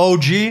 I'm the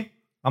OG.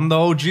 I'm the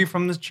OG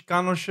from this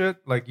Chicano shit.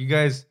 Like you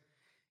guys,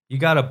 you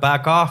gotta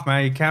back off,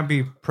 man. You can't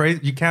be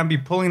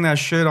pulling that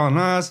shit on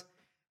us.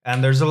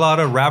 And there's a lot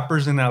of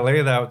rappers in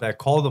LA that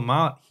called him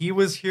out. He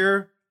was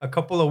here a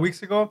couple of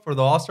weeks ago for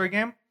the All-Star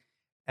game,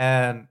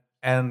 and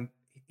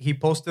he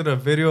posted a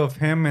video of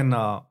him in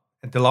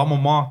De La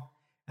Mama,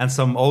 and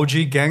some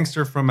OG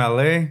gangster from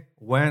LA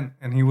went,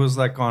 and he was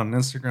like on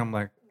Instagram,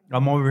 like,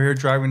 I'm over here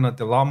driving a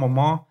De La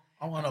Mama.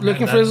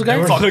 Looking for this guy?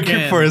 We're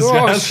looking for his Oh,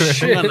 guy.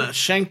 shit. I'm gonna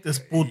shank this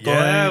puto.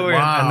 Yeah, eh? wait.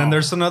 Wow. And then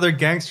there's another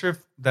gangster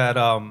that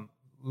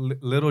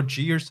Little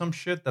G or some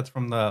shit that's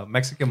from the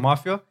Mexican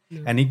mafia,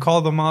 and he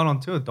called them out on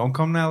too. Don't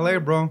come to LA,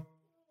 bro.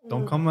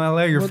 Don't come to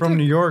LA. You're Well, from dude,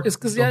 New York. it's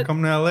 'cause, Don't yeah,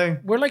 come to LA.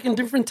 We're like in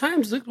different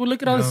times.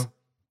 Look at all this.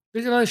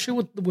 Look at all this shit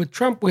with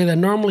Trump, where that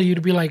normally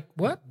you'd be like,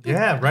 what?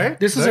 Yeah, right.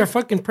 This is our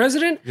fucking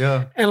president?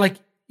 Yeah. And like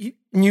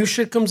new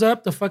shit comes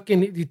up. The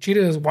fucking he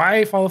cheated his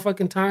wife all the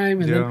fucking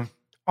time, and then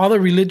all the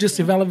religious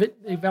no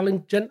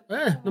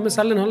me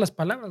salen no las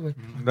palabras, güey.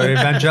 The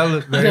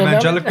evangelical.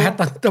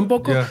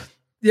 Tampoco.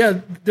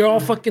 Yeah, they're all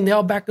fucking. They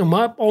all back him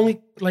up.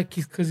 Only like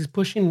because he's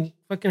pushing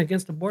fucking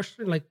against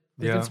abortion, like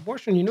against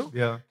abortion. You know.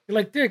 Yeah. You're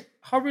like, Dick,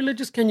 how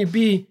religious can you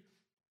be?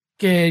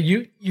 Okay,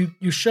 you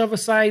shove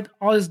aside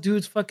all this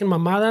dude's fucking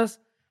mamadas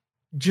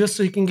just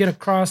so you can get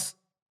across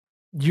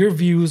your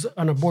views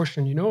on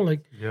abortion. You know,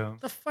 like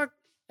the fuck.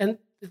 And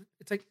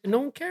it's like no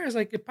one cares.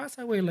 Like it passed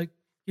that way. Like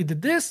he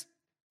did this,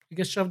 he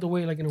gets shoved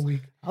away like in a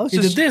week. He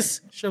did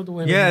this, shoved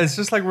away. Yeah, it's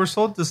just like we're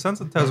so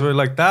desensitized. We're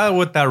like that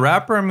with that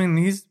rapper. I mean,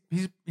 he's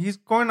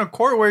going to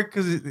court way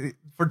because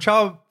for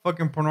child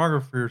fucking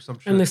pornography or some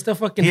shit. And they still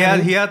fucking he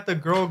had the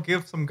girl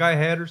give some guy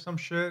head or some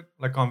shit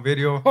like on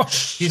video. Oh,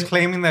 He's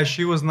claiming that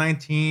she was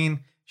 19.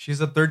 She's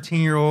a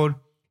 13-year-old.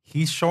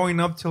 He's showing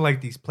up to like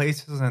these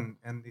places and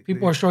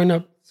people are showing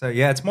up. So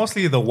yeah, it's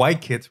mostly the white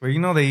kids where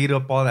they eat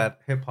up all that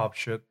hip hop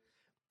shit.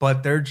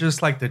 But they're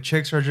just like the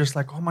chicks are just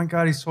like, oh my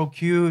god, he's so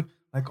cute.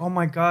 Like, oh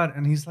my god.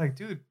 And he's like,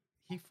 dude,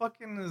 he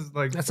fucking is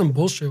like, that's some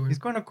bullshit. He's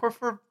going to court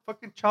for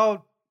fucking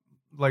child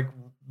like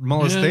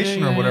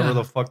molestation or whatever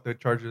the fuck the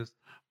charge is.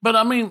 But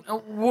I mean,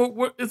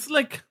 it's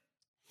like,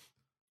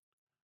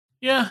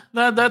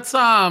 that's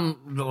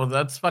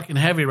fucking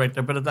heavy right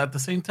there. But at the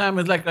same time,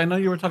 it's like I know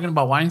you were talking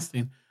about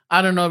Weinstein.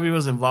 I don't know if he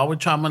was involved with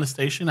child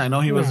molestation. I know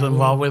he was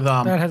involved with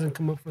that hasn't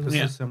come up for this.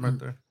 This is him right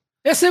there.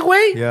 Ese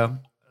güey? Yeah.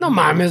 No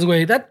mames,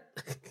 güey.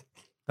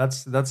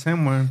 That's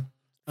him, man.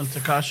 El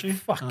Tekashi.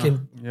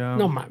 Fucking Yeah.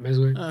 no mames,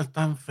 güey.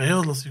 Están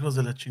feos los hijos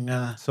de la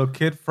chingada. So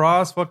Kid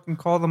Frost fucking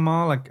called them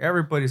out. Like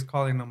everybody's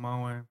calling them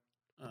out, way.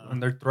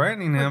 And they're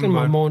threatening him. Fucking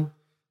mamón.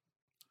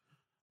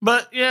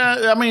 But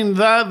yeah, I mean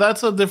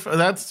that's a different.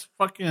 That's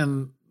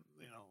fucking.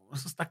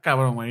 Eso está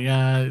cabrón, güey.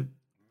 Yeah.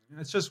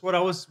 It's just what I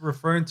was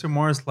referring to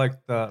more as like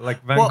Van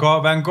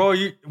Gogh. Van Gogh,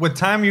 with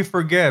time you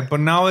forget,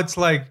 but now it's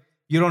like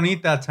you don't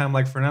need that time.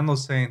 Like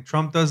Fernando's saying,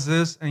 Trump does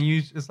this, and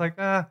it's like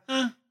Van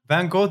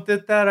Van Gogh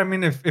did that. I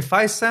mean, if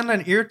I send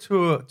an ear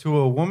to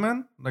a woman,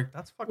 like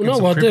that's fucking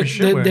some well, creepy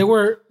shit. there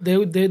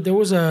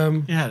was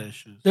He had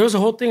issues. There was a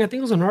whole thing. I think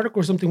it was an article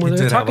or something where He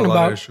they were did have talking a lot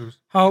of about issues.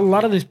 how a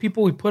lot of these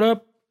people we put up,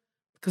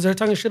 because they're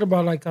talking shit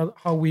about like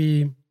how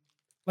we,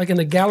 like in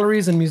the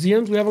galleries and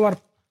museums, we have a lot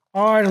of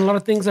art and a lot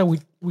of things that we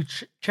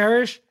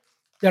cherish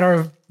that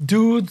are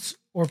dudes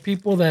or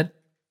people that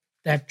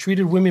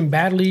treated women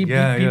badly.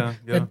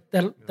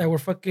 That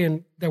were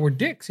fucking, that were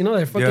dicks, you know,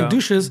 they're fucking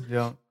douches.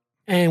 Yeah.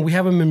 And we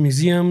have them in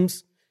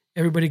museums.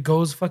 Everybody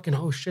goes fucking,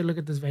 oh shit, look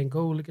at this Van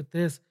Gogh, look at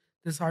this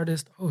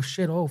artist. Oh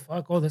shit, oh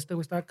fuck, oh, este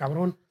güey está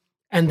cabrón.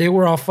 And they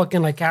were all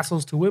fucking like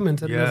assholes to women.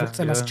 Se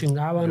las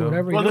chingaban,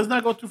 whatever. Well, you know? let's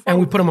not go too far. And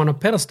we put them on a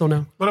pedestal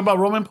now. What about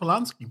Roman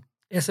Polanski?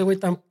 Ese güey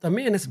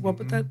también. Well,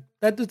 but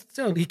that dude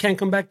still, he can't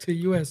come back to the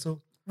U.S. So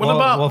What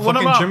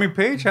about Jimmy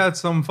Page had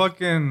some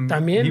fucking.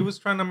 También. He was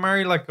trying to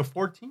marry like a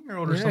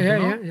 14-year-old or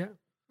something. Yeah.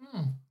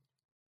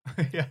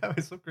 Yeah,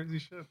 it's some crazy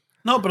shit.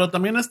 No, pero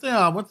también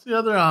what's the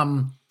other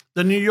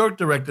the New York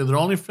director? There are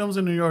only films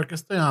in New York.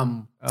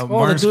 Martin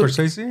the dude-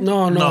 Scorsese.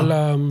 No.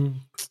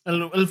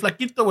 El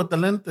flaquito with the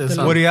lentes.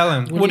 Woody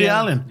Allen. Woody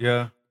Allen.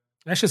 Yeah.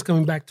 That's just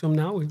coming back to him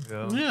now.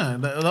 Yeah,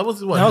 that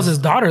was what? That was his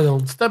daughter, though.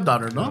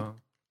 Stepdaughter, no?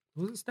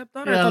 Was it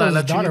stepdaughter? Yeah, I thought it was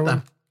la his daughter.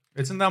 chinita.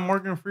 Isn't that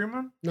Morgan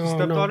Freeman? No, His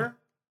stepdaughter?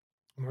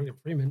 Morgan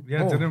Freeman.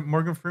 Yeah, Oh. didn't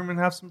Morgan Freeman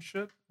have some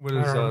shit with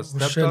his Well,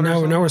 stepdaughter? shit, or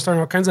now something? we're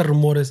starting all kinds of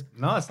rumores.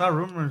 No, it's not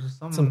rumors. It's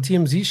something. Some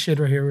TMZ shit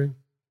right here. Right?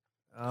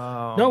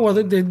 Oh. No, well,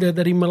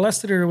 that he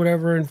molested her or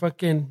whatever, and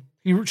fucking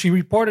she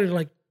reported it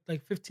like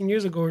 15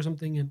 years ago or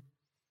something, and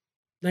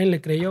nadie le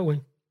creyó,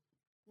 güey.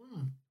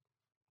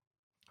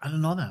 I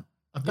didn't know that.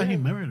 I thought he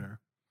married her.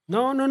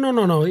 No.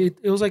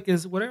 It was like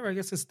his whatever. I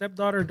guess his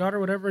stepdaughter, daughter,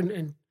 whatever,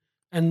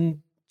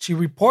 and she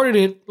reported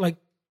it like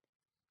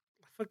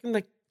fucking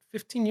like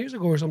 15 years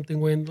ago or something.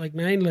 When like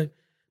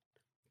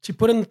she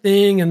put in the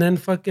thing, and then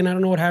fucking I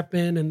don't know what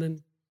happened, and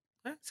then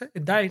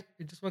it died.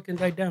 It just fucking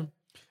died down.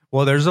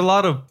 Well, there's a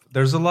lot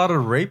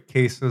of rape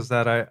cases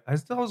that I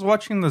was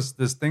watching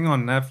this thing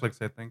on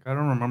Netflix. I think I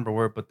don't remember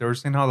where, but they were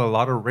saying how a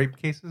lot of rape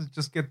cases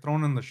just get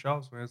thrown in the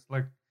shelves. Where it's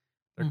like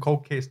the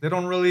cold case. They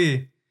don't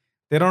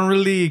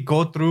really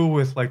go through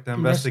with like the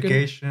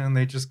investigation.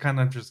 They just kind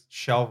of just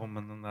shelve them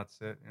and then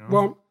that's it. You know?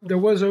 Well, there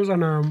was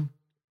on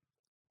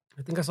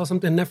I think I saw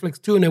something on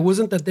Netflix too, and it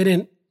wasn't that they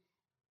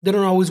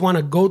don't always want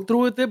to go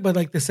through with it, but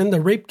like they send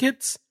the rape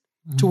kits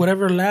to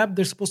whatever lab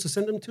they're supposed to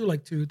send them to,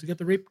 like to get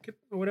the rape kit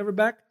or whatever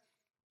back.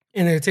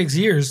 And it takes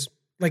years.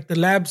 Like the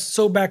lab's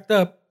so backed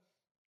up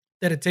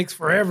that it takes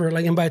forever.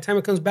 Like, and by the time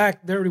it comes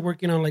back, they're already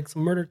working on like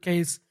some murder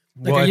case.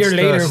 Like a year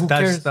later, who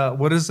cares?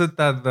 What is it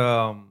that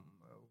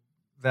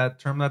that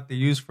term that they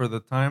use for the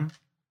time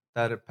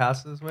that it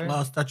passes? Way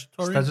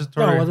Statutory.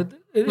 Statutory.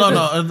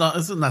 No,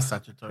 it's not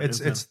statutory.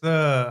 It's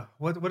the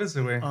what is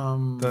it? Way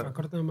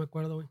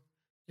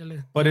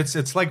but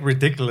it's like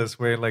ridiculous.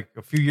 Way like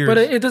a few years. But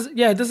it doesn't.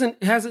 Yeah, it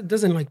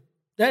doesn't like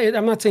that.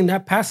 I'm not saying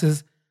that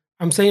passes.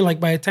 I'm saying like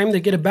by the time they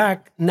get it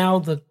back, now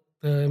the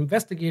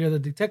investigator, the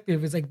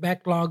detective, is like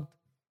backlogged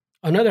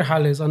on other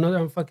jales, on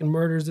other fucking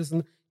murders. This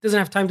and doesn't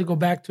have time to go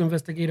back to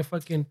investigate a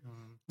fucking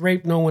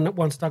rape no one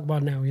wants to talk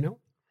about now, you know?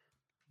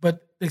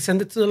 But they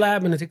send it to the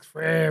lab and it takes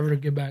forever to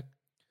get back.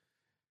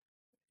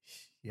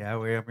 Yeah,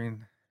 I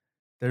mean,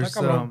 there's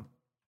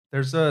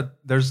a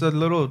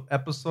little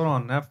episode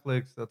on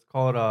Netflix that's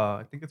called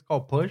I think it's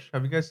called Push.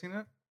 Have you guys seen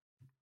it?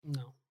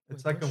 No.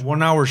 It's like a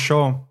 1-hour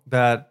show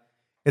that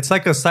it's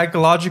like a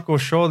psychological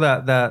show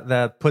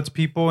that puts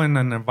people in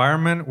an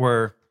environment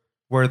where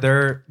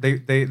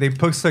they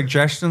put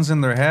suggestions in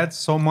their heads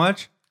so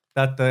much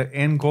that the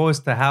end goal is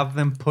to have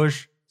them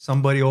push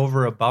somebody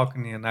over a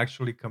balcony and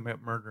actually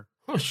commit murder.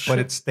 Oh, shit. But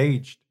it's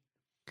staged.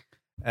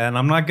 And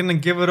I'm not gonna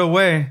give it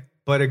away,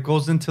 but it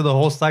goes into the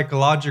whole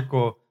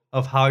psychological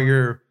of how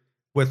you're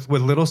with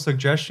little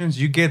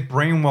suggestions, you get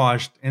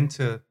brainwashed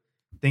into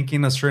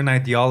thinking a certain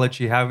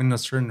ideology, having a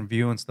certain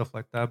view and stuff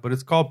like that. But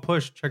it's called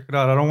Push. Check it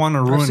out. I don't want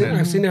to ruin it.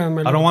 I've seen it on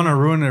my I don't want to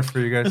ruin it for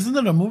you guys. Isn't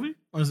it a movie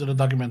or is it a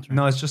documentary?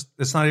 No,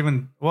 it's not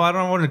even. Well, I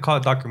don't want to call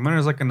it documentary.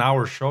 It's like an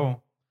hour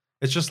show.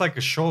 It's just like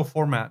a show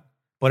format,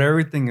 but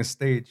everything is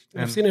staged.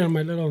 I've seen it on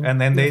my little.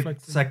 And then they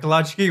Netflix.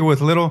 psychologically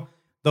with little.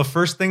 The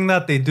first thing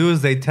that they do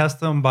is they test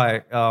them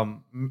by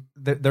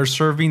they're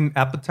serving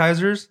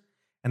appetizers,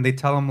 and they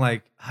tell them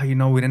like, we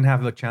didn't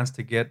have a chance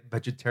to get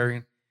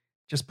vegetarian.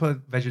 Just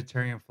put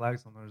vegetarian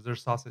flags on those. They're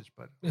sausage,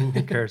 but who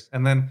cares?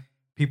 And then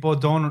people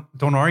don't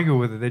argue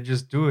with it. They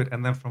just do it.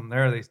 And then from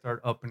there, they start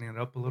upping it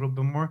up a little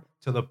bit more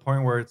to the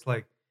point where it's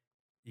like,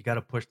 you got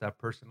to push that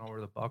person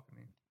over the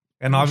balcony.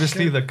 And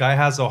obviously the guy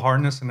has a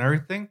harness and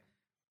everything,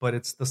 but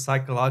it's the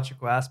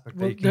psychological aspect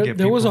that you can get.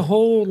 There was a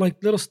whole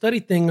like little study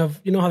thing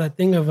of, how that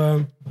thing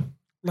of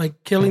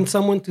like killing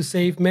someone to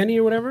save many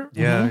or whatever.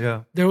 Yeah,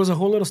 yeah. There was a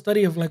whole little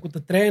study of like with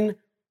the tren,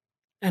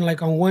 and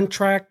like on one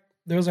track,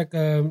 there was like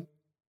a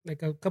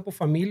couple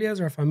familias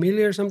or a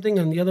familia or something,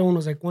 and the other one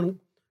was like one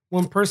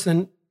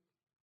person.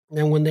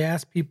 And when they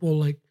asked people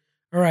like,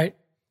 all right,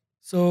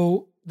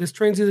 so this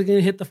train's either going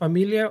to hit the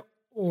familia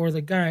or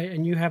the guy,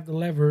 and you have the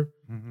lever,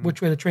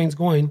 which way the train's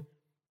going.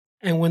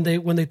 And when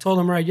they told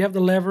him, right, you have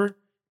the lever,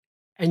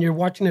 and you're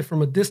watching it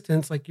from a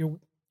distance, like you're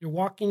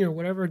walking or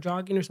whatever,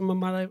 jogging or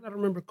something. I don't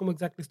remember como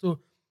exactly still.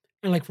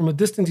 And like from a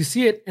distance, you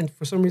see it, and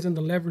for some reason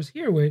the lever's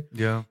here. Way.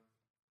 Yeah.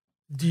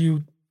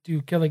 Do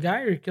you kill the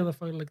guy or kill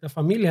the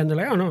familia? And they're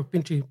like, oh no,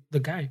 pinche the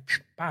guy,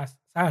 pass,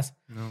 sass.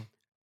 No.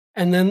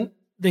 And then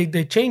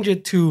they change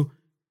it to.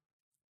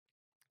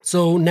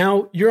 So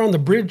now you're on the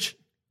bridge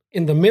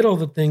in the middle of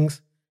the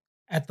things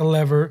at the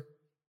lever,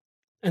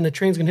 and the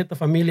train's gonna hit the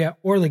familia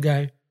or the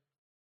guy.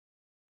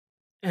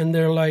 And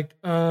they're like,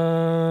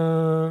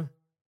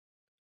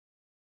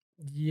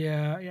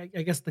 yeah,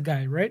 I guess the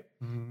guy, right?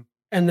 Mm-hmm.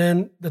 And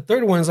then the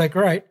third one's like,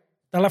 all right,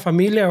 da la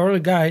familia or the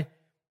guy,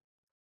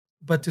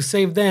 but to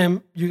save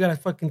them, you gotta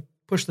fucking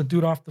push the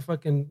dude off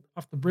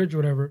the bridge or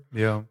whatever.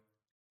 Yeah.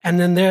 And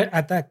then they're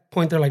at that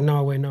point, they're like,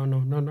 no, wait, no,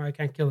 I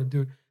can't kill the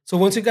dude. So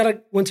once you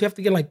have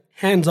to get like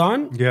hands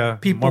on, yeah,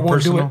 people more won't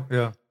personal, do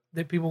it.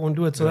 Yeah, people won't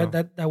do it. So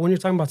that when you're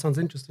talking about sounds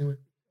interesting. Right?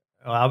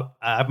 Well,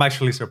 I'm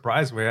actually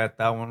surprised we're at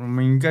that one. I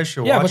mean, you guys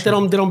should watch Yeah, but they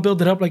don't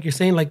build it up like you're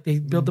saying. Like they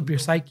build up your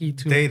psyche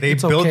to. They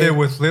build it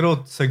with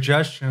little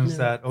suggestions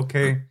that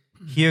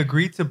he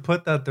agreed to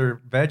put that they're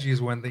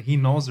veggies when he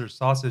knows they're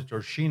sausage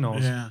or she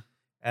knows. Yeah.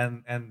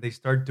 And they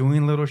start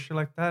doing little shit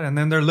like that, and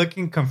then they're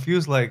looking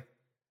confused, like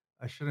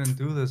I shouldn't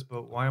do this,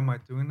 but why am I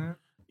doing it?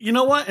 You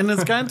know what? And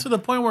it's gotten to the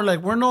point where like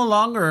we're no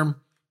longer.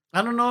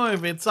 I don't know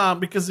if it's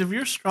because if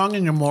you're strong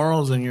in your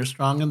morals and you're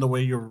strong in the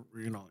way your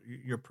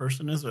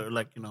person is, or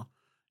like you're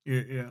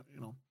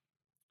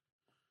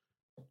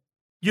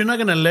not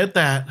gonna let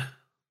that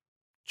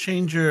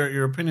change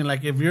your opinion.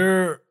 Like if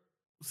you're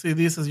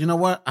this as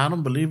what, I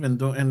don't believe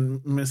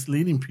in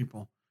misleading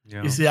people.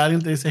 Yeah. You see,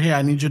 they say, hey,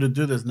 I need you to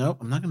do this. Nope,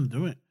 I'm not gonna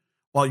do it.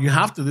 Well, you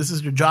have to. This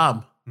is your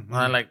job. Mm-hmm.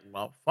 And I'm like,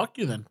 well, fuck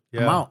you then.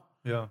 I'm out.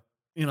 Yeah.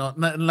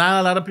 Not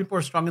a lot of people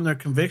are strong in their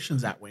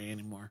convictions that way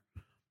anymore.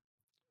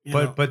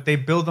 But they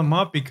build them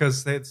up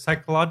because they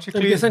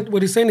psychologically.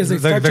 What he's saying is they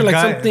start you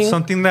like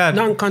something that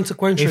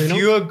non-consequential. If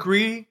you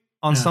agree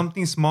on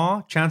something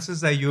small,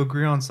 chances that you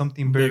agree on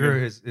something bigger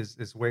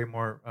is way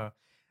more.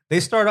 They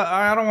start.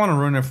 I don't want to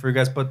ruin it for you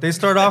guys, but they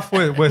start off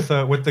with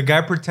the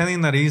guy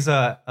pretending that he's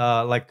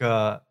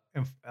a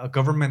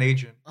government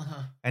agent,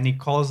 and he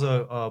calls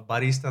a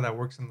barista that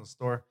works in the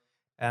store,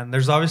 and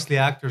there's obviously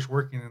actors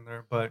working in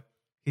there, but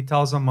he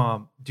tells him,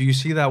 "Do you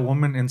see that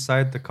woman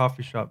inside the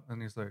coffee shop?"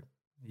 And he's like,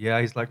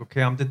 yeah, he's like,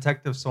 okay, I'm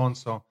Detective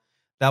so-and-so.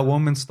 That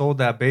woman stole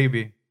that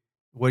baby.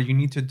 What you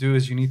need to do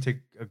is you need to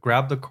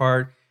grab the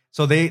card.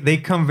 So they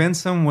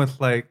convince him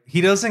with like, he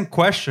doesn't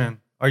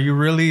question, are you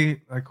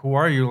really, like, who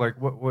are you? Like,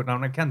 what,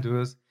 I can't do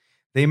this.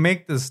 They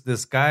make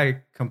this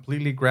guy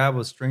completely grab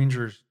a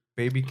stranger's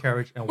baby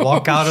carriage and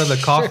walk out of the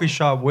coffee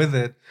shop with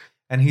it.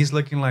 And he's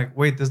looking like,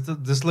 wait,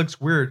 this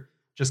looks weird.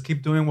 Just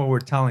keep doing what we're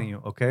telling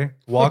you, okay?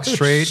 Walk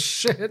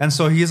straight. And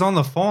so he's on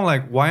the phone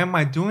like, why am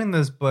I doing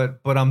this?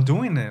 But I'm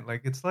doing it.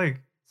 Like, it's like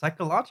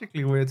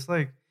psychologically where it's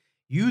like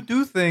you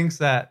do things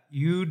that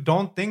you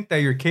don't think that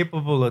you're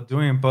capable of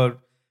doing,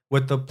 but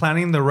with the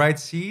planting the right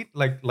seed,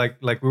 like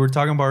we were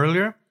talking about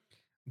earlier,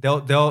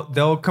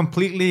 they'll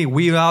completely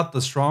weed out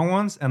the strong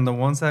ones, and the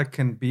ones that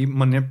can be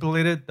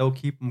manipulated, they'll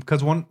keep them.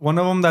 Because one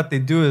of them that they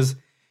do is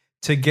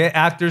to get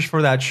actors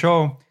for that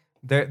show,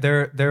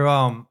 they're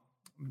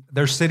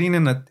sitting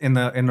in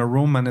a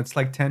room, and it's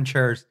like 10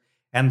 chairs,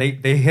 and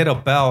they hit a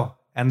bell,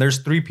 and there's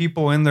 3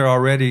 people in there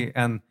already,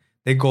 and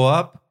they go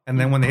up, and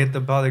then when they hit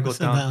the bell, they go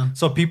down.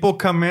 So people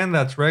come in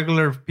that's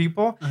regular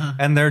people,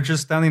 and they're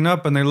just standing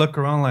up, and they look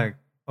around like,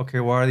 okay,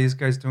 why are these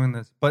guys doing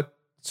this? But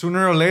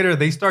sooner or later,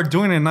 they start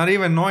doing it, not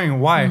even knowing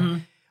why.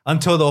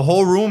 Until the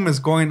whole room is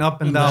going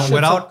up and down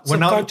without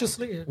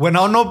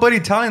nobody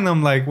telling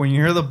them, like, when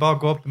you hear the bell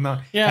go up and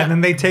down. Yeah. And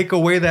then they take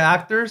away the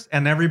actors,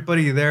 and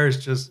everybody there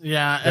is just and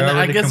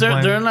I guess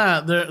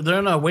they're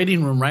in a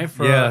waiting room, right?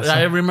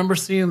 I remember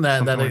seeing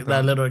that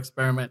little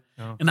experiment,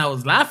 and I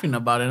was laughing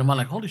about it. I'm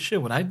like, holy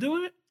shit, would I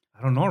do it?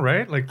 I don't know,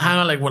 right? Like,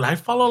 I'm like, will I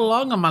follow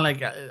along? I'm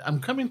like, I'm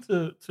coming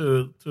to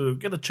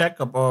get a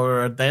checkup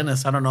or a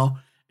dentist. I don't know.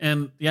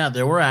 And yeah,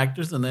 there were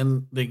actors, and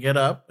then they get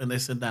up and they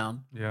sit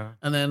down. Yeah.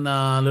 And then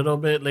a little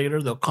bit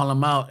later, they'll call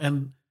them out.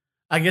 And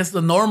I guess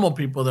the normal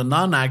people, the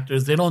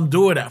non-actors, they don't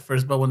do it at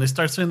first. But when they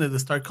start saying it, they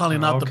start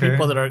calling out the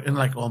people that are in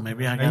like, oh,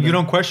 maybe I got to. And you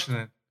don't question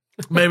it.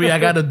 Maybe I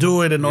got to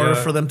do it in order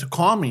for them to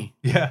call me.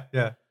 Yeah,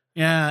 yeah.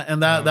 Yeah,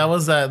 and that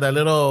was that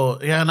little,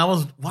 and I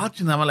was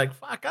watching them. I'm like,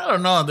 fuck, I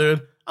don't know,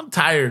 dude. I'm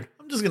tired.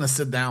 I'm just going to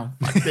sit down.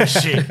 Fuck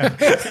this shit.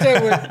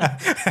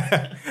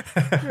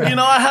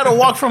 I had to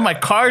walk from my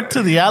car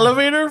to the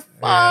elevator.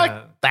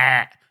 Fuck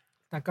that.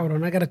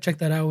 Cabrón, I gotta check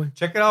that out.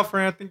 Check it out,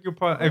 friend. I think you'll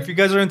probably, if you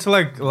guys are into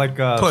like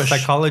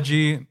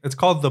psychology, it's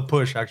called The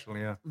Push,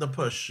 actually. Yeah, The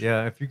Push.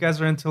 Yeah, if you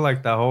guys are into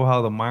like that whole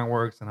how the mind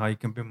works and how you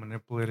can be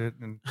manipulated,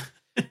 and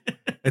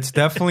it's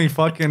definitely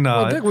fucking.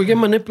 We get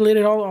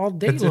manipulated all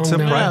day long.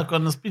 Yeah,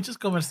 con los pinches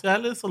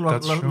comerciales.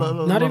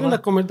 Not even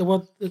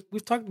what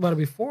we've talked about it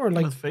before,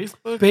 like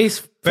Facebook,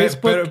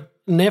 Facebook,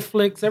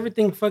 Netflix,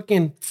 everything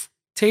fucking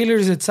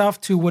tailors itself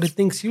to what it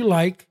thinks you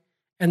like,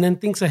 and then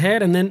thinks ahead,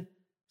 and then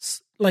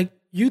like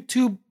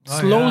YouTube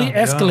slowly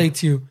escalates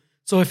you.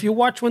 So if you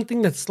watch one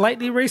thing that's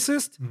slightly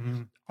racist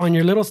on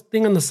your little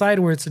thing on the side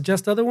where it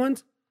suggests other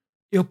ones,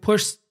 it'll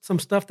push some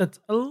stuff that's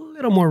a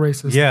little more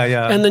racist.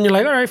 Yeah. And then you're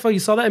like, all right, fuck, you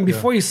saw that. And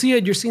before you see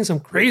it, you're seeing some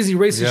crazy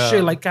racist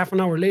shit like half an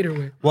hour later.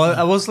 Wait. Well,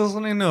 I was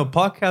listening to a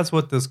podcast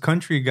with this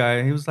country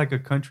guy. He was like a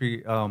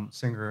country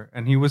singer.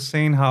 And he was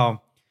saying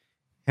how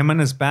him and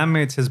his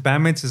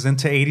bandmates is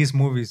into 80s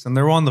movies. And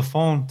they were on the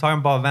phone talking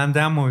about Van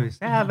Damme movies.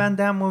 Yeah, Van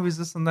Damme movies,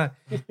 this and that.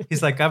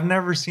 He's like, I've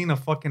never seen a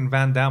fucking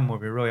Van Damme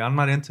movie, really. I'm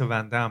not into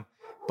Van Damme.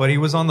 But he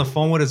was on the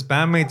phone with his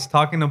bandmates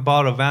talking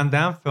about a Van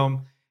Damme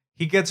film.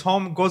 He gets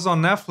home, goes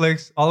on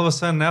Netflix. All of a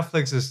sudden,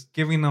 Netflix is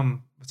giving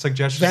him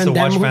suggestions to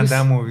watch Van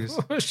Damme movies.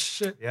 Oh,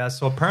 shit. Yeah,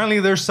 so apparently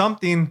there's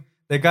something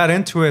they got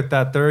into it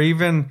that they're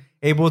even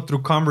able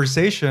through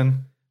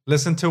conversation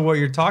listen to what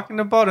you're talking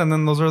about, and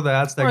then those are the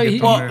ads that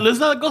get Well, there. let's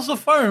not go so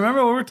far. Remember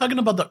when we were talking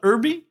about the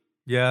Irby?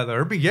 Yeah, the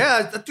Irby.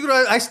 Yeah, dude,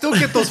 I still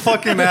get those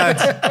fucking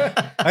ads.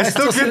 I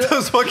still get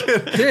those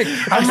fucking. Dick,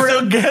 I'm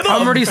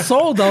already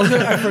sold.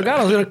 I forgot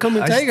I was gonna come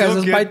and tell you guys.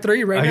 Let's buy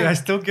 3 right now. I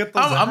still get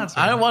those ads.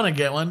 I want to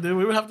get one, dude.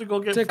 We would have to go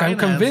get. Dick, I'm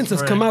convinced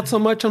it's come out so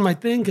much on my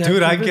thing.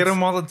 Dude, I get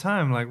them all the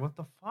time. Like, what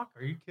the fuck?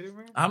 Are you kidding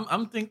me?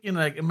 I'm thinking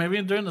like maybe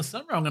during the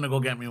summer I'm gonna go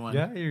get me one.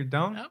 Yeah, you're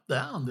down. I'm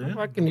down, dude.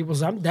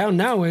 I'm down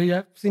now. Way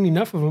I've seen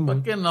enough of them.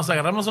 Fucking nos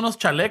agarramos unos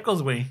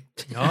chalecos, güey.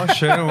 Oh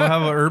shit, we'll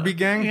have an Irby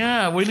gang.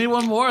 Yeah, we need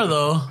one more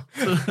though.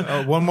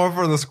 One more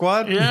for the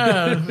squad.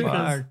 Yeah.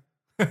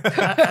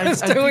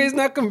 Still, he's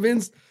not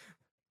convinced.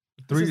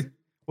 3.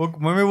 Well,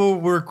 maybe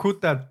we'll recruit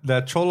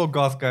that Cholo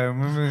Goth guy.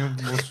 Maybe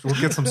we'll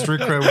get some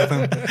street cred with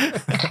him.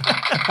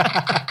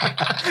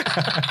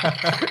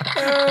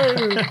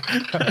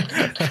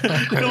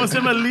 ¿Cómo se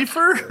llama?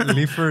 Leafer?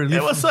 Leafer.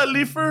 Hey, what's up,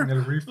 Leafer?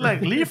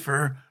 Like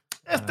Leafer.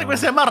 Este güey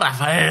se llama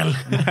Rafael.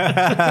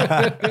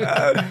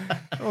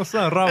 What's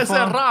up, Rafa? Ese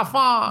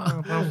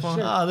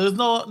Rafa. There's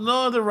no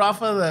other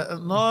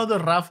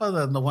Rafa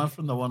than the one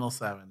from the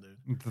 107,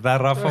 dude.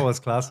 That Rafa was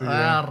classic.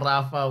 That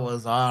Rafa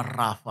was our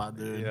Rafa,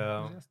 dude.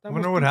 Yeah. I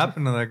wonder what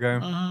happened to that guy.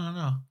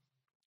 No.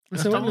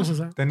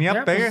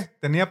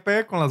 Tenía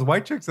pegue con las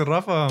white chicks de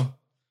Rafa.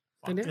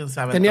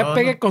 Tenía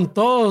pegue con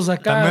todos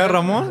acá. ¿También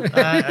Ramón? ¿No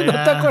te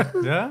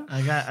acuerdas? Yeah.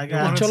 I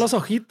Le echó los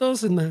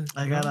ojitos and the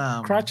I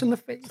got crotch in the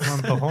face. ¿Se le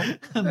antojó?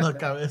 en la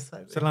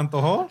cabeza. ¿Se le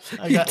antojó?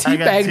 He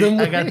teabagged him.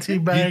 I got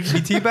teabagged. He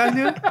teabagged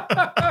you?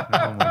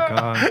 Oh my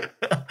God.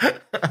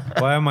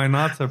 Why am I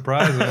not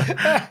surprised?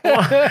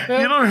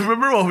 You don't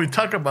remember what we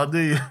talk about, do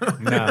you?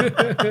 No.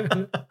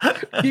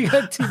 He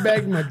got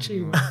teabagged my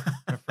cheek.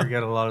 I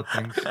forget a lot of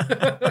things.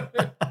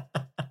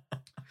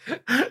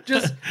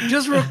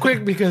 Just real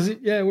quick because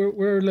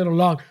we're a little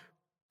long.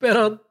 But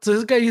so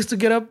this guy used to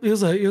get up. He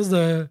was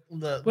the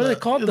what are they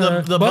called?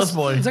 The bus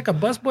boy. It's like a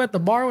bus boy at the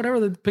bar, or whatever.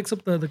 That picks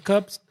up the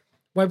cups,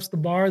 wipes the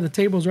bar, the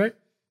tables, right?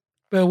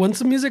 But once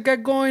the music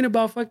got going,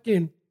 about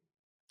fucking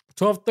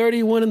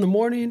 12:30, 1 in the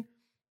morning,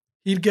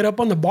 he'd get up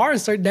on the bar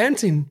and start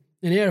dancing.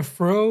 And he had a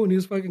fro, and he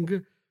was fucking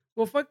good.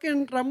 Well,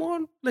 fucking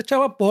Ramon le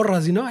echaba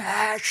porras, you know?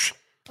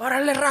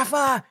 Órale,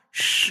 Rafa!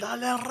 Shh,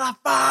 dale,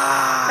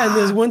 Rafa! And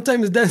there's one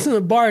time he's dancing in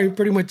the bar, he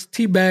pretty much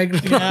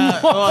teabagged.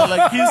 Yeah,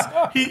 like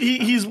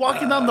he's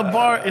walking down the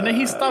bar, and then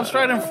he stops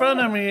right in front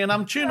of me, and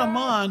I'm cheering him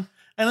on.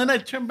 And then I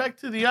turn back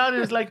to the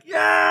audience, like,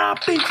 yeah,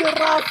 pinche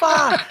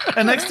Rafa!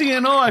 And next thing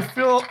you know, I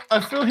feel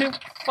him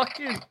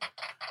fucking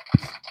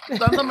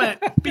dándome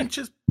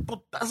pinches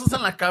putazos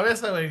en la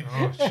cabeza, güey.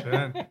 Oh,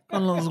 shit.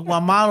 Con los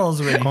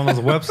guamaros, güey. On those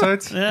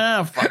websites?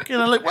 Yeah, fucking.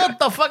 I'm like, what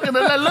the fuck? And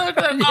then I look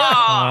like,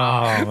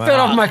 Oh,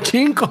 Pero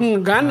machín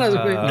con ganas,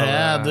 güey.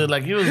 yeah, dude,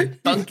 like he was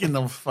dunking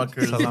those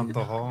fuckers. Se le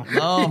antojó.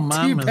 Oh,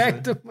 man.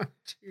 Teabagged him,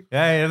 machín.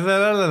 Yeah, ese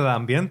era el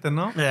ambiente,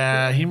 ¿no?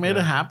 Yeah, he made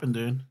it happen,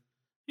 dude.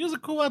 He was a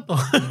cool vato.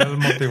 El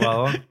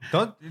motivador.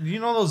 Don't you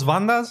know those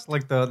bandas?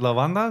 Like the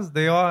bandas?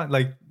 They are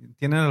like,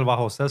 tienen el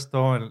bajo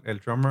sexto, el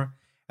drummer.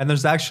 And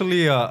there's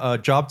actually a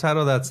job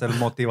title that's El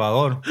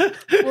Motivador.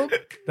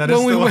 That is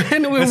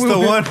the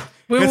one.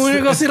 When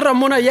we go see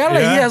Ramon Ayala,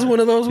 he has one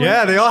of those ones.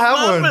 Yeah, they all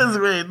have one.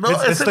 No,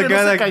 It's the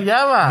guy that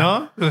callaba.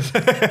 No?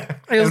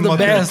 It was the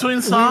best.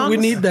 Between songs. We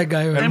need that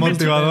guy. El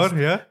Motivador,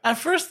 yeah. At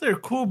first they're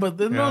cool, but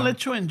they Yeah. don't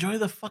let you enjoy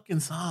the fucking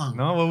song.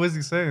 No, what was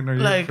he saying? Or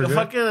you Like, forget?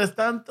 fucking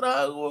están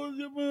tragos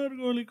de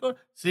amargo licor.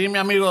 Sí, mi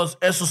amigos,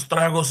 esos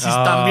tragos sí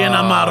están bien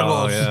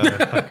amargos.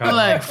 Yeah. I'm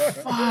like,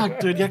 fuck,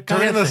 dude, ya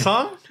During the cállate.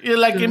 song? Yeah,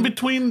 like in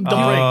between the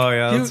break. Oh,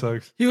 yeah, that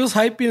sucks. He was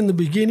hyping in the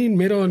beginning,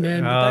 middle, and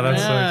end. Oh, that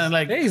Yeah, sucks.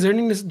 like, Hey, he's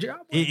earning this job.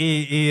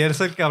 Y eres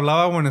el que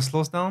hablaba when it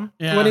slows down?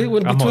 yeah. When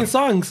between Ramon.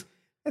 songs.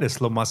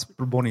 Eres lo más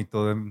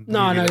bonito de mi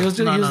No, vida. it was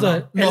just No, he was no,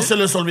 the no. No se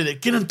les olvide.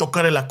 ¿Quieren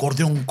tocar el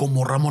acordeón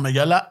como Ramón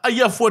Ayala?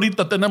 Allá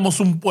afuera tenemos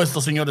un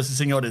puesto, señores y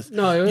señores.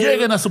 No,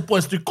 Lleguen a su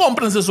puesto y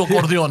cómprense su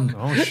acordeón.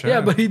 Oh, shit.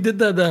 yeah, but he did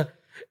the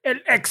el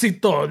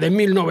éxito de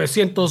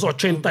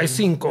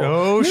 1985.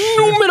 Oh, shit.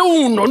 Número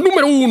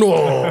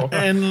uno.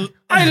 And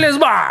 ¡Ahí les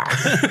va!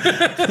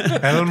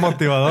 Era el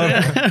motivador.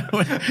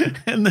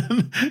 And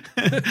then,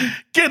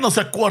 ¿quién no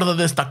se acuerda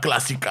de esta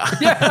clásica?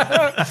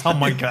 Oh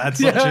my God,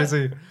 so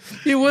cheesy.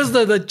 He was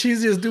the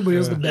cheesiest dude, but he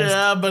was the best.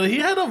 Yeah, but he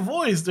had a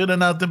voice, dude.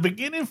 And at the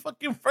beginning,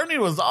 fucking Fernie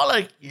was all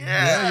like,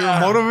 yeah.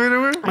 You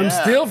motivated me? I'm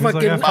still He's like,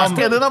 fucking... Fuck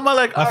it. And I'm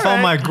like, I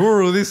found my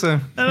guru, dice.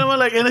 And I'm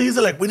like, and he's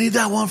like, we need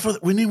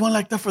one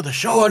like that for the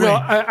show. Oh, no,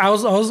 güey." I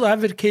was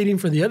advocating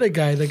for the other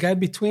guy, the guy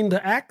between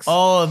the acts.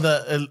 Oh,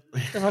 The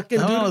fucking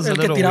that dude, was a el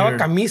que little tiraba weird.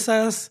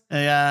 camisas.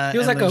 Yeah, He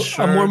was and like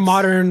the a more shirts.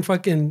 modern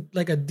fucking,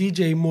 like a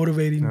DJ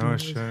motivating Oh,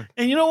 dude. shit.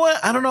 And you know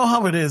what? I don't know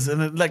how it is,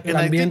 and it, like, El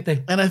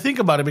ambiente. and I think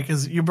about it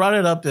because you brought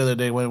it up the other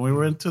day when we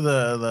were into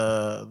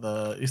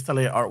the East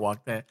LA Art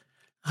Walk. That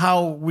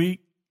how we,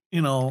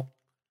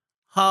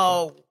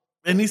 how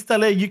in East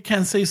LA you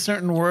can't say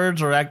certain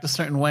words or act a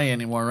certain way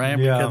anymore, right?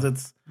 Yeah. Because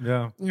it's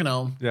Yeah.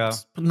 Yeah. Yeah.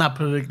 Not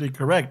politically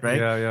correct, right?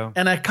 Yeah, yeah.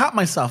 And I caught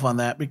myself on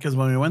that because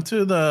when we went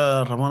to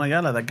the Ramon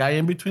Ayala, the guy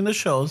in between the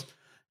shows,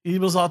 he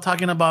was all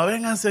talking about,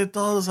 vénganse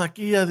todos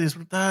aquí a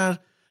disfrutar,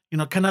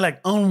 kind of like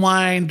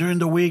unwind during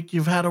the week.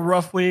 You've had a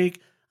rough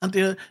week.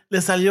 Until le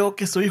salió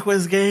que su hijo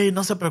es gay,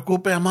 no se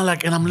preocupe. I'm all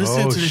like, and I'm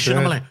listening Oh, to this shit.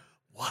 I'm shit. like,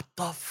 what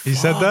the fuck? He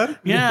said that?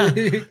 Yeah.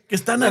 Que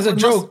están As a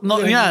joke. No,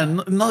 Yeah.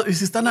 y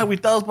si están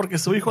agüitados porque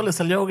su hijo le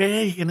salió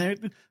gay and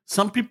everything.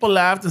 Some people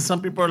laughed and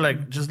some people are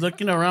like just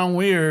looking around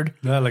weird.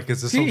 Yeah, like,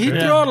 is this He okay?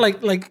 threw out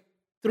like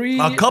three...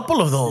 A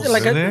couple of those.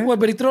 Like Really?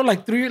 but he threw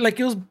like three, like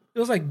it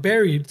was like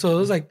buried. So it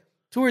was like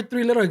 2 or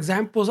 3 little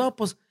examples. Oh,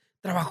 pues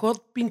trabajó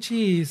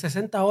pinche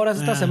 60 horas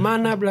esta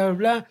semana, blah, blah,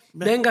 blah.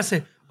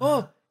 Véngase.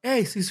 Oh,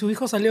 hey, si su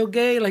hijo salió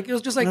gay. Like, it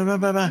was just like, Blah, blah,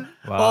 blah, blah.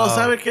 Wow. Oh,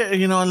 ¿sabe qué?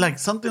 Like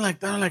something like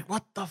that. I'm like,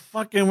 what the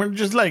fuck? And we're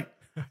just like,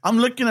 I'm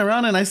looking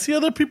around and I see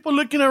other people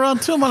looking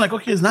around too. I'm like,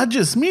 okay, it's not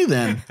just me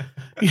then.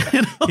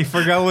 He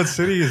forgot what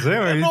city he's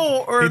in.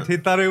 No, or- he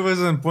thought it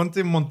was in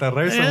Puente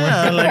Monterrey somewhere.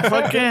 Yeah, like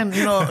fucking,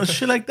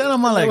 shit like that.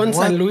 I'm like, in what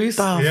San Luis.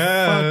 the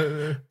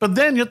Yeah. fuck? But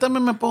then yo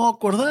también me pongo a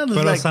acordar. It's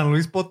Pero like, San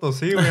Luis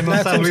Potosí, güey, no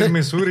That's San what Luis, I'm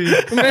Missouri.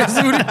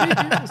 Missouri.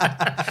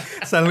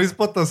 San Luis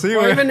Potosí,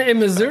 Or güey. even in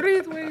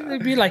Missouri,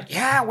 they'd be like,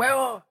 yeah,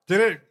 well.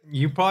 Did it?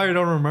 You probably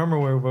don't remember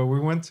where, but we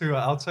went to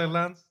Outside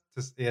Lands.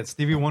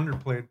 Stevie Wonder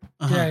played.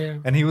 Yeah, yeah.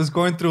 And he was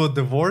going through a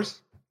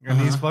divorce. And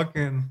he's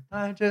fucking,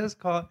 I just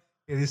called.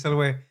 Y dice el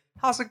güey,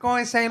 how's it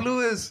going, St.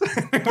 Louis?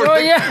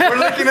 Yeah. We're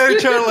looking at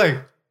each other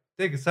like,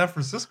 Dick, it's San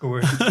Francisco,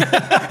 güey.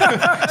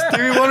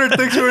 Stevie Wonder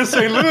thinks we're in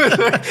St. Louis.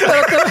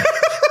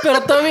 Pero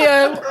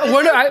todavía,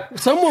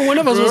 one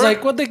of us was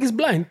like, what the heck is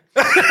blind?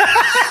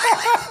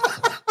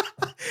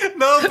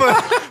 No,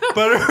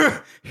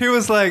 but he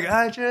was like,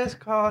 I just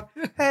called.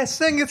 Hey,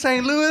 sing it,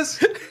 St.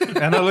 Louis.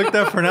 And I looked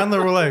at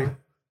Fernando. We're like,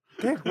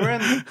 Dick, we're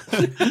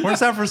in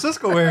San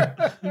Francisco.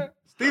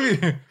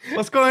 Stevie,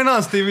 what's going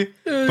on, Stevie?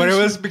 But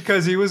it was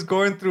because he was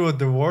going through a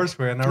divorce.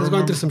 And I He was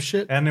going remember- through some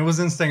shit. And it was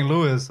in St.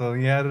 Louis, so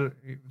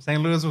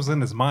St. Louis was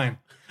in his mind.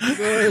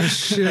 Oh,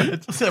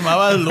 shit. se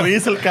llamaba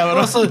Luis el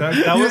cabrón.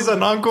 That was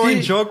an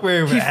ongoing joke,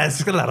 güey.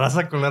 Es que la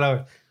raza culera,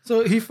 güey.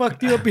 So he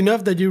fucked you up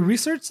enough that you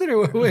researched it, or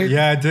what? Wait,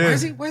 Yeah, I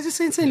did. Why is he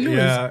saying St. Louis?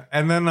 Yeah,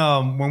 and then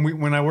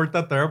when I worked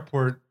at the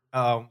airport,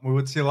 we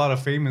would see a lot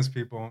of famous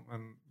people,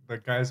 and the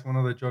guys. One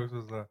of the jokes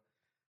was,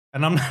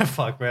 and I'm not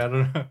fuck, man. I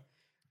don't know.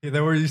 They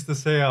were used to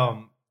say,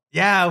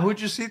 yeah, who'd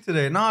you see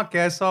today? No,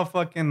 okay, I saw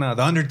fucking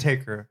the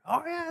Undertaker.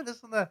 Oh yeah,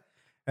 this and that.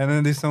 And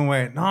then they some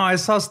way, no, I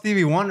saw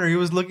Stevie Wonder. He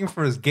was looking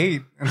for his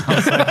gate. And I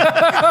was like,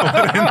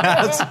 what an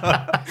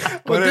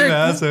asshole. What an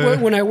asshole.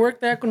 When I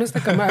worked there con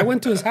esta cama, I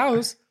went to his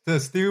house. The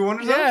Stevie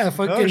Wonder's Yeah, house?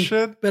 fucking. Oh,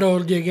 shit. Pero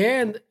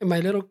llegué and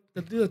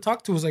the dude I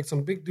talked to was like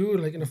some big dude,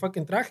 like in a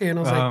fucking traje. And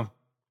I was like,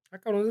 I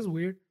cabrón, this is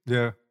weird.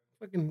 Yeah.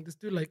 Fucking this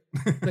dude like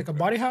a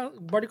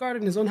bodyguard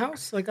in his own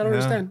house. Like, I don't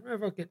understand.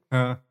 Fuck it.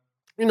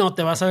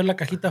 Te vas a ver la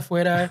cajita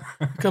afuera,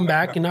 you come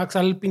back,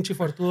 sale el pinche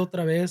fortudo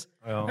otra vez.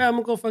 Well. I'm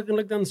gonna go fucking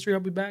look down the street, I'll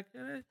be back.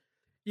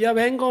 Yeah,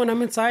 vengo, and I'm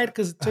inside,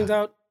 because it turns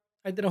out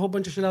I did a whole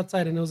bunch of shit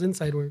outside, and it was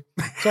inside work.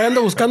 So I end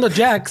up buscando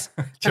jacks,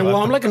 and while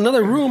I'm like in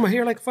another room, I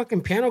hear like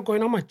fucking piano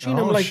going on my chin.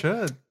 I'm like,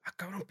 shit.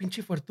 cabrón,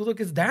 pinche fortudo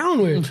gets down,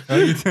 güey.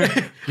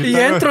 You Y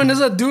entro, and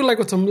there's a dude like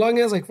with some long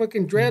ass, like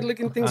fucking dread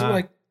looking things. I'm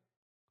like,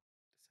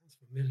 sounds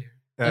familiar.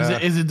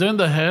 Is it doing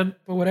the head?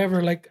 But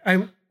whatever, like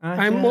I'm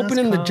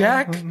opening the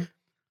jack.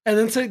 And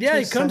then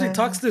he comes, he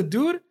talks to the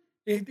dude.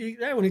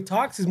 When he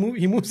talks, he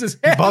moves his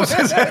head. Bumps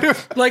his head.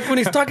 Like when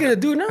he's talking to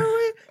the dude, no,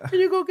 hey, can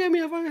you go get me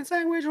a fucking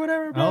sandwich or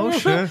whatever? Blah, Oh, blah,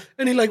 shit. blah.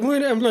 And he like,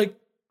 I'm like,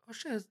 oh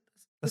shit,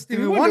 that's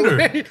Stevie Wonder.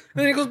 Then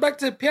he goes back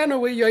to the piano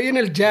where you're in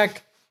el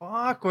jack.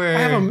 Fuck, I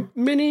have a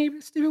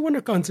mini Stevie Wonder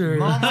concert.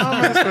 No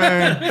mames,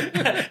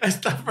 güey.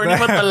 Está Fernie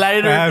with the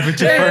lighter. Ah,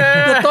 pinche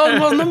Fernie. De todos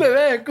modos no me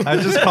ve. I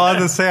just called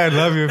to say I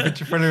love you.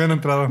 Pinche Fernie bien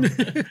entrado.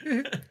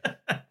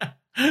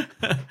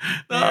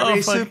 No,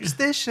 fuck.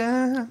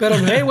 superstition. Pero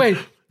hey, wait.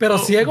 Pero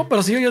ciego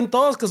yo en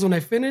todos, because when I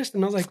finished,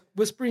 and I was like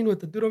whispering with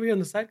the dude over here on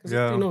the side, because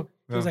Yeah,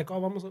 he was like,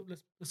 oh,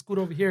 let's scoot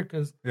over here,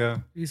 because Yeah.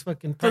 he's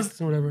fucking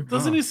practicing or whatever.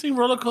 Doesn't he sing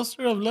Roller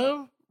Coaster of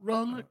Love?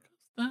 Roller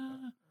Coaster.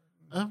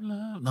 Of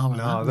love. No,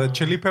 No, the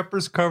Chili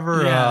Peppers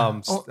cover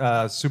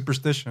Yeah.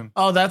 Superstition.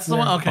 Oh, that's the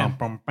one. Okay.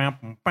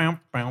 Yeah,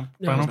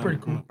 it's pretty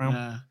cool.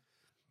 Yeah.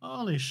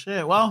 Holy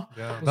shit. Well,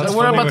 Yeah, so that's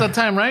we're funny. about that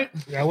time, right?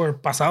 Yeah, we're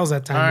pasados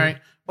that time. All right.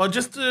 Well,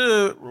 just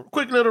a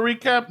quick little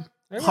recap.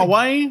 Right.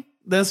 Hawaii,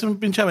 there's un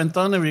pinche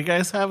aventón. If you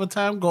guys have a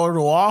time, go to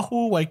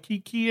Oahu,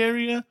 Waikiki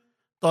area.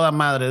 Toda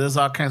madre. There's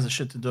all kinds of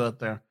shit to do out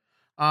there.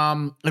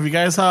 If you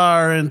guys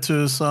are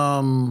into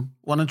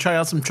want to try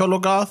out some Cholo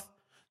Goth,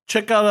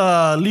 check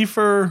out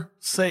Leifer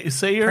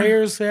Sayer.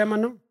 Prayers se llama,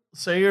 ¿no?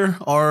 Sayer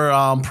or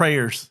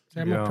Prayers. Se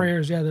llama Yeah.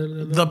 prayers, yeah.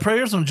 The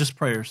Prayers or just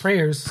Prayers?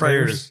 prayers. Prayers.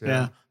 Prayers, Yeah.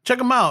 yeah. Check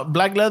them out.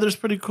 Black Leather's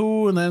pretty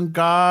cool. And then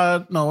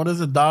what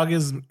is it? Dog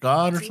is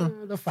God or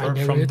something? They'll find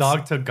it. From It's-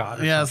 dog to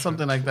God. or Yeah, some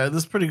something like that.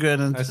 It's pretty good.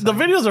 And That's the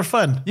nice. videos are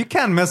fun. You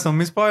can't miss him.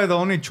 He's probably the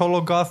only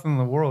Cholo Goth in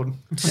the world.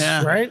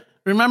 Yeah. Right?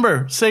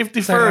 Remember, safety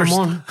San first.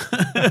 Ramon.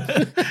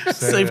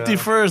 Safety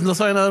first. No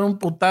se vayan a dar un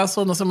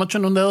putazo. No se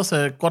mochen un dedo.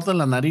 Se cortan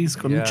la nariz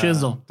con un Yeah.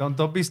 chisel.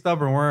 Don't be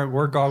stubborn.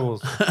 Wear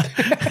goggles.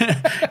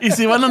 Y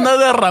si van a andar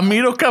de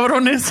Ramiro,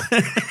 cabrones.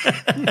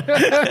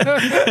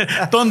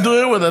 Don't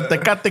do it with a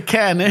Tecate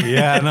can, eh.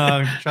 Yeah,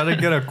 no. Try to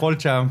get a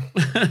colcha.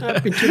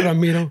 Pinche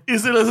Ramiro. Y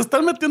si les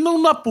están metiendo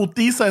una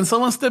putiza and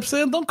someone steps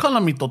in, don't call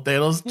them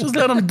mitoteros. Just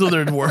let them do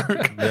their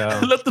work. Yeah.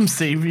 Let them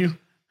save you.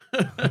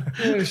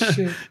 Oh,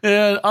 shit.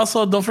 And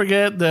also, don't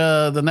forget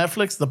the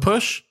Netflix, The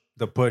Push.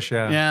 The push,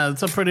 yeah. Yeah,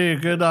 it's a pretty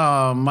good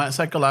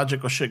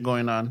psychological shit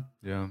going on.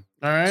 Yeah.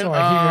 All right. So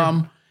I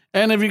hear.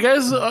 And if you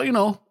guys,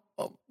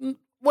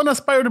 want to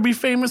aspire to be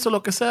famous or lo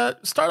que sea,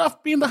 start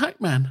off being the hype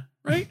man,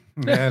 right?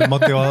 Yeah, el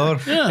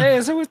motivador. Yeah. Hey,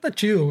 ese güey está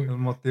chido, güey. El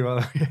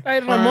motivador. Hey,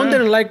 Ramon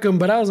didn't like him,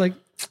 but I was like,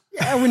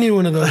 yeah, we need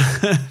one of those.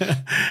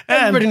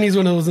 Everybody needs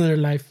one of those in their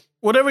life.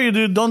 Whatever you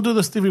do, don't do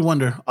the Stevie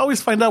Wonder.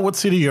 Always find out what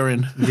city you're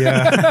in.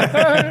 Yeah.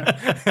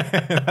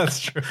 That's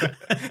true.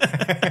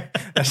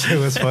 That shit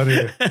was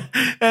funny.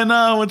 And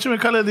what you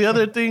would call it, the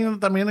other thing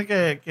también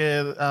que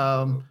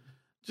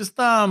just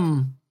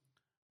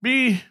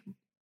be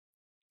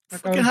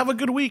fucking have a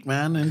good week,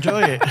 man.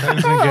 Enjoy it. That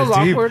was That gonna was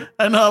get deep. awkward.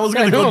 I know I was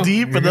gonna I go know.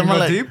 deep, but You're then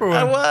gonna I'm go like, deep or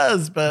I what?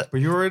 was, but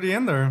But you were already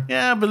in there.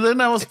 yeah, but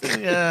then I was,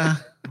 I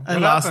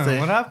What lost happened? it.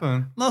 What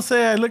happened? No,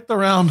 say I looked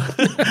around.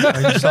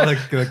 You saw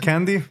the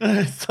candy?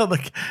 So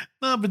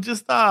no, but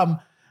just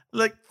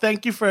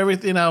thank you for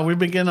everything. We've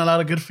been getting a lot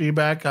of good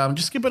feedback.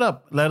 Just keep it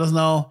up. Let us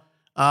know.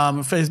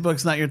 If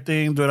Facebook's not your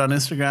thing, do it on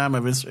Instagram.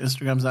 If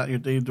Instagram's not your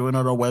thing, do it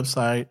on our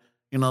website.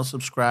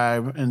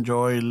 Subscribe,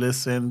 enjoy,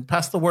 listen,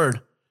 pass the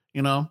word.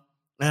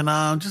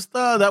 And just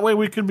that way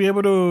we could be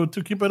able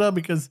to keep it up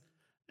because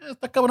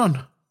está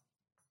cabrón.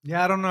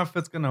 Yeah, I don't know if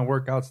it's gonna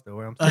work out still.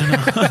 I'm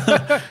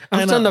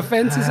I'm still on the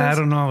fence. he I says.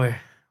 don't know. We'll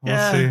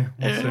Yeah. see. Yeah.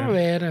 We'll A see.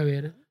 ver, a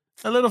ver.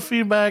 A little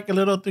feedback, a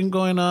little thing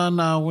going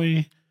on.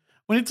 We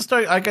need to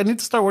start. I need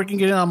to start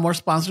getting on more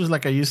sponsors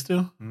like I used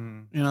to.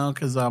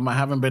 Because I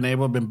haven't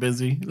been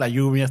busy. La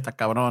lluvia está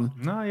cabrón.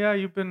 No, yeah,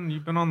 you've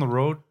been on the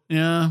road.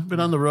 Yeah, been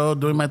on the road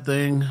doing my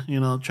thing.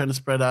 Trying to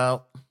spread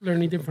out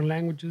Learning different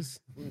languages.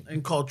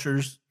 and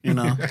cultures. I'm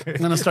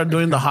gonna start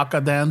doing the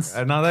haka dance.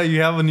 And now that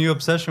you have a new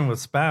obsession with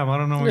spam, I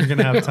don't know when you're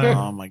gonna have time.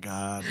 Oh my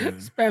god, dude.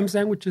 Spam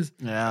sandwiches.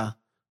 Yeah,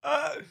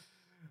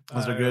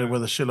 those are good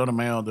with a shitload of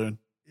mayo, dude.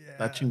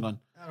 That chingon.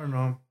 I don't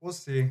know. We'll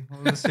see.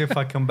 Let's see if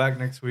I come back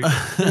next week.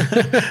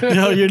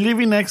 You're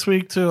leaving next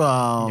week to.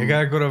 You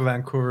gotta go to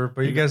Vancouver,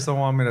 but you guys don't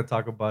want me to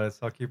talk about it,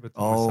 so I'll keep it to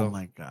Oh myself.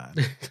 my god.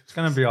 It's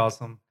gonna be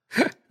awesome.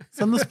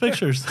 Send us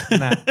pictures.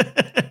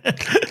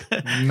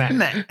 Nah.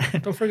 Nah.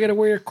 Don't forget to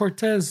wear your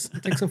Cortez.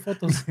 Take some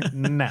photos.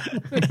 Nah.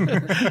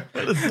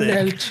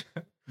 Nelch.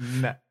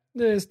 Nah.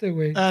 Este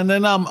güey. And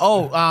then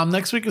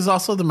next week is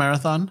also the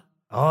marathon.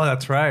 Oh,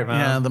 that's right, man.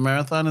 Yeah, the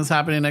marathon is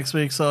happening next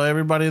week. So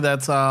everybody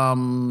that's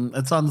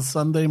it's on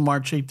Sunday,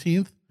 March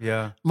 18th.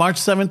 Yeah, March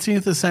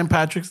 17th is St.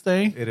 Patrick's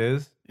Day. it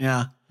is.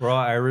 Yeah. We're all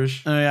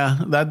Irish. Yeah.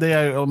 That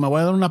day me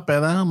voy a dar una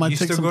peda. I might You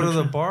take still some go to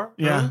the pictures. bar?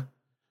 Yeah.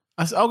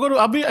 I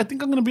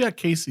think I'm going to be at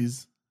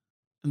Casey's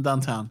in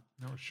downtown.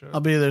 No shit. I'll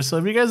be there. So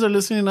if you guys are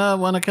listening,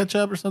 want to catch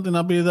up or something,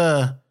 I'll be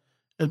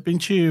el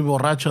pinche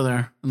borracho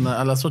there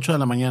a las 8 de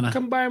la mañana.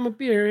 Come buy him a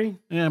beer, eh?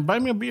 Yeah, buy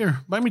me a beer.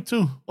 Buy me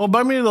two. Oh,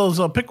 buy me those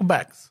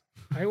picklebacks.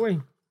 Ay,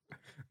 güey.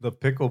 The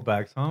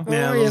picklebacks, huh?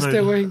 Yeah, Ay, those este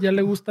are- güey. Ya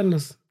le gustan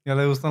los. Ya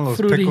le gustan los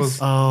Fruities. pickles.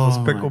 Oh, los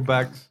my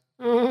picklebacks.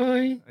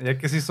 Ay. Ya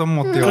que sí son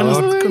Con,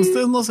 motivadores. con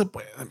ustedes no se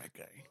puede, me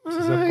cae. Si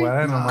se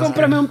puede, nomás.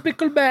 Cómprame un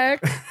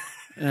pickleback.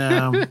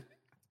 Yeah.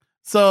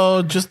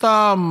 So just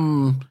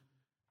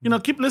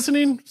keep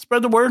listening,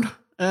 spread the word,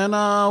 and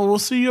we'll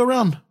see you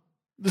around.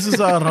 This is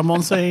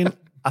Ramon saying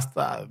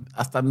hasta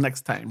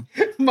next time.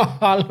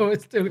 Mahalo,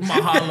 este güey.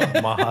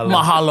 Mahalo. Mahalo.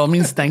 Mahalo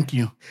means thank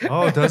you.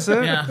 Oh, does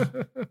it? Yeah.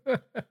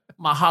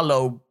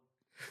 Mahalo.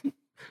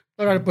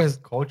 Órale, pues.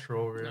 Culture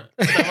over here.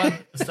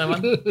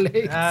 Esteban.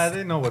 Ah,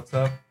 they know what's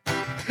up.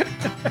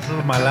 This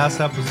is my last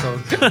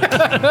episode.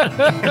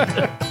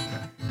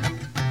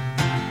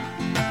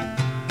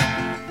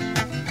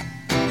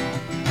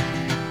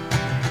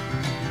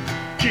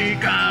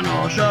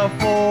 Chicano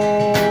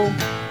Shuffle,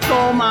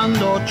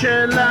 tomando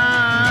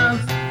chelas,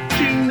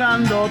 chinga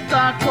Buscando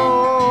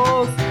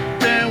tacos,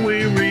 then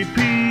we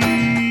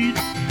repeat.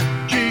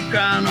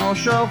 Chicano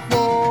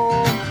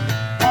shuffle,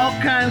 all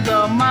kinds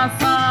of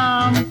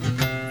masam.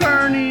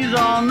 Fernie's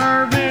all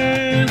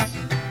nervous,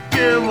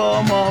 give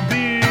 'em a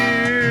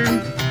beer.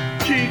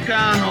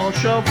 Chicano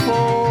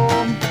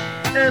shuffle,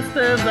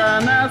 Este's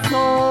an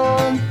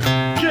asshole,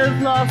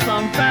 just lost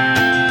some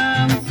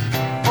fans.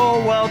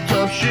 Oh well,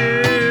 tough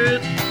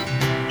shit.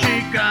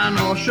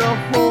 Chicano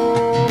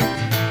shuffle,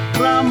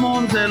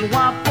 Ramon's el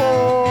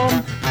guapo,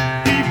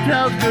 he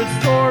tells good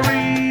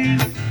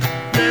stories.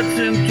 Let's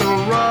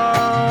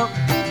interrupt.